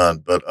things I've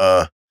done. But,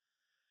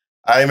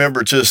 I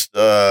remember just,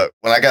 when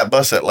I got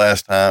busted that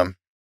last time,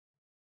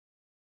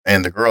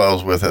 and the girl I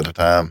was with at the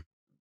time,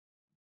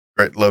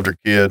 great, loved her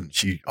kid.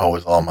 She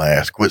always on my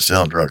ass, quit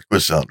selling drugs.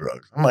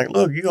 I'm like,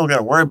 look, you don't got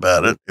to worry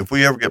about it. If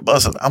we ever get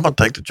busted, I'm going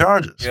to take the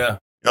charges. Yeah.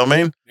 You know what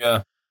I mean?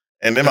 Yeah.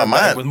 And in my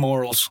mind, with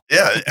morals.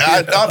 Yeah.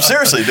 I'm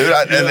seriously, dude.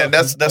 And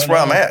that's where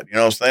I'm at. You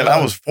know what I'm saying? Yeah.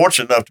 I was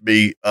fortunate enough to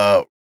be,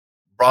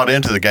 brought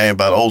into the game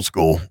by the old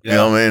school. You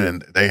know what I mean?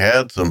 And they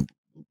had some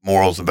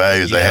morals and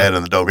values they had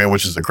in the dope game,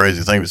 which is a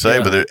crazy thing to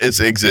say, but it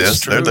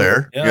exists. They're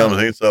there. Yeah. You know what I'm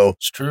saying? So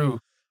it's true.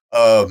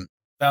 Found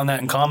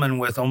that in common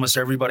with almost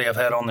everybody I've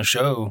had on the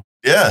show.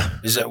 Yeah.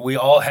 Is that we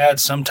all had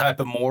some type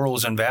of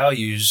morals and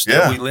values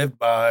that we lived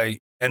by.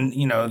 And,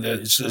 you know,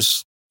 it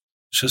is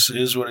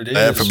what it is.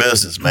 Bad for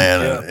business, man.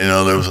 Yeah. And, you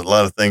know, there was a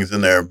lot of things in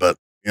there, but,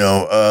 you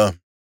know,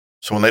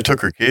 so when they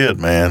took her kid,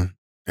 man,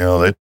 you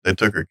know, they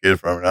took her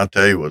kid from her. And I'll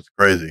tell you what's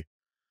crazy.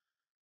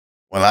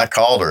 When I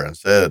called her and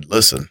said,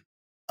 listen,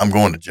 I'm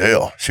going to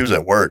jail, she was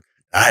at work.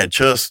 I had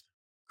just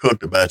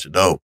cooked a batch of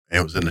dope, and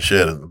it was in the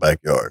shed in the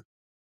backyard.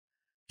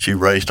 She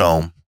raced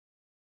home,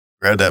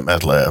 grabbed that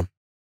meth lab,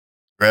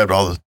 grabbed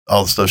all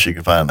the stuff she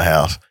could find in the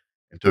house,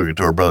 and took it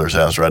to her brother's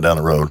house right down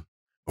the road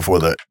before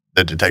the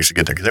detectives could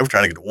get there, because they were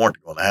trying to get a warrant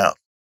to go in the house.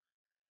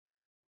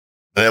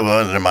 But it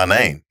was under my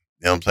name.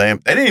 You know what I'm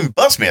saying? They didn't even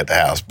bust me at the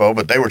house, bro,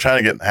 but they were trying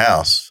to get in the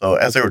house. So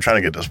as they were trying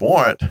to get this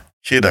warrant,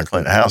 she had done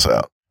cleaned the house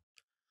out.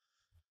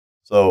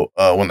 So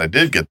when they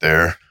did get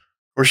there, of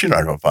course, you're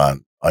not going to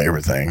find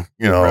everything.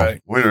 You know,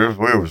 we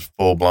was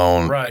full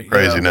blown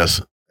craziness,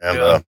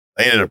 and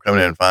they ended up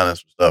coming in and finding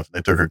some stuff. And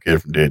they took her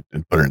kid from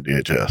and put her in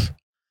DHS,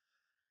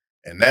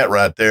 and that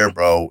right there,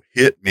 bro,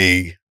 hit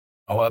me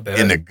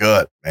in the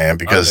gut, man,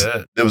 because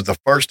it was the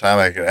first time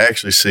I could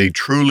actually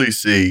truly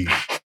see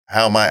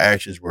how my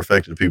actions were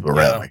affecting the people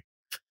around me.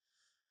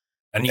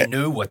 And you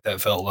knew what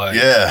that felt like.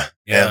 Yeah.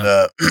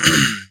 And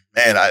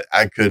man,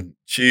 I could.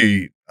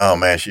 She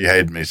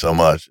hated me so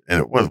much, and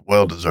it was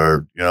well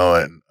deserved, you know.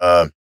 And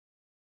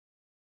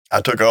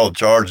I took all the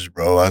charges,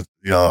 bro.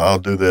 I'll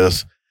do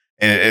this.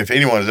 And if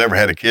anyone has ever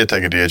had a kid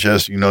take a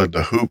DHS, you know,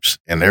 the hoops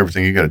and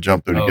everything you got to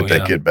jump through to get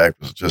that kid back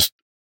was just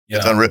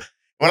it's unreal.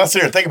 When I sit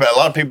here and think about it, a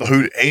lot of people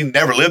who ain't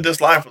never lived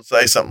this life would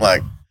say something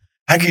like,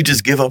 how can you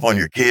just give up on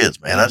your kids,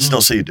 man? I just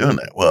don't see you doing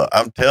that. Well,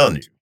 I'm telling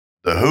you,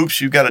 the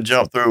hoops you got to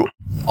jump through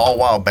all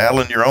while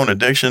battling your own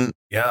addiction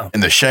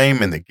and the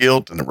shame and the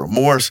guilt and the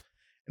remorse.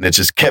 And it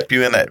just kept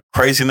you in that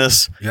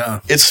craziness.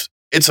 Yeah. It's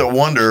a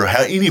wonder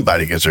how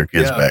anybody gets their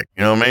kids back.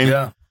 You know what I mean?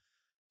 Yeah.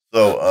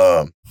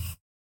 So,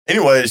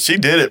 anyway, she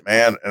did it,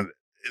 man. And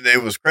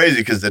it was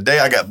crazy because the day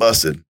I got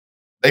busted,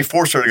 they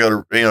forced her to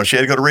go to, she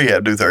had to go to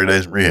rehab, do 30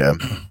 days in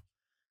rehab.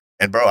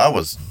 And bro, I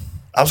was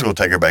going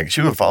to take her back.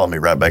 She would follow me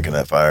right back in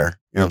that fire.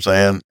 You know what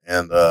I'm saying?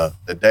 And,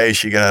 the day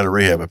she got out of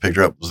rehab, I picked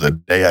her up was the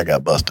day I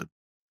got busted.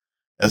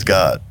 That's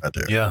God right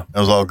there. Yeah. That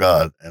was all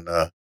God. And,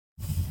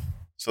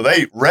 so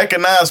they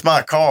recognized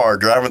my car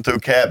driving through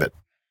Cabot.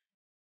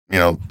 You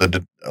know,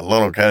 the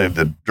Lonoke County,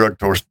 the drug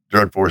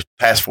force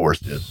task force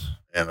did.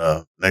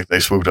 And, next they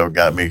swooped up,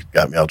 got me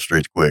off the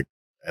streets quick.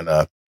 And,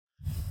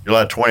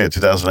 July 20th,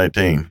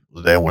 2018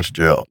 was the day I went to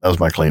jail. That was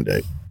my clean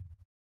date.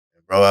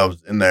 And bro, I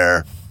was in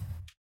there,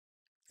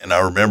 and I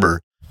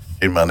remember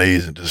hitting my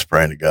knees and just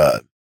praying to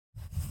God.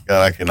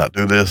 God, I cannot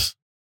do this.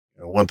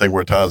 One thing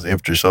we're taught is the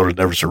infantry soldiers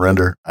never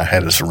surrender. I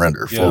had to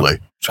surrender fully.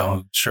 So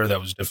I'm sure that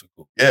was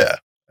difficult. Yeah.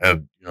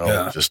 And,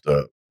 just,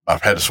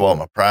 I've had to swallow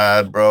my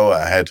pride, bro.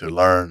 I had to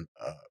learn,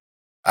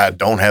 I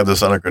don't have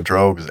this under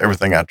control because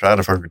everything I tried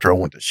to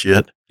control went to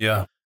shit.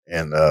 Yeah.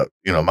 And,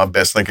 my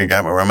best thinking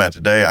got me where I'm at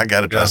today. I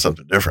got to try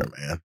something different,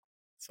 man.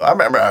 So I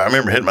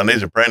remember hitting my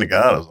knees and praying to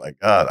God. I was like,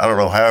 God, I don't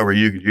know however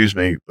you could use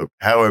me, but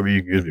however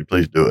you can use me,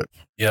 please do it.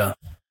 Yeah.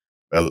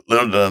 But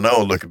little did I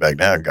know, looking back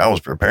now, God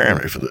was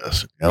preparing me for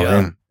this. You know what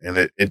I mean? And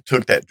it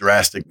took that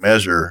drastic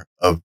measure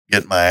of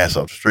getting my ass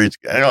off the streets.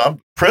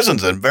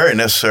 Prison's a very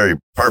necessary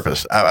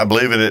purpose. I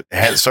believe in it.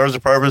 It serves a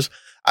purpose.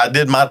 I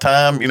did my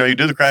time. You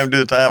do the crime, do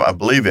the time. I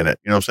believe in it.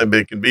 You know what I'm saying? But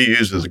it can be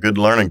used as a good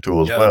learning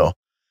tool as well.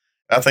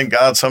 I think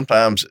God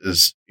sometimes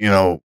is,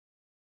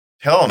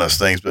 telling us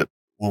things, but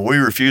when we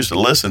refuse to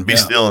listen, be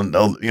still and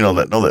know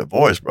that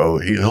voice, bro,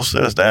 he'll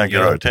sit us down and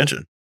get our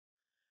attention.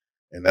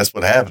 And that's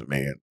what happened to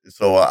me. And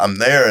so I'm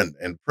there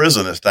in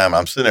prison this time.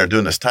 I'm sitting there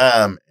doing this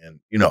time. And,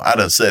 I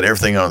done said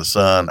everything under the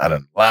sun. I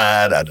done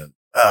lied. I done,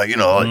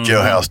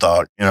 jailhouse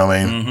talk. You know what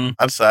I mean? Mm-hmm.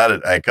 I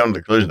decided, I come to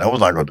the conclusion, I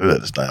was not going to do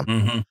that this time.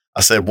 Mm-hmm.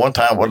 I said one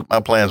time what my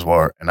plans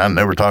were, and I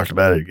never talked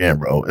about it again,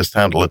 bro. It's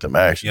time to let them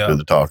actions do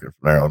the talking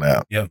from there on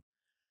out. Yep.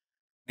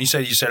 You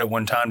said at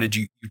one time, did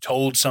you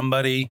told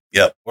somebody?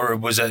 Yep. Or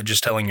was that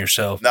just telling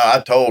yourself? No, I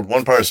told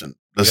one person,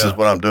 this is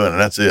what I'm doing, and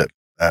that's it.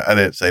 I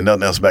didn't say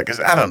nothing else about it because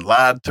I done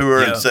lied to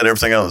her and said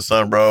everything under the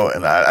sun, bro.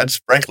 And I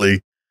just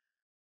frankly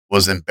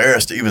was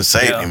embarrassed to even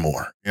say it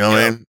anymore. You know what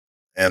I mean?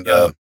 And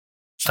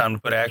it's time to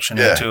put action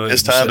into it.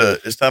 It's time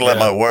to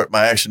let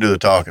my action do the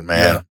talking,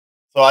 man. Yeah.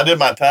 So I did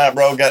my time,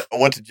 bro. I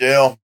went to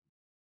jail,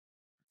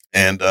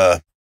 and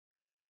that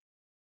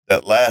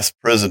last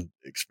prison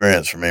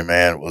experience for me,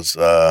 man, was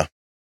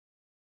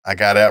I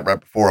got out right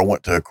before I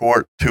went to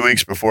court. 2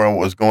 weeks before I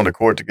was going to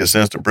court to get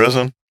sentenced to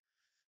prison,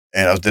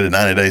 and I did a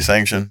 90-day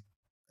sanction.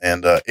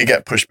 And it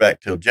got pushed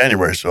back till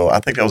January. So I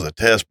think that was a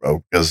test,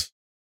 bro, because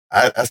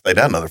I stayed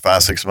out another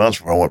 5-6 months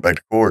before I went back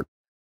to court,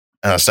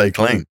 and I stayed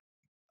clean.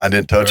 I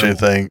didn't touch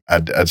anything.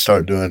 I'd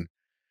start doing,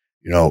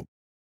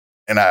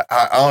 and I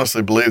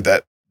honestly believe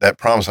that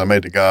promise I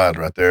made to God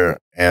right there.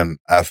 And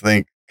I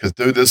think, because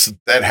dude,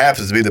 that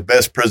happens to be the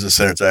best prison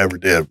sentence I ever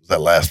did, was that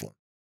last one.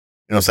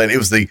 You know what I'm saying? It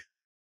was the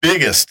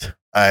biggest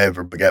I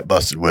ever got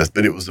busted with,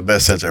 but it was the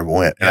best sentence I ever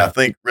went. And I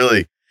think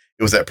really,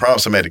 it was that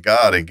promise I made to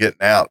God and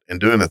getting out and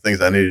doing the things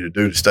I needed to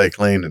do to stay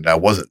clean. And I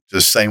wasn't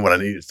just saying what I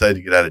needed to say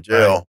to get out of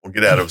jail or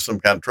get out of some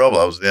kind of trouble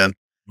I was in.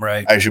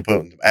 Right. I actually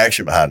put some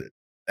action behind it.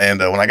 And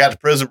when I got to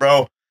prison,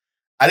 bro,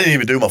 I didn't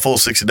even do my full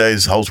 60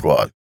 days whole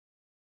squad.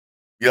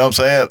 You know what I'm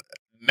saying?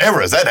 Never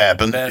has that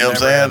happened. You know what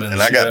I'm saying? Happens,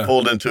 and I got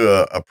pulled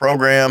into a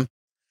program.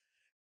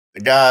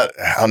 The guy,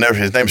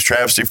 his name's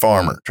Travis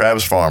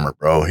Farmer,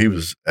 bro. He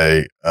was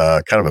a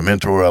kind of a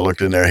mentor. I looked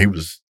in there. He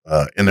was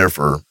in there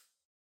for,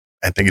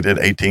 I think he did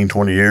 18,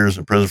 20 years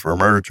in prison for a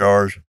murder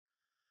charge.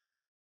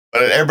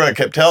 But everybody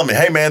kept telling me,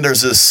 hey, man,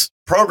 there's this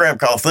program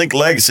called Think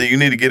Legacy. You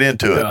need to get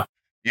into it.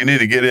 You need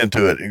to get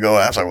into it. And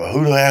I was like, well,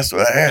 who do I ask?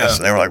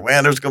 And they were like,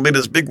 man, there's going to be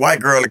this big white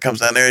girl that comes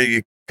down there.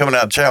 You coming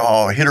out of chow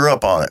hall, hit her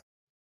up on it.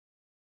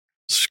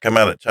 She come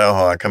out of chow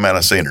hall. I come out,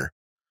 I seen her.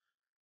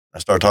 I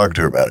started talking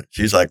to her about it.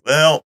 She's like,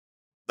 well,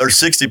 there's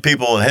 60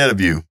 people ahead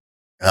of you.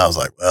 And I was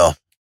like, well,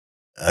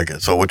 okay,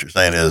 so what you're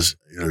saying is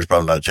there's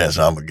probably not a chance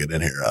I'm going to get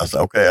in here. I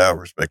said, okay, I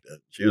respect that.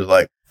 She was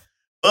like,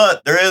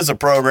 but there is a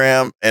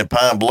program in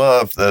Pine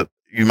Bluff that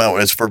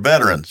it's for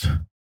veterans.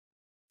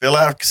 Fill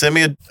out, send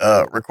me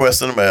a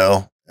request in the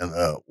mail, and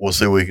we'll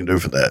see what we can do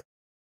for that.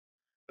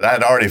 But I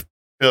had already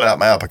filled out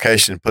my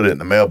application and put it in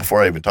the mail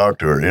before I even talked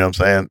to her. You know what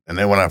I'm saying? And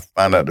then when I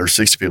find out there's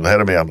 60 people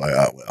ahead of me, I'm like,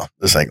 oh, well,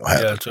 this ain't going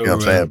to happen. You know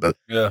what I'm saying? But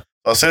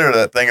I sent her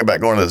that thing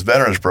about going to this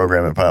veterans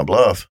program in Pine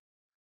Bluff,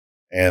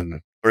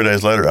 and 3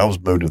 days later, I was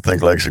moved to the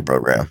Think Legacy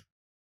program.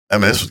 I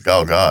mean, this was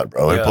God,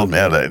 bro. It pulled me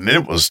out of that. And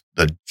it was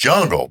the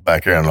jungle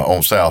back here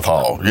on South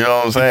Hall. You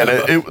know what I'm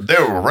saying?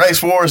 There were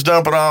race wars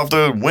dumping off,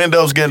 the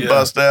windows getting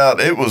busted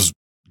out. It was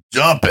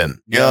jumping.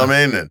 You know what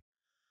I mean? And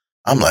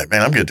I'm like,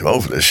 man, I'm getting too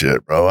old for this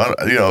shit, bro.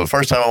 The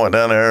first time I went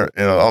down there,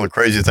 all the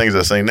crazy things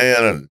I seen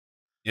then. And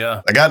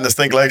I got in this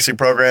Think Legacy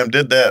program,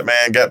 did that,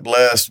 man, got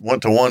blessed,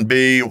 went to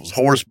 1B, was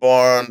horse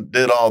barn,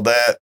 did all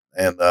that.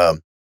 And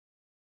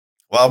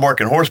while I'm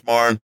working horse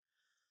barn,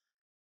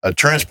 a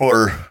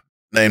transporter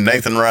named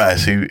Nathan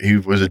Rice, he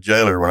was a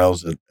jailer when I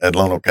was at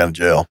Lone Oak County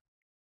Jail.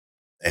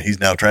 And he's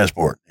now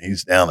transporting.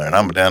 He's down there. And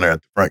I'm down there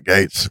at the front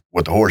gates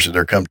with the horses.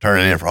 They're come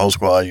turning in for whole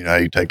squad. You know how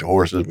you take the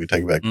horses, we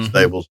take it back to the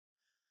stables.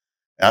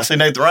 And I see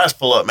Nathan Rice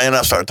pull up, man.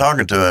 I started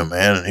talking to him,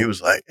 man. And he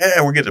was like,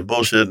 yeah, we're getting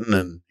bullshitting.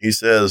 And he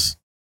says,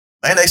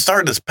 man, they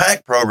started this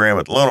PAC program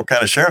at the Lone Oak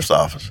County Sheriff's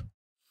Office.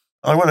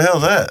 I'm like, what the hell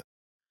is that?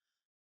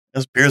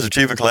 It's Peers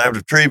Achieving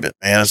Collaborative Treatment,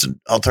 man. It's an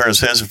alternative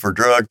sentencing for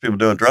drugs, people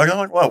doing drugs. I'm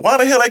like, well, why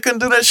the hell they couldn't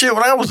do that shit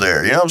when I was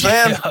there? You know what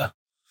I'm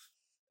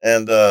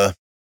saying? And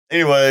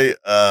anyway,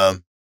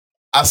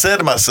 I said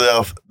to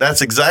myself,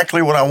 that's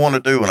exactly what I want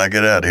to do when I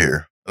get out of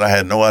here. But I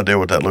had no idea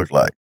what that looked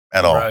like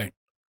at all. Right.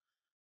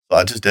 So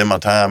I just did my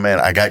time,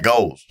 man. I got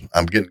goals.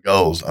 I'm getting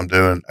goals. I'm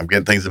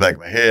getting things in the back of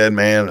my head,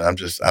 man. I'm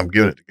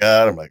giving it to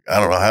God. I'm like, I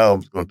don't know how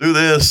I'm going to do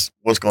this.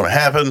 What's going to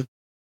happen?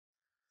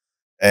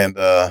 And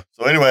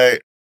so anyway,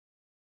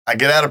 I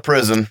get out of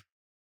prison.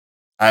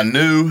 I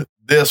knew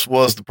this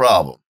was the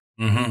problem.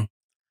 Mm-hmm.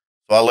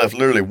 So I left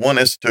literally one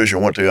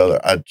institution, went to the other.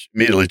 I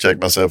immediately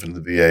checked myself into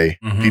the VA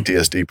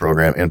PTSD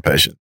program,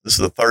 inpatient. This is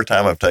the third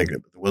time I've taken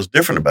it. What was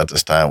different about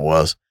this time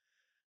was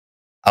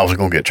I was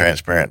going to get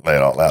transparent and lay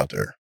it all out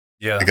there.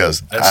 Yeah.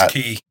 Because that's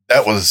key.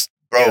 That was,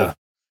 bro,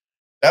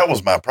 that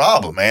was my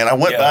problem, man. I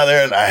went by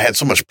there and I had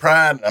so much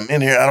pride. I'm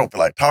in here. I don't feel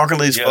like talking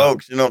to these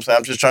folks. You know what I'm saying?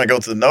 I'm just trying to go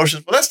through the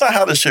notions. But that's not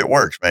how this shit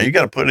works, man. You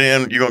got to put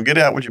in, you're going to get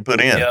out what you put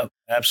in. Yeah,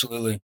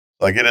 absolutely.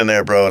 So I get in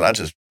there, bro, and I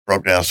just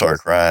broke down, started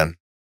crying.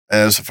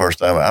 And it's the first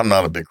time. I'm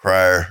not a big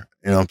crier.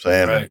 You know what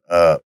I'm saying?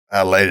 Right.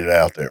 I laid it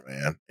out there,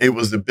 man. It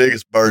was the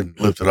biggest burden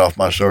lifted off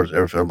my shoulders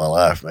ever felt in my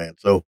life, man.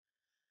 So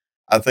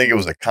I think it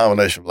was a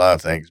combination of a lot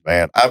of things,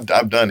 man. I've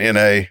done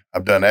NA,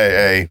 I've done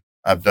AA,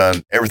 I've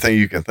done everything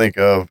you can think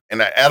of.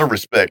 And out of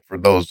respect for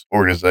those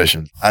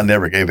organizations, I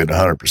never gave it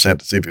 100%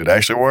 to see if it would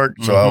actually work.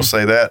 So I'll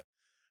say that.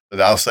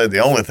 But I'll say the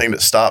only thing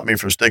that stopped me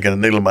from sticking a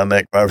needle in my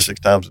neck 5 or 6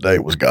 times a day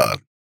was God.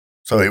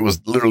 So it was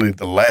literally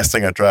the last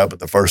thing I tried, but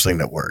the first thing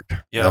that worked.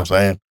 You know what I'm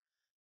saying?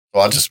 So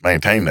I just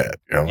maintained that.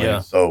 You know what I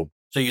mean? So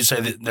you say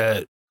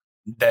that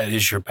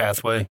is your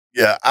pathway?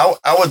 Yeah,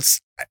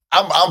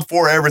 I'm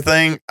for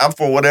everything. I'm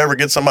for whatever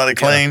gets somebody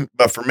clean.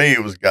 But for me,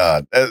 it was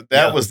God.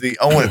 That was the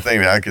only thing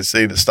that I could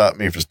see to stop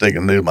me from sticking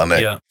a needle in my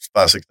neck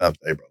 5, 6 times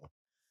a day, brother.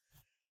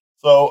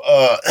 So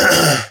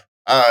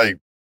I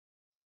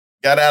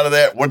got out of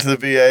that, went to the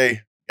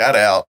VA, got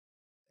out,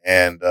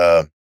 and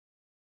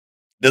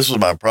this was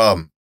my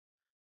problem.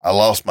 I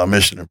lost my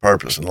mission and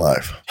purpose in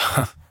life.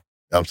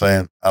 You know what I'm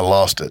saying? I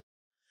lost it.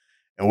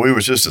 And we were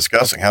just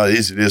discussing how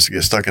easy it is to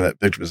get stuck in that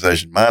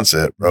victimization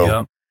mindset, bro.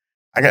 Yep.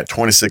 I got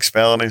 26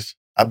 felonies.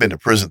 I've been to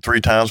prison 3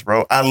 times,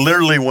 bro. I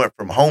literally went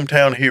from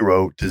hometown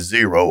hero to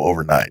 0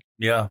 overnight.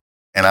 Yeah.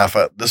 And I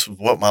thought this was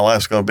what my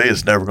life's going to be.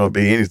 It's never going to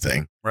be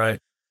anything. Right.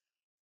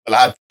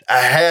 But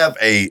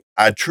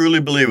I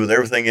truly believe with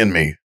everything in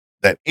me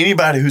that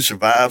anybody who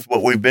survives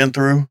what we've been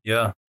through,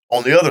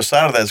 on the other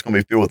side of that is going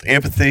to be filled with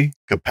empathy,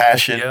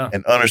 compassion,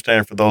 and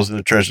understanding for those in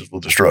the trenches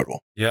with the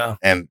struggle. Yeah.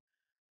 And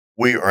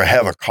we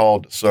have a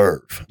call to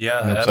serve.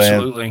 Yeah, you know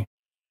absolutely.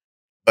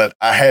 But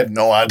I had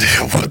no idea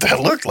what that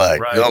looked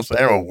like. Right. You know what I'm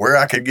saying? Or where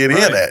I could get in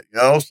at, you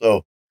know?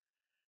 So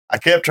I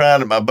kept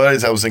trying to, my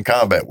buddies I was in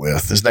combat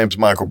with, his name's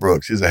Michael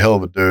Brooks. He's a hell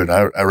of a dude.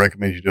 I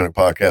recommend you doing a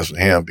podcast with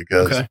him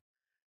because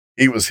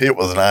he was hit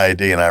with an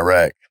IED in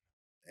Iraq.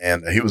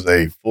 And he was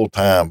a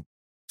full-time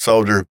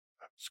soldier,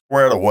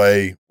 squared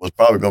away, was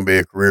probably going to be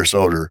a career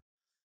soldier.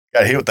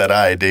 Got hit with that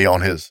IED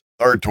on his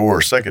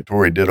second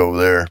tour he did over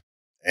there.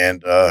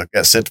 And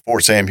got sent to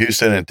Fort Sam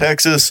Houston in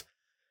Texas.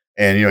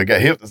 And, he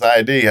got hit with this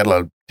IED. He had a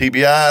lot of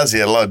TBIs. He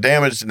had a lot of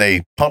damage. And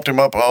they pumped him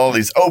up with all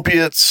these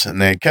opiates.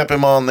 And they kept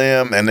him on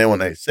them. And then when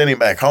they sent him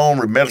back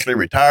home, medically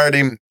retired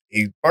him,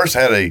 he first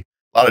had a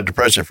lot of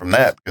depression from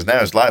that because now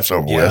his life's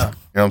over with. You know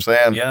what I'm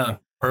saying? Yeah.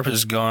 Purpose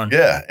is gone.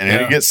 Yeah. And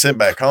then he gets sent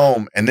back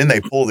home. And then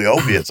they pull the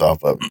opiates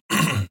off of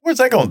him. What's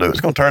that going to do?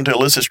 It's going to turn to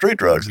illicit street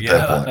drugs at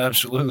that point. Yeah,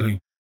 absolutely.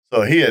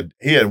 So he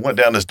had went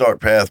down this dark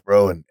path,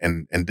 bro,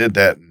 and did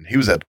that. And he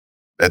was at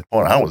the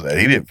point I was at.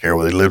 He didn't care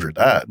whether he lived or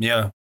died.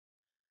 Yeah.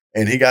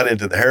 And he got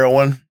into the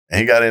heroin and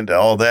he got into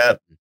all that.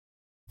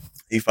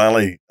 He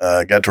finally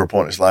got to a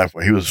point in his life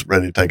where he was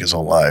ready to take his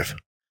own life.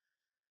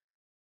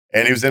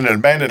 And he was in an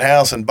abandoned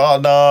house in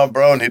Badenau,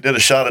 bro, and he did a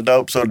shot of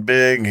dope so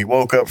big, and he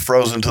woke up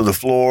frozen to the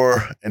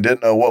floor and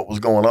didn't know what was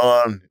going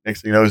on.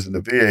 Next thing you know, he's in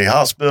the VA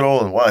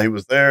hospital, and while he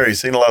was there, he's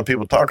seen a lot of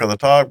people talking the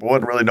talk, but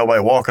wasn't really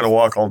nobody walking a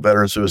walk on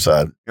veteran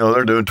suicide.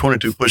 They're doing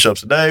 22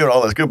 push-ups a day and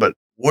all that's good, but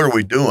what are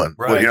we doing?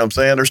 Right. Well, you know what I'm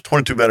saying? There's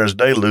 22 veterans a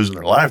day losing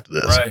their life to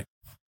this. Right.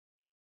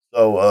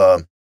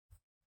 So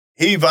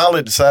he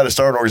finally decided to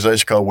start an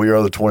organization called We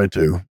Are the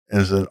 22.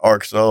 It's an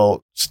Arkansas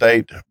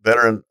State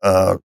Veteran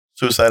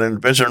Suicide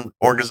Intervention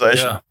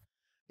Organization. Yeah.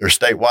 They're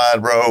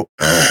statewide, bro.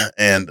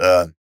 And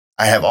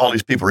I have all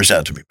these people reach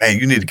out to me. Man,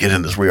 you need to get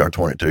in this We Are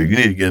 22. You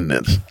need to get in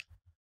this.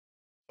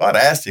 So I'd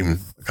asked him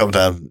a couple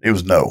times. He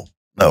was no.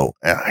 And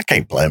I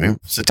can't blame him.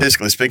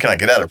 Statistically speaking, I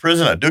get out of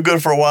prison, I do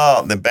good for a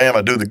while, and then bam,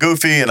 I do the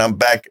goofy, and I'm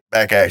back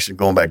action,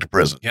 going back to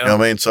prison. Yep. You know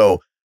what I mean?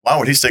 So why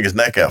would he stick his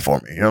neck out for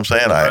me? You know what I'm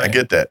saying? Right. I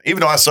get that.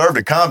 Even though I served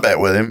in combat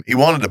with him, he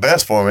wanted the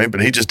best for me,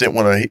 but he just didn't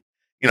want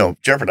to,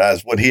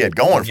 jeopardize what he had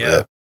going for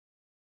that.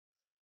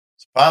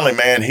 So finally,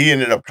 man, he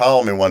ended up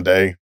calling me one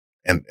day,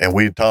 and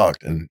we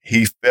talked, and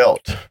he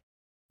felt,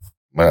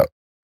 well,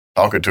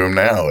 talking to him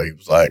now, he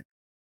was like,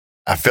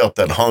 I felt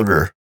that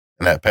hunger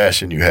and that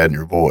passion you had in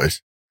your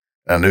voice.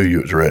 I knew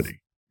you was ready.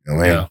 You know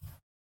what I mean? Yeah.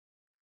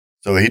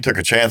 So he took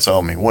a chance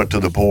on me, went to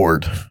the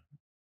board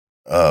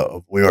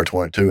of We Are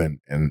 22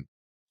 and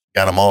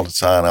got them all to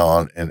sign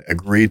on and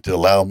agreed to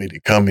allow me to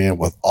come in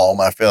with all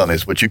my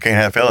felonies, which you can't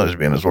have felonies to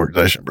be in this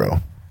organization, bro.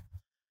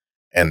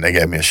 and they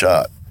gave me a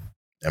shot.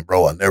 And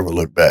bro, I never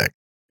looked back.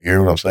 You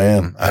hear what I'm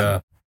saying? Yeah.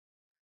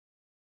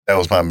 That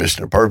was my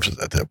mission and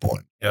purpose at that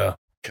point. Yeah.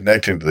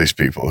 Connecting to these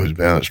people who's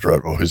been in a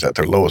struggle, who's at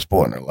their lowest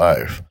point in their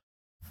life.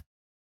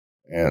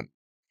 And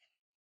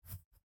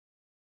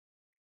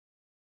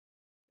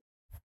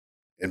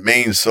it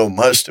means so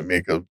much to me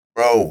because,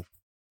 bro,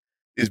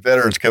 these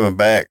veterans coming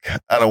back,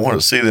 I don't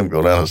want to see them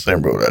go down the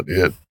same road I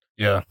did.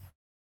 Yeah.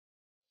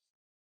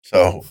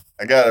 So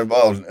I got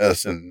involved in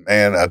this, and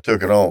man, I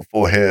took it on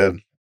full head.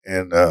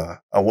 And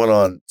I went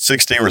on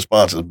 16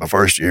 responses my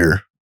first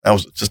year. I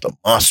was just a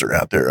monster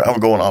out there. I was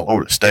going all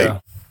over the state. Yeah.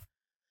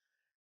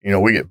 You know,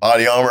 we get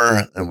body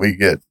armor, and we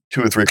get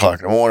 2 or 3 o'clock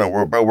in the morning.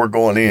 We're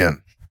going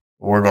in.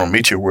 We're going to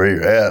meet you where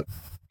you're at.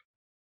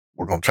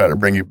 We're going to try to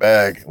bring you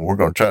back, and we're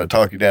going to try to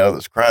talk you down to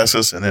this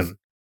crisis. And then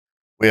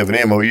we have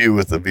an MOU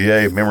with the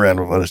VA,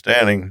 Memorandum of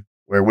Understanding,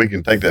 where we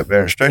can take that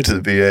veteran straight to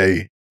the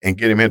VA and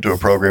get him into a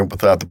program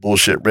without the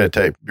bullshit red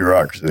tape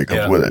bureaucracy that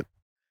comes with it.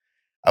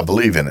 I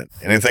believe in it.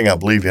 Anything I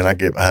believe in, I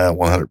get behind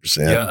 100%.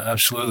 Yeah,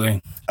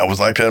 absolutely. I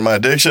was like that in my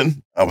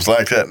addiction. I was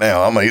like that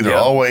now. I'm either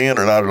all the way in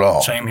or not at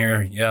all. Same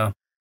here, yeah.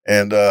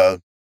 And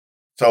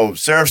so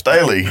Sheriff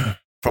Staley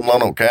from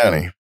Lonoke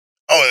County.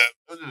 Oh,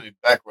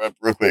 back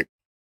real quick.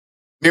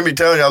 Let me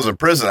tell you, I was in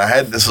prison.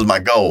 This was my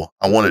goal.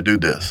 I want to do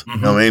this. Mm-hmm.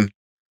 You know what I mean?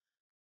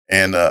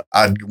 And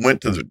I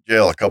went to the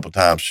jail a couple of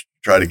times to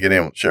try to get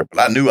in with the sheriff,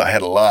 but I knew I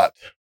had a lot.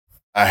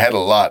 I had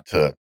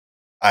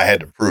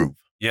to prove.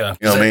 Yeah,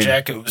 you know what I mean?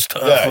 Jacket was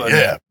tough.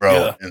 Yeah, bro.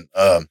 Yeah.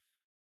 And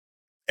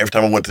every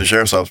time I went to the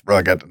sheriff's office, bro,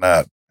 I got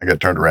denied. I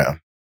got turned around.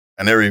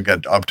 I never even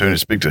got the opportunity to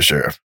speak to the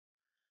sheriff.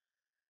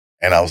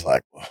 And I was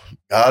like, well,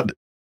 God,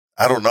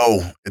 I don't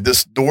know. If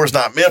this door's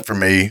not meant for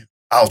me,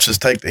 I'll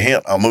just take the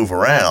hint. I'll move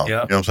around. Yeah. You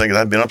know what I'm saying? 'Cause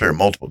I'd been up here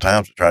multiple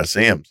times to try to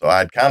see him. So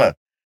I'd kind of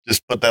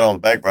just put that on the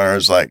back burner.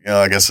 It's like,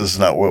 I guess this is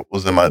not what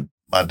was in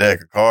my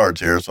deck of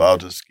cards here. So I'll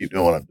just keep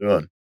doing what I'm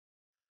doing.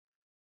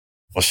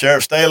 Well,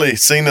 Sheriff Staley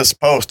seen this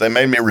post. They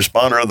made me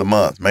responder of the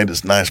month, made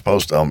this nice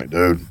post on me,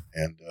 dude.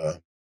 And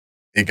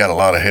it got a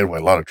lot of headway,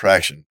 a lot of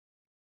traction.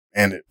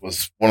 And it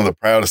was one of the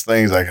proudest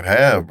things I could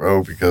have,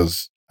 bro,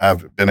 because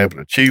I've been able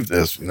to achieve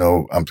this. You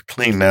know, I'm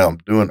clean now.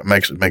 I'm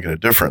actually making a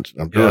difference.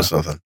 And I'm doing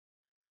something.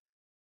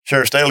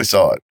 Sheriff Staley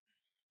saw it.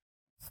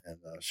 And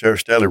Sheriff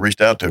Staley reached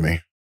out to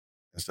me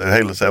and said,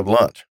 hey, let's have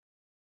lunch.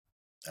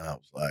 And I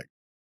was like,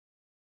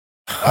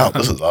 wow,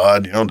 this is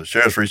odd. You know, the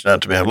sheriff's reaching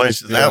out to me. I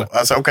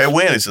said, okay,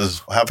 when? He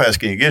says, how fast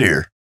can you get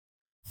here?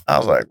 I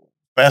was like,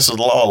 fast as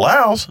the law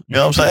allows. You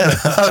know what I'm saying?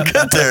 I'll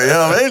get there. You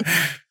know what I mean?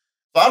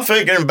 So I'm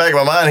thinking in the back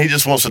of my mind, he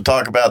just wants to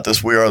talk about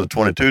this We Are the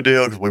 22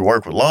 deal because we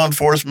work with law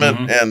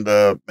enforcement,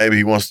 and maybe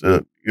he wants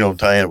to,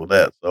 tie in with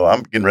that. So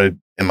I'm getting ready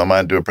in my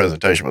mind to do a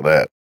presentation with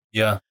that.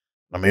 Yeah.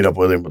 I meet up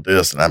with him with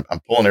this, and I'm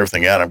pulling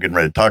everything out. I'm getting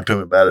ready to talk to him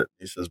about it.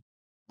 He says,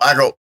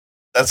 Michael,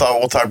 that's all.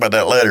 We'll talk about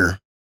that later.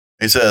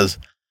 He says,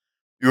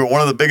 you're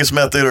one of the biggest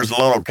meth dealers in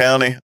Lonoke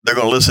County. They're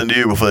going to listen to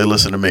you before they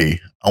listen to me.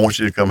 I want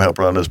you to come help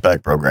run this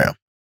PAC program.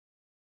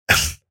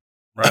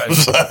 Right. I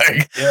was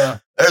like,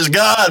 there's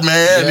God,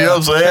 man. You know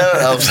what I'm saying?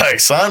 I was like,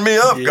 sign me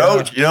up,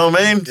 coach. You know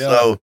what I mean? Yeah.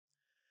 So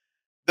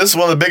this is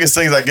one of the biggest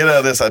things I get out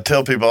of this. I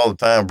tell people all the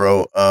time,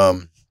 bro.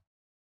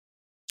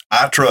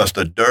 I trust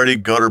a dirty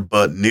gutter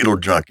butt needle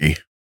junkie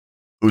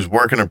who's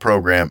working a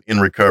program in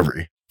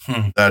recovery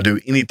that I do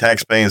any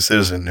tax-paying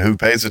citizen who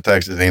pays the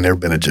taxes and ain't never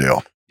been to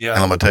jail. Yeah. And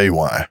I'm going to tell you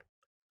why.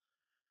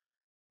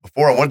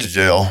 Before I went to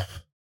jail,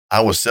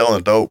 I was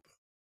selling dope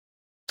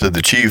to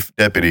the chief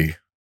deputy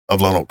of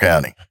Lonoke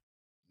County.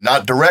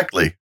 Not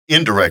directly,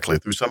 indirectly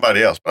through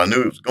somebody else, but I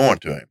knew it was going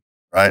to him,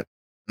 right?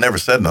 Never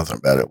said nothing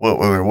about it. What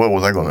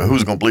was I going to,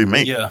 who's going to believe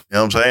me? Yeah. You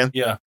know what I'm saying?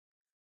 Yeah.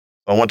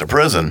 I went to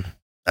prison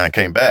and I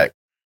came back.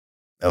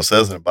 Now it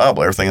says in the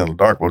Bible, everything in the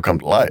dark will come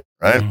to light,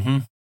 right? Mm-hmm.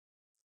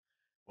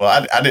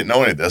 Well, I didn't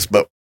know any of this,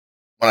 but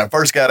when I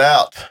first got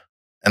out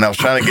and I was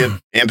trying to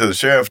get into the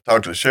sheriff,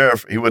 talk to the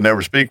sheriff, he would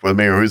never speak with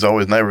me, or he's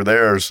always never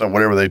there, or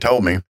whatever they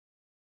told me.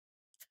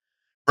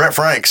 Brett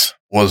Franks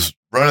was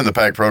running the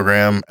PAC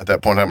program at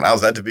that point in time. I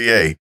was at the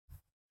VA.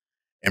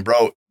 And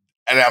bro,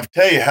 and I'll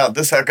tell you how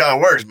God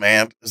works,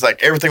 man. It's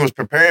like everything was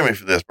preparing me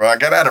for this, bro. I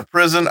got out of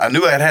prison. I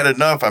knew I had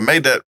enough. I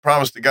made that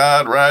promise to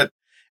God, right?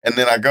 And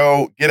then I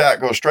go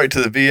straight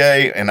to the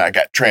VA, and I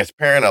got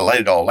transparent. I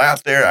laid it all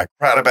out there. I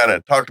cried about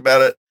it. I talked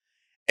about it.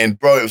 And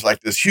bro, it was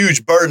like this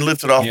huge burden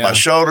lifted off my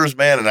shoulders,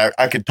 man. And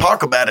I could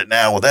talk about it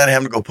now without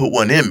having to go put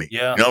one in me.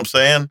 Yeah. You know what I'm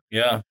saying?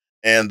 Yeah.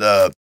 And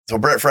so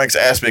Brett Franks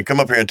asked me to come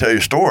up here and tell your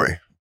story.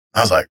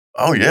 I was like,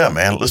 oh yeah,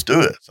 man, let's do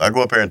it. So I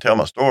go up here and tell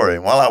my story.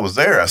 And while I was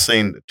there, I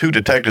seen 2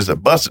 detectives that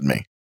busted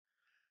me.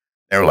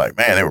 They were like,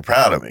 man, they were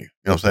proud of me. You know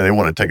what I'm saying? They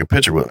wanted to take a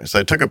picture with me. So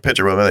they took a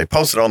picture with me. They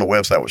posted it on the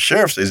website with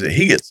Sheriff.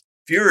 He gets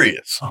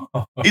furious.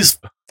 He's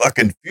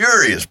fucking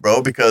furious,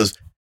 bro, because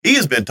he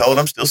has been told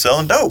I'm still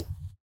selling dope.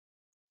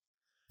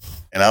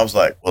 And I was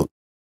like, well,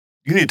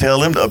 you need to tell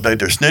them to update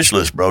their snitch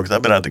list, bro, because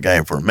I've been out the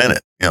game for a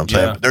minute. You know what I'm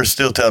saying? But they're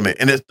still telling me.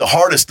 And it's the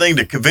hardest thing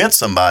to convince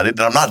somebody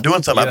that I'm not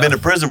doing something I've been to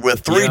prison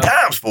with 3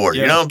 times for.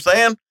 You know what I'm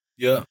saying?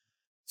 Yeah.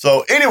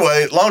 So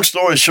anyway, long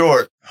story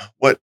short,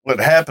 what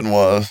happened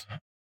was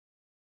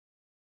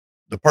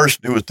the person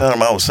who was telling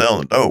him I was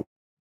selling dope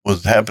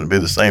happened to be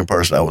the same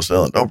person I was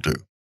selling dope to.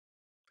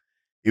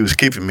 He was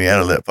keeping me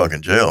out of that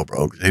fucking jail,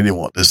 bro, because he didn't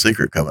want this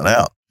secret coming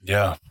out.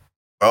 Yeah.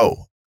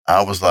 Bro,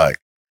 I was like,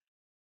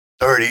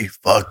 30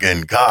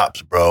 fucking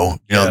cops, bro.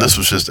 You know, this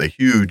was just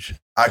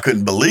I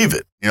couldn't believe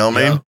it. You know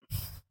what I mean?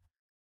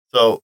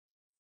 So,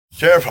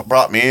 sheriff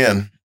brought me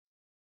in.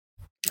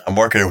 I'm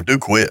working there. Dude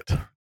quit.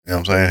 You know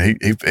what I'm saying?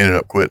 He ended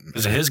up quitting.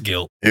 Because of his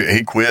guilt.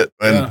 He quit.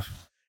 And,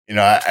 you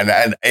know,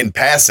 and in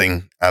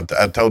passing, I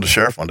told the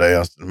sheriff one day,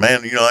 I said,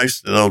 man, you know, I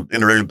used to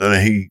interact,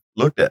 and he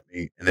looked at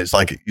me, and it's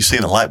like you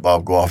seen a light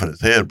bulb go off in his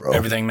head, bro.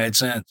 Everything made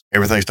sense.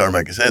 Everything started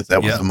making sense.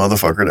 That was the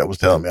motherfucker that was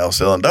telling me I was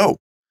selling dope.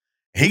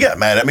 He got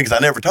mad at me because I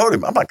never told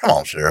him. I'm like, come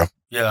on, sheriff.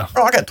 Yeah.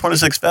 Bro, I got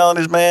 26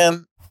 felonies,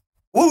 man.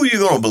 What were you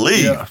going to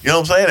believe? Yeah. You know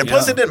what I'm saying? And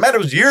plus, it didn't matter.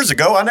 It was years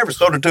ago. I never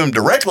sold it to him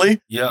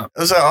directly. Yeah.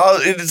 It's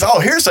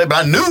all hearsay,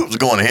 but I knew it was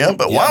going to him.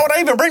 But why would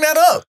I even bring that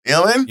up? You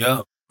know what I mean?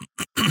 Yeah.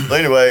 So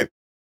anyway,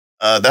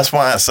 that's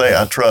why I say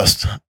I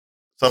trust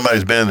somebody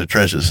who's been in the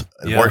trenches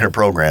and working a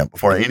program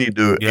before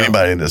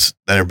anybody in this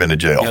that ever been to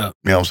jail. Yeah.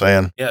 You know what I'm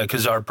saying? Yeah,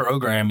 because our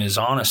program is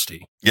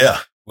honesty.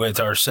 Yeah.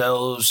 With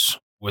ourselves,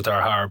 with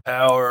our higher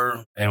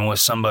power, and with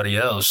somebody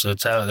else.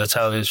 That's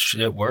how this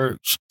shit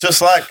works.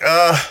 Just like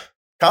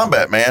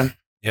combat, man.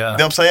 Yeah. You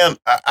know what I'm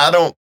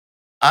saying?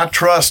 I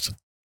trust,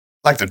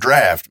 like the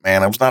draft,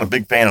 man. I was not a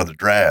big fan of the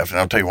draft, and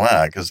I'll tell you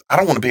why. Because I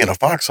don't want to be in a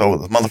foxhole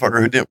with a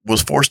motherfucker who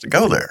was forced to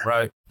go there.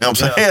 Right. You know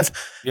what I'm saying?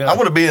 Yeah. I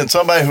want to be in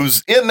somebody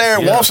who's in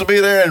there, wants to be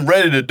there, and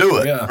ready to do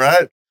it. Yeah.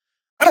 Right?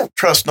 I don't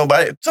trust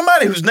nobody.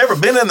 Somebody who's never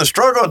been in the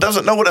struggle,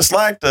 doesn't know what it's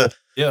like to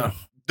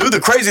do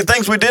the crazy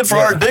things we did for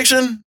our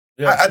addiction.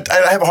 Yeah.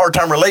 I have a hard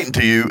time relating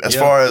to you as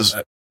far as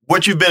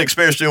what you've been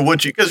experiencing,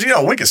 because, you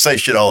know, we can say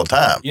shit all the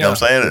time. You know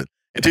what I'm saying?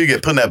 Until you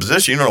get put in that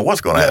position, you don't know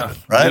what's going to happen,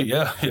 right?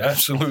 Yeah,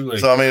 absolutely.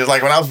 So, I mean, it's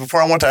like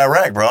before I went to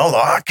Iraq, bro, I was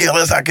like,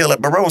 I kill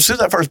it. But, bro, as soon as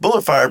that first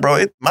bullet fired,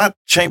 bro, my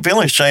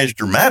feelings changed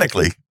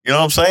dramatically. You know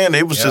what I'm saying?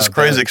 It was just a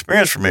crazy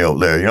experience for me over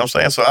there. You know what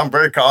I'm saying? So I'm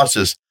very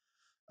cautious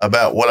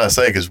about what I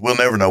say because we'll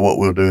never know what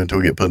we'll do until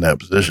we get put in that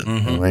position.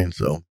 Mm-hmm. You know what I mean?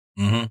 So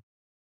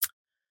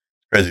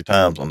crazy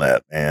times on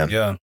that, man.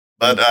 Yeah.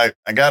 But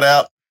I got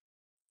out,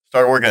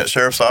 started working at the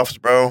sheriff's office,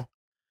 bro,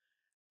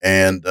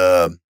 and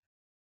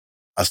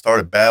I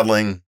started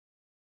battling,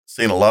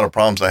 seeing a lot of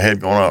problems I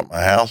had going on in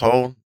my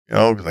household, you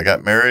know, because I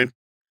got married.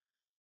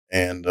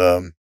 And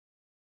when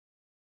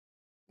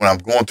I'm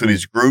going through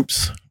these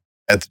groups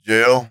at the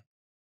jail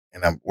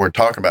and we're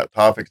talking about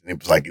topics, and it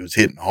was like it was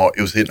hitting hard.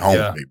 It was hitting home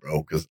with me,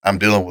 bro, because I'm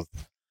dealing with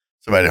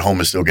somebody at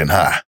home is still getting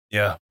high.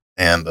 Yeah.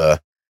 And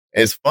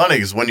it's funny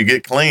because when you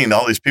get clean,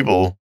 all these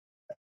people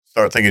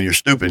start thinking you're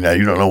stupid. Now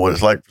you don't know what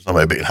it's like for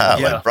somebody being high.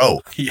 Yeah. Like, bro,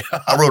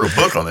 I wrote a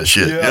book on this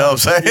shit. You know what I'm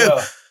saying?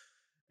 Yeah.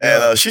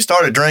 And she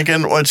started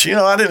drinking, which, you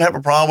know, I didn't have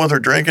a problem with her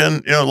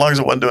drinking, you know, as long as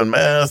it wasn't doing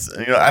meth.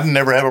 And, you know, I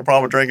never have a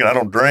problem with drinking. I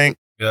don't drink.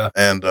 Yeah.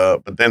 And,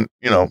 but then,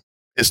 you know,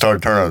 it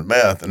started turning on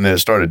meth, and then it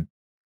started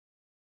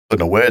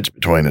putting a wedge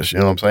between us, you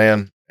know what I'm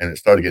saying? And it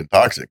started getting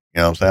toxic.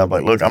 You know what I'm saying? I'm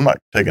like, look, I'm not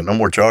taking no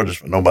more charges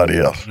from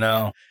nobody else.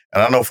 No.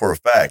 And I know for a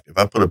fact, if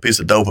I put a piece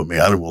of dope in me,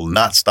 I will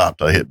not stop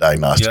till I hit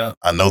diagnostic. Yeah.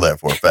 I know that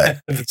for a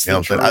fact. You know what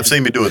I'm saying? I've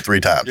seen me do it 3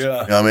 times.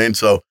 Yeah. You know what I mean?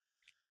 So,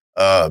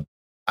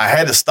 I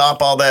had to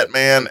stop all that,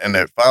 man, and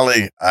then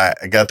finally I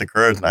got the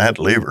courage and I had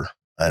to leave her.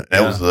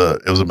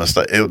 It was a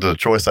mistake. It was a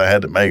choice I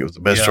had to make. It was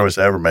the best choice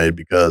I ever made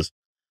because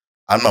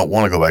I don't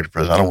want to go back to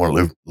prison. I don't want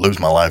to lose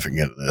my life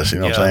again to this. You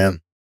know what I'm saying?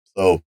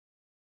 So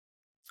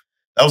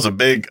that was a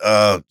big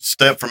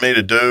step for me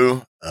to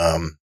do.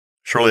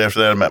 Shortly after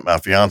that, I met my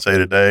fiance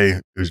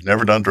today, who's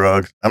never done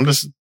drugs.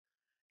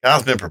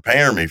 God's been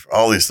preparing me for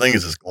all these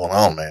things that's going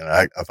on, man.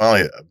 I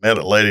finally met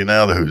a lady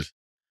now who's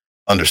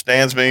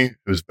understands me,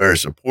 who's very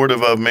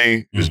supportive of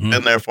me, who's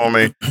been there for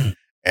me.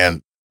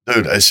 And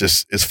dude,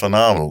 it's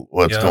phenomenal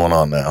what's going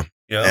on now.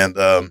 Yeah.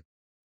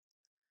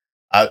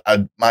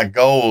 And, my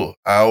goal,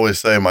 I always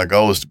say my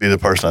goal is to be the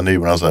person I need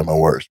when I was at my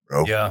worst,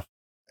 bro. Yeah.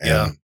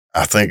 And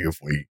I think if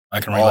we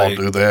all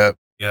do that,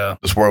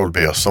 this world would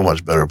be so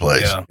much better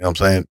place. Yeah. You know what I'm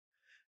saying?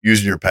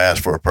 Using your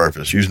past for a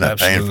purpose, using that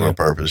pain for a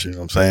purpose. You know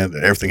what I'm saying?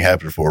 That everything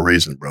happened for a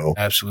reason, bro.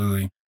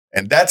 Absolutely.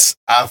 And that's,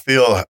 I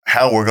feel,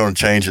 how we're going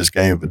to change this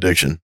game of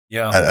addiction.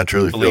 Yeah. I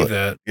truly believe feel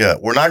that. Yeah.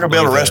 We're not going to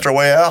be able to rest our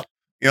way out.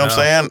 You know what I'm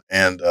saying?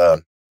 And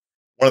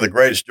one of the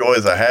greatest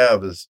joys I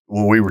have is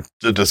when we were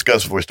to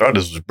discuss before we started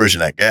this was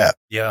bridging that gap.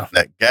 Yeah.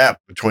 That gap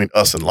between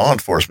us and law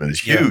enforcement is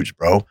huge,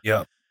 bro.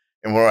 Yeah.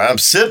 And when I'm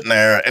sitting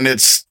there and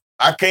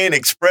I can't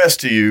express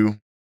to you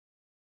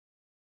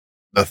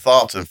the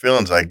thoughts and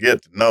feelings I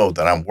get to know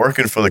that I'm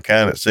working for the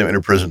county that sent me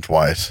to prison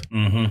twice.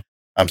 Mm-hmm.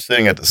 I'm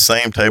sitting at the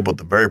same table with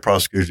the very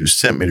prosecutors who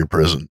sent me to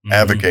prison,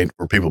 advocating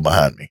for people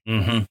behind me.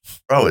 Mm-hmm.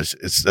 Bro,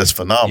 that's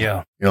phenomenal.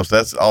 Yeah. You know, so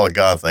that's all a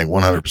God thing,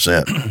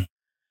 100%.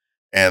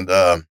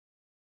 And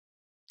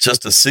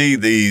just to see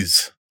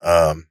these,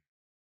 where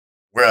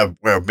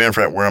I've been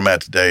from, where I'm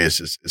at today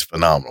is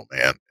phenomenal,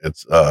 man.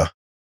 It's, I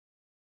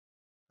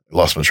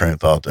lost my train of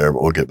thought there,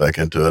 but we'll get back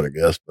into it, I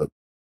guess. But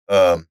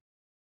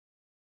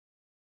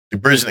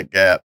bridging the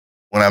gap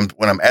when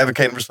I'm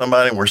advocating for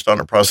somebody and we're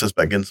starting a process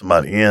by getting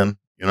somebody in.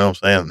 You know what I'm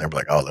saying? And they're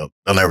like, oh,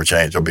 they'll never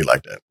change. They'll be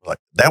like that. Like,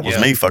 that was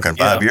me fucking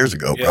 5 years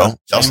ago, bro.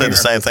 Y'all said the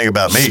same thing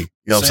about me. You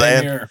know what I'm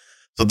saying? Here.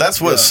 So that's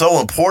what's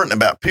so important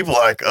about people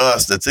like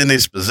us that's in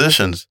these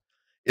positions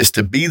is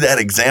to be that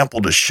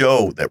example to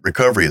show that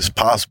recovery is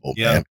possible,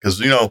 man. Because,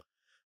 you know,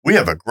 we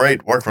have a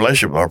great work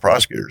relationship with our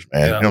prosecutors,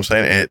 man. You know what I'm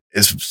saying?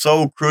 It's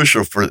so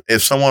crucial for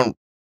if someone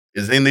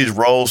is in these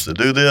roles to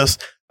do this,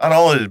 not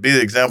only to be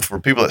the example for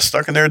people that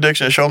stuck in their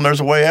addiction and show them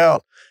there's a way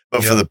out,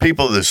 but for the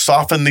people that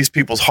soften these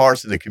people's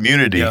hearts in the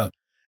community and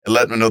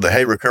let them know that,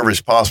 hey, recovery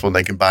is possible and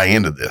they can buy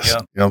into this. You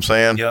know what I'm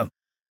saying? Yeah.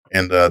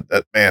 And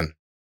that, man,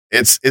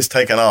 it's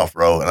taken off,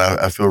 bro. And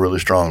I feel really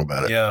strong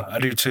about it. Yeah, I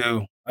do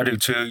too.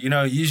 You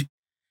know, you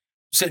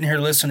sitting here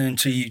listening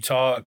to you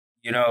talk,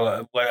 you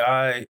know, like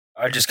I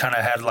just kind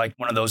of had like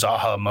one of those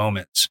aha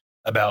moments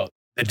about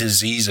the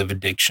disease of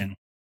addiction.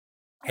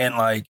 And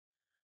like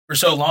for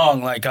so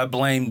long, like I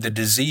blamed the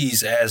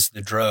disease as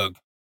the drug,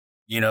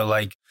 you know,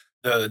 like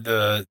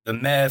the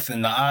meth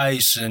and the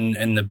ice and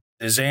the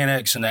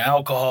Xanax and the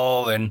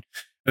alcohol and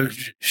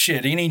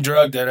shit, any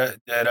drug that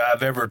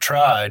I've ever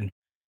tried,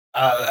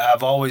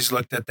 I've always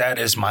looked at that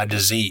as my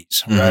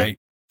disease, right?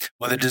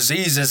 Well, the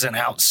disease isn't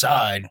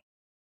outside.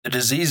 The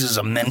disease is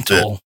a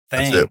mental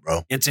thing. That's it,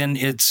 bro.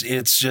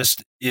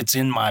 It's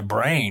in my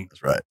brain.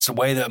 That's right. It's the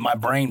way that my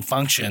brain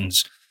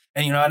functions.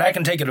 And, you know, and I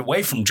can take it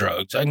away from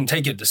drugs. I can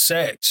take it to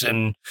sex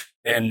and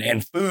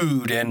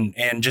food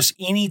and just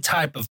any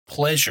type of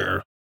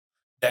pleasure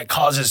that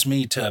causes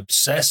me to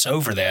obsess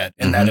over that.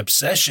 And that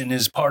obsession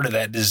is part of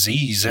that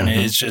disease. And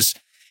it's just,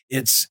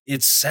 it's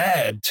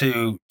sad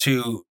to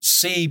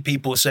see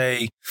people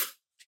say,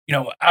 you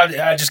know,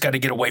 I just got to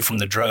get away from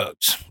the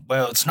drugs.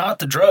 Well, it's not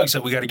the drugs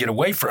that we got to get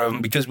away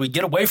from, because we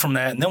get away from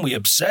that and then we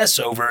obsess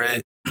over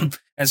it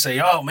and say,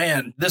 oh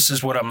man, this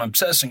is what I'm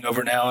obsessing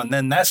over now. And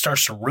then that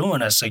starts to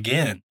ruin us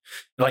again.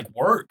 Like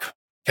work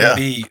can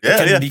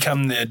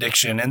become the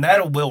addiction, and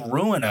that will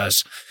ruin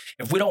us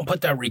if we don't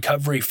put that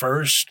recovery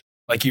first.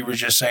 Like you were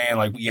just saying,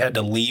 like you had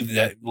to leave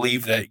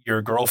that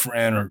your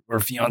girlfriend or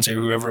fiance,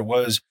 whoever it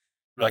was.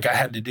 Like I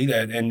had to do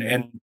that.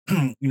 And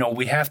you know,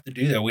 we have to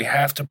do that. We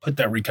have to put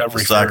that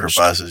recovery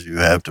sacrifices first. You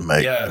have to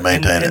make to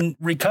maintain it. And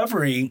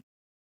recovery,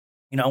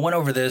 you know, I went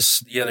over this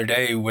the other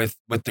day with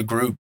the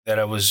group that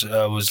I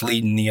was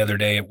leading the other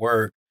day at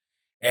work.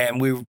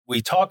 And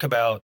we talk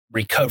about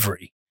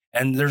recovery.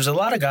 And there's a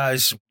lot of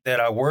guys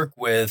that I work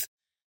with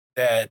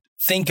that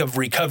think of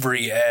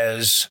recovery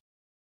as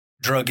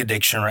drug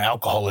addiction or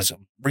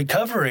alcoholism.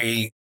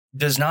 Recovery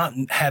does not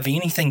have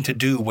anything to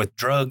do with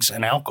drugs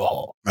and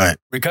alcohol. Right.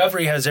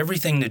 Recovery has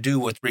everything to do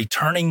with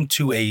returning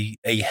to a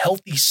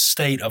healthy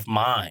state of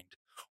mind,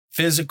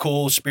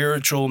 physical,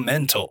 spiritual,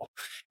 mental.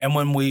 And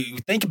when we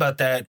think about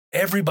that,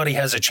 everybody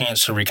has a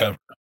chance to recover.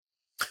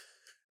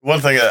 One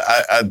thing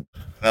I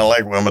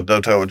like when I'm a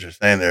doto what you're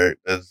saying there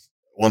is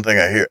one thing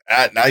I hear.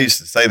 I used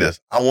to say this.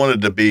 I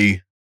wanted to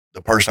be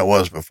the person I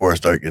was before I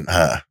started getting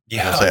high. Yeah. You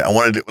know what I'm saying? I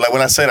wanted to, like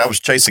when I said I was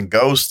chasing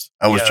ghosts,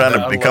 I was trying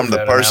to become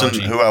the person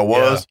who I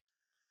was.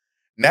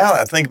 Yeah. Now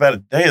I think about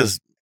it today is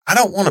I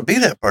don't want to be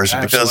that person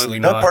because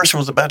that person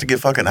was about to get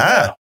fucking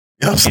high.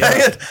 You know what I'm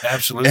saying?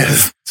 Absolutely.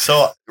 And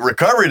so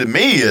recovery to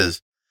me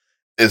is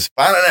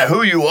finding out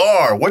who you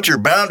are, what your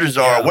boundaries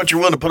are, what you're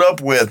willing to put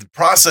up with,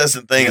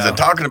 processing things and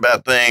talking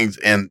about things,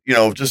 and, you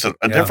know, just a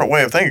different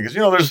way of thinking. Because,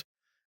 you know,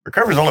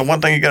 recovery is only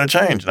one thing you got to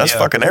change. And that's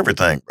fucking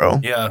everything, bro.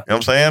 Yeah. You know what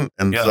I'm saying?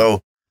 And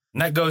so.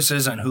 And that ghost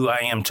isn't who I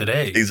am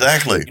today.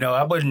 Exactly. You know,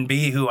 I wouldn't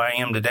be who I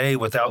am today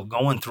without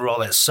going through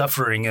all that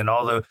suffering and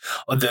all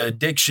the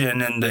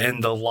addiction and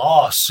the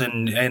loss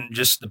and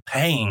just the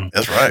pain.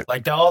 That's right.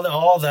 Like all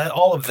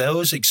of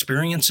those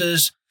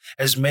experiences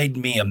has made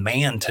me a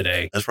man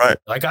today. That's right.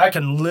 Like I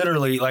can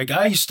literally, like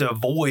I used to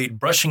avoid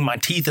brushing my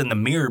teeth in the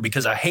mirror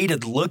because I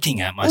hated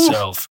looking at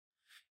myself. Oof.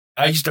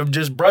 I used to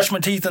just brush my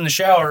teeth in the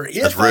shower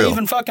if I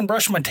even fucking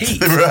brush my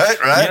teeth. Right.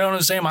 You know what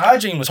I'm saying? My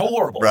hygiene was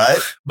horrible. Right.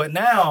 But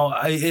now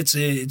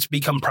it's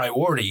become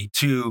priority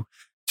to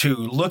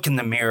look in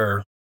the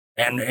mirror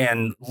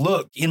and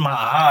look in my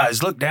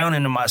eyes, look down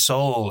into my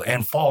soul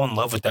and fall in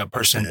love with that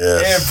person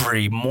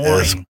every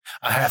morning. Yes.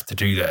 I have to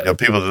do that. You know,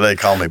 people today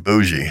call me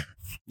bougie.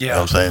 Yeah. You know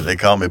what I'm saying? They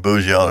call me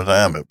bougie all the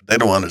time, but they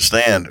don't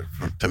understand.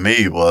 To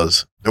me, there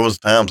was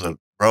times that,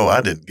 bro, I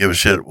didn't give a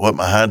shit what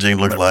my hygiene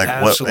looked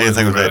like, what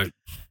anything was that.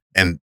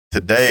 And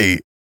today,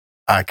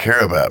 I care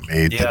about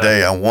me. Yeah.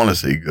 Today, I want to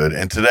see good.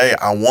 And today,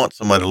 I want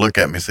somebody to look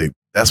at me and say,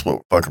 that's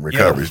what fucking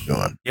recovery's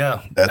doing.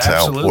 Yeah. That's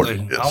how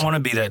important it is. I want to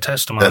be that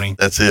testimony.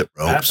 That's it,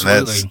 bro.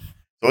 Absolutely. So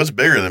it's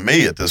bigger than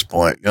me at this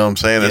point. You know what I'm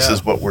saying? This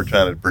is what we're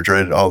trying to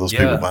portray to all those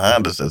people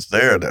behind us that's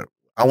there. That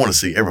I want to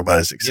see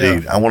everybody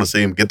succeed. I want to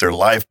see them get their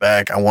life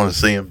back. I want to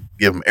see them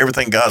give them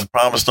everything God's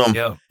promised them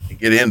and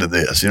get into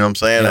this. You know what I'm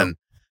saying? And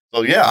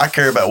so, I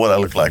care about what I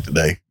look like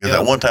today. Because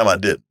at one time I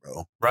didn't,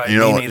 bro. Right. You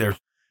know me neither.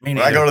 When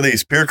I go to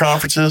these peer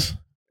conferences,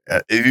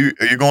 are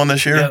you going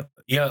this year?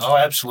 Yeah. Oh,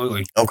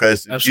 absolutely. Okay.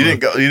 So absolutely.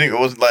 You didn't go. It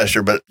wasn't last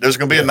year, but there's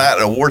going to be a night,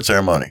 an award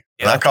ceremony.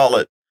 And I call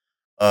it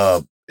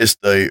it's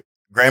the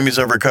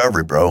Grammys of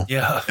recovery, bro.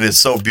 Yeah. And it's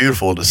so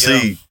beautiful to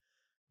see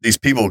these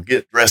people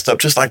get dressed up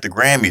just like the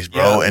Grammys,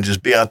 bro, and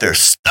just be out there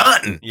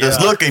stunting,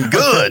 just looking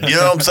good. You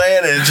know what I'm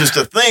saying? And just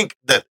to think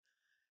that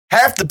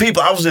half the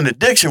people I was in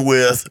addiction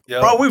with,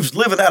 bro, we was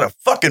living out of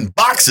fucking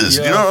boxes.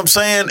 You know what I'm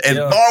saying? And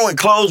borrowing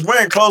clothes,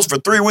 wearing clothes for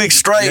 3 weeks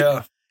straight.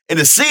 Yeah. And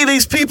to see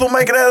these people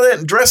make it out of that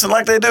and dressing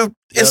like they do,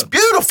 it's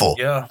beautiful.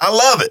 Yeah. I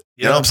love it.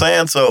 You know what I'm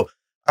saying? So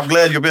I'm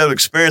glad you'll be able to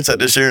experience that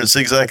this year and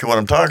see exactly what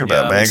I'm talking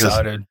about, man.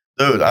 Excited.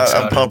 Dude,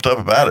 I'm pumped up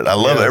about it. I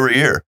love it every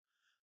year.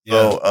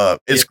 So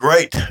it's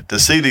great to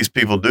see these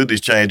people do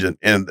these changes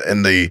and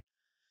the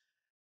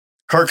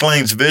Kirk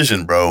Lane's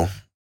vision, bro.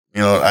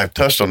 You know, I've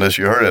touched on this.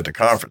 You heard it at the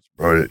conference,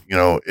 bro. You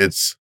know,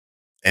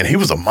 and he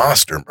was a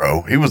monster,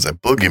 bro. He was a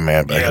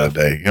boogeyman back in the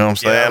day. You know what I'm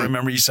saying? I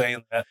remember you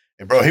saying that.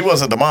 And bro, he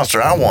wasn't the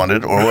monster I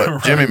wanted or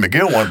what Jimmy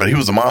McGill wanted, but he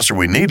was the monster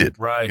we needed.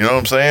 Right. You know what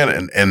I'm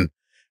saying? And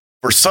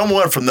for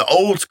someone from the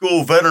old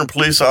school veteran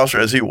police officer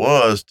as he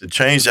was to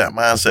change that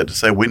mindset to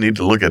say we need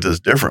to look at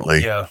this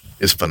differently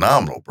is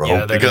phenomenal, bro.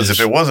 Yeah, because if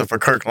it wasn't for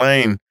Kirk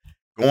Lane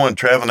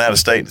traveling out of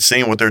state and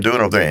seeing what they're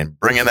doing over there and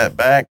bringing that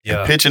back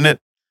and pitching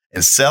it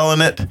and selling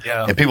it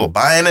and people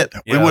buying it,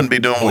 we wouldn't be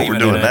doing what we're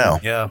doing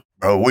now. Yeah.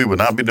 Bro, we would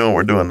not be doing what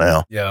we're doing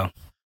now. Yeah.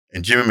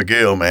 And Jimmy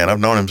McGill, man,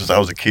 I've known him since I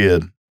was a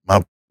kid.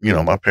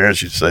 My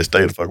parents used to say,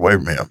 stay the fuck away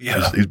from him.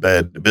 Yeah. He's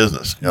bad in the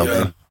business. You know what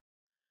I mean?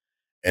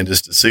 And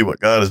just to see what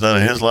God has done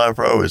in his life,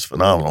 bro, is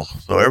phenomenal.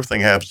 So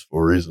everything happens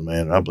for a reason,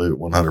 man. And I believe it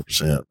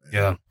 100%. Man.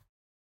 Yeah.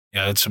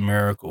 Yeah, it's a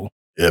miracle.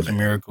 Yeah, it's a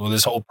miracle.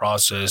 This whole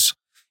process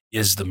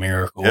is the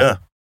miracle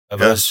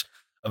of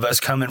us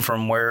coming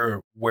from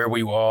where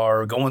we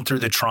are, going through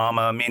the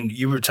trauma. I mean,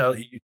 you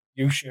sharing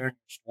your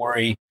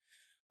story.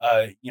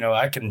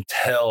 I can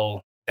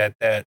tell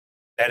that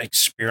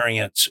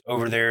experience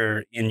over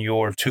there in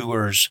your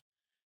tours,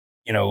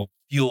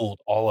 fueled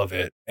all of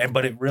it.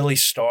 But it really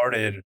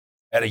started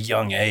at a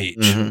young age.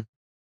 Mm-hmm.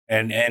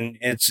 And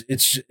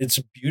it's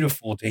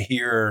beautiful to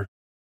hear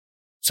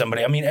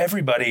somebody. I mean,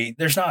 everybody,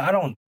 I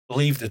don't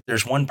believe that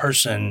there's one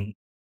person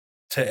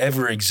to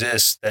ever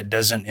exist that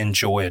doesn't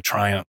enjoy a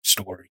triumph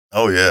story.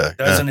 Oh yeah.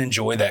 Doesn't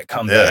enjoy that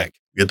comeback.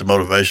 Get the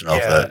motivation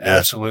off that. Yeah,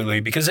 absolutely.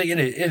 Because it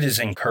is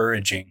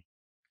encouraging.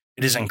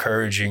 It is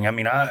encouraging. I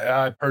mean,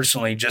 I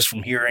personally, just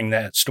from hearing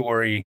that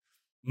story,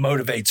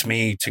 motivates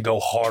me to go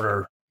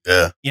harder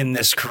in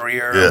this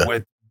career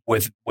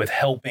with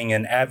helping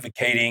and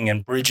advocating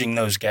and bridging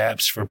those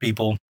gaps for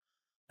people,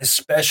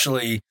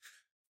 especially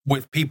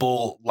with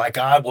people like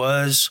I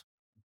was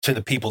to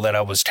the people that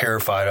I was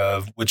terrified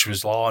of, which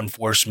was law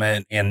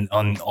enforcement and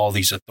on all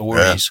these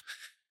authorities.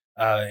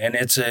 And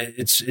it's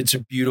a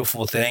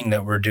beautiful thing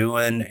that we're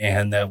doing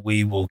and that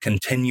we will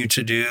continue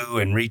to do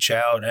and reach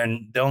out.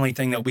 And the only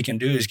thing that we can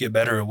do is get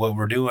better at what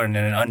we're doing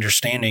and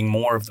understanding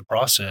more of the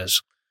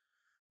process.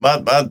 My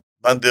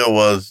deal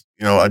was,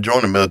 I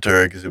joined the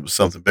military because it was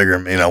something bigger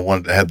than me, and I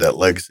wanted to have that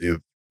legacy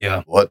of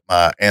what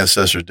my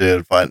ancestors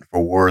did fighting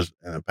for wars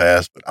in the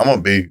past. But I'm going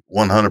to be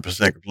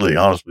 100% completely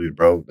honest with you,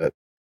 bro, that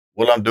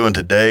what I'm doing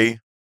today,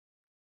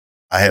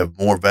 I have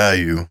more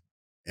value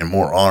and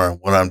more honor in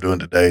what I'm doing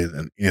today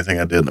than anything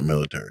I did in the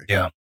military.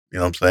 Yeah. You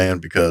know what I'm saying?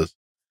 Because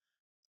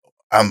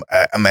I'm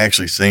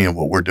actually seeing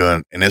what we're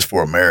doing, and it's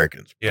for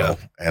Americans, bro. Yeah.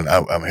 And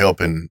I'm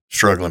helping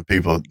struggling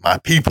people, my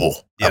people.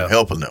 I'm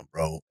helping them,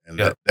 bro. And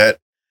that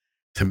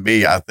to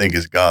me, I think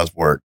is God's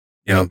work.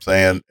 You know what I'm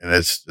saying? And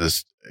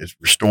it's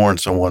restoring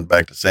someone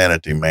back to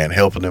sanity, man,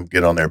 helping them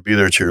get on there, be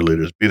their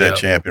cheerleaders, be that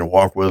champion,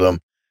 walk with them,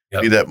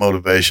 be that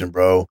motivation,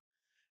 bro.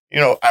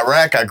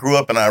 Iraq, I grew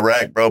up in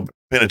Iraq, bro, but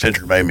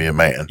penitentiary made me a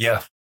man.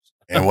 Yeah.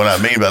 And what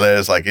I mean by that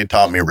is like it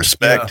taught me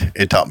respect. Yeah.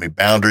 It taught me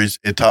boundaries.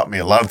 It taught me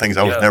a lot of things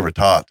I was never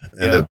taught.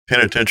 And the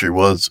penitentiary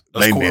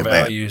made me a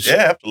values. Man.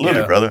 Yeah,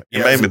 absolutely, brother. It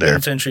made me there.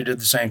 Penitentiary did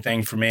the same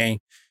thing for me.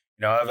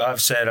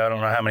 I've said, I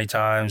don't know how many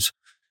times,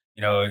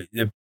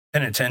 the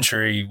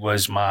penitentiary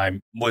was my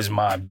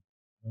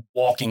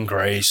walking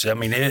grace. I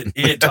mean,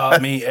 it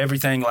taught me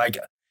everything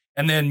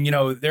and then,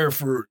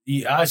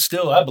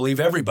 I believe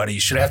everybody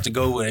should have to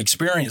go and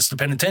experience the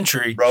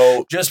penitentiary,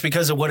 bro, just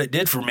because of what it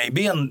did for me.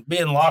 Being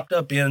locked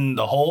up in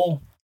the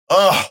hole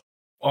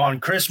on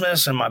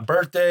Christmas and my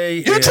birthday.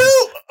 You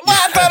too?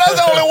 I thought I was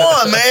the only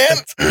one,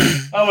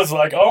 man. I was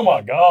like, oh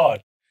my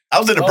God. I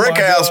was in the brick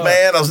house,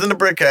 man. I was in the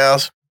brick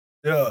house.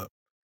 Yeah.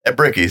 At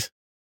Bricky's.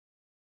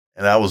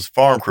 And I was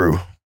farm crew.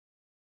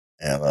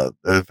 And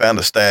they found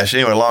a stash.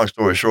 Anyway, long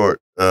story short,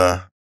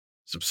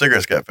 some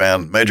cigarettes got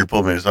found. Major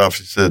pulled me in his office.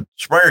 He said,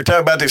 Springer, tell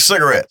me about these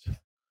cigarettes.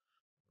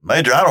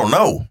 Major, I don't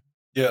know.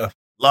 Yeah.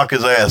 Lock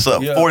his ass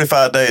up. Yeah.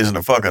 45 days in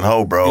the fucking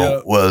hole,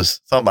 bro,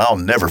 was something I'll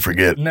never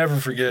forget. Never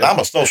forget. I'm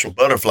a social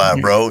butterfly,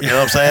 bro. You know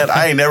what I'm saying?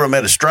 I ain't never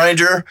met a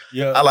stranger.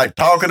 Yeah. I like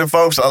talking to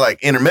folks. I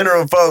like intermittent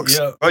with folks.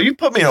 Yeah. Bro, you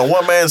put me in a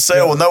one-man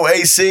cell with no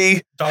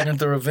AC. Talking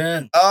through a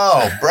vent.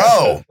 Oh,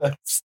 bro.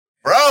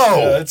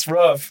 Bro, it's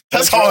rough.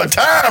 That's hard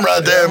time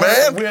right there,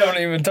 man. We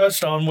haven't even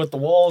touched on what the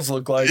walls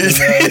look like. You know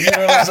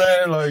what I'm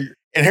saying?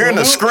 And hearing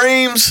the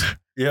screams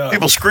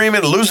People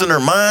screaming, losing their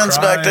minds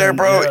back there,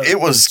 bro. It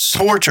was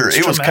torture.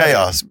 It was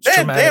chaos.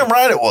 Damn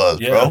right it was,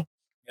 bro.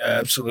 Yeah,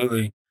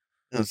 absolutely.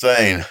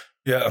 Insane.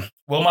 Yeah.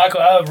 Well, Michael,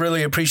 I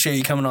really appreciate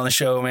you coming on the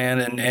show,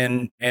 man,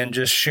 and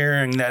just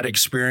sharing that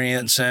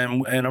experience.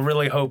 And I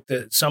really hope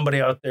that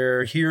somebody out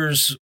there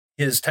hears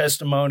his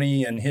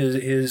testimony and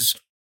his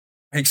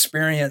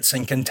experience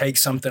and can take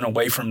something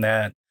away from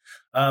that.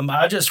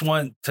 I just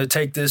want to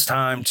take this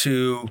time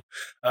to,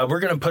 we're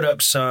going to put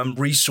up some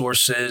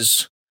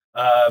resources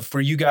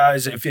for you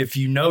guys. If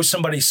you know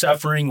somebody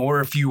suffering,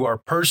 or if you are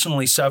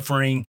personally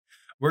suffering,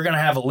 we're going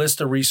to have a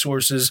list of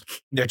resources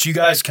that you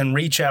guys can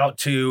reach out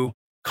to,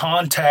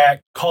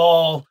 contact,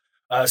 call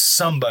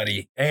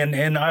somebody.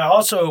 And I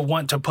also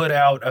want to put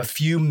out a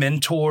few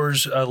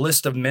mentors, a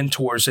list of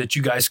mentors that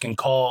you guys can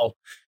call,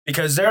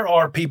 because there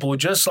are people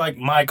just like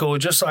Michael,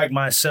 just like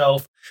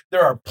myself.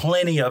 There are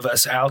plenty of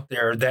us out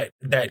there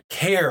that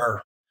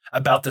care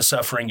about the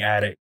suffering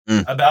addict,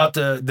 about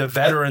the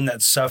veteran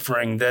that's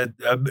suffering, that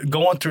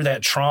going through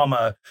that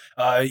trauma,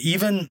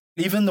 even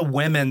the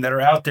women that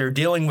are out there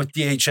dealing with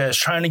DHS,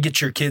 trying to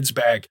get your kids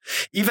back,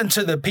 even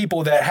to the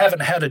people that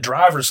haven't had a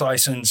driver's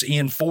license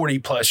in 40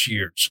 plus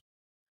years.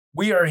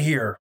 We are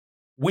here.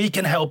 We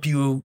can help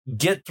you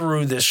get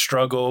through this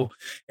struggle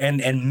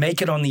and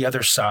make it on the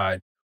other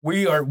side.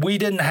 We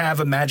didn't have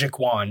a magic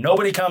wand.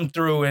 Nobody come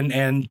through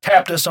and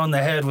tapped us on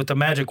the head with a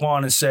magic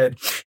wand and said,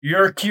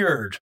 you're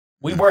cured.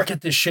 We work at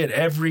this shit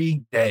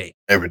every day.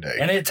 Every day.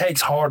 And it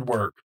takes hard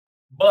work.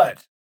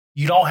 But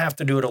you don't have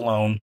to do it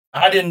alone.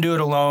 I didn't do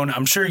it alone.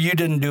 I'm sure you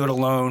didn't do it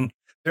alone.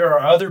 There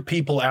are other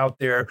people out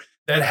there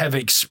that have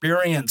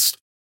experienced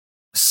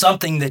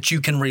something that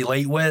you can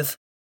relate with,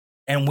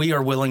 and we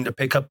are willing to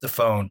pick up the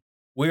phone.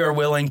 We are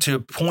willing to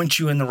point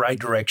you in the right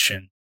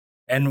direction.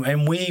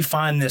 And we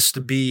find this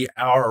to be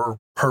our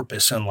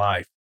purpose in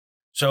life.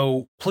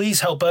 So please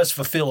help us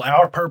fulfill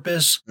our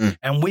purpose,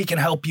 and we can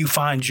help you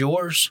find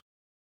yours.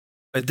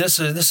 But this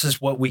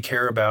is what we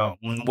care about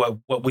and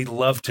what we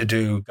love to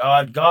do.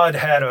 God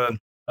had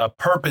a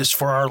purpose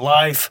for our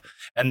life,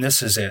 and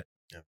this is it.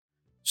 Yeah.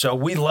 So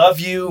we love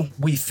you.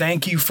 We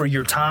thank you for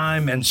your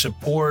time and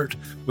support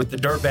with the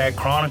Dirtbag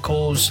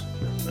Chronicles.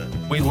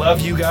 We love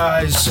you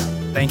guys.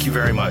 Thank you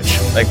very much.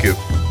 Thank you.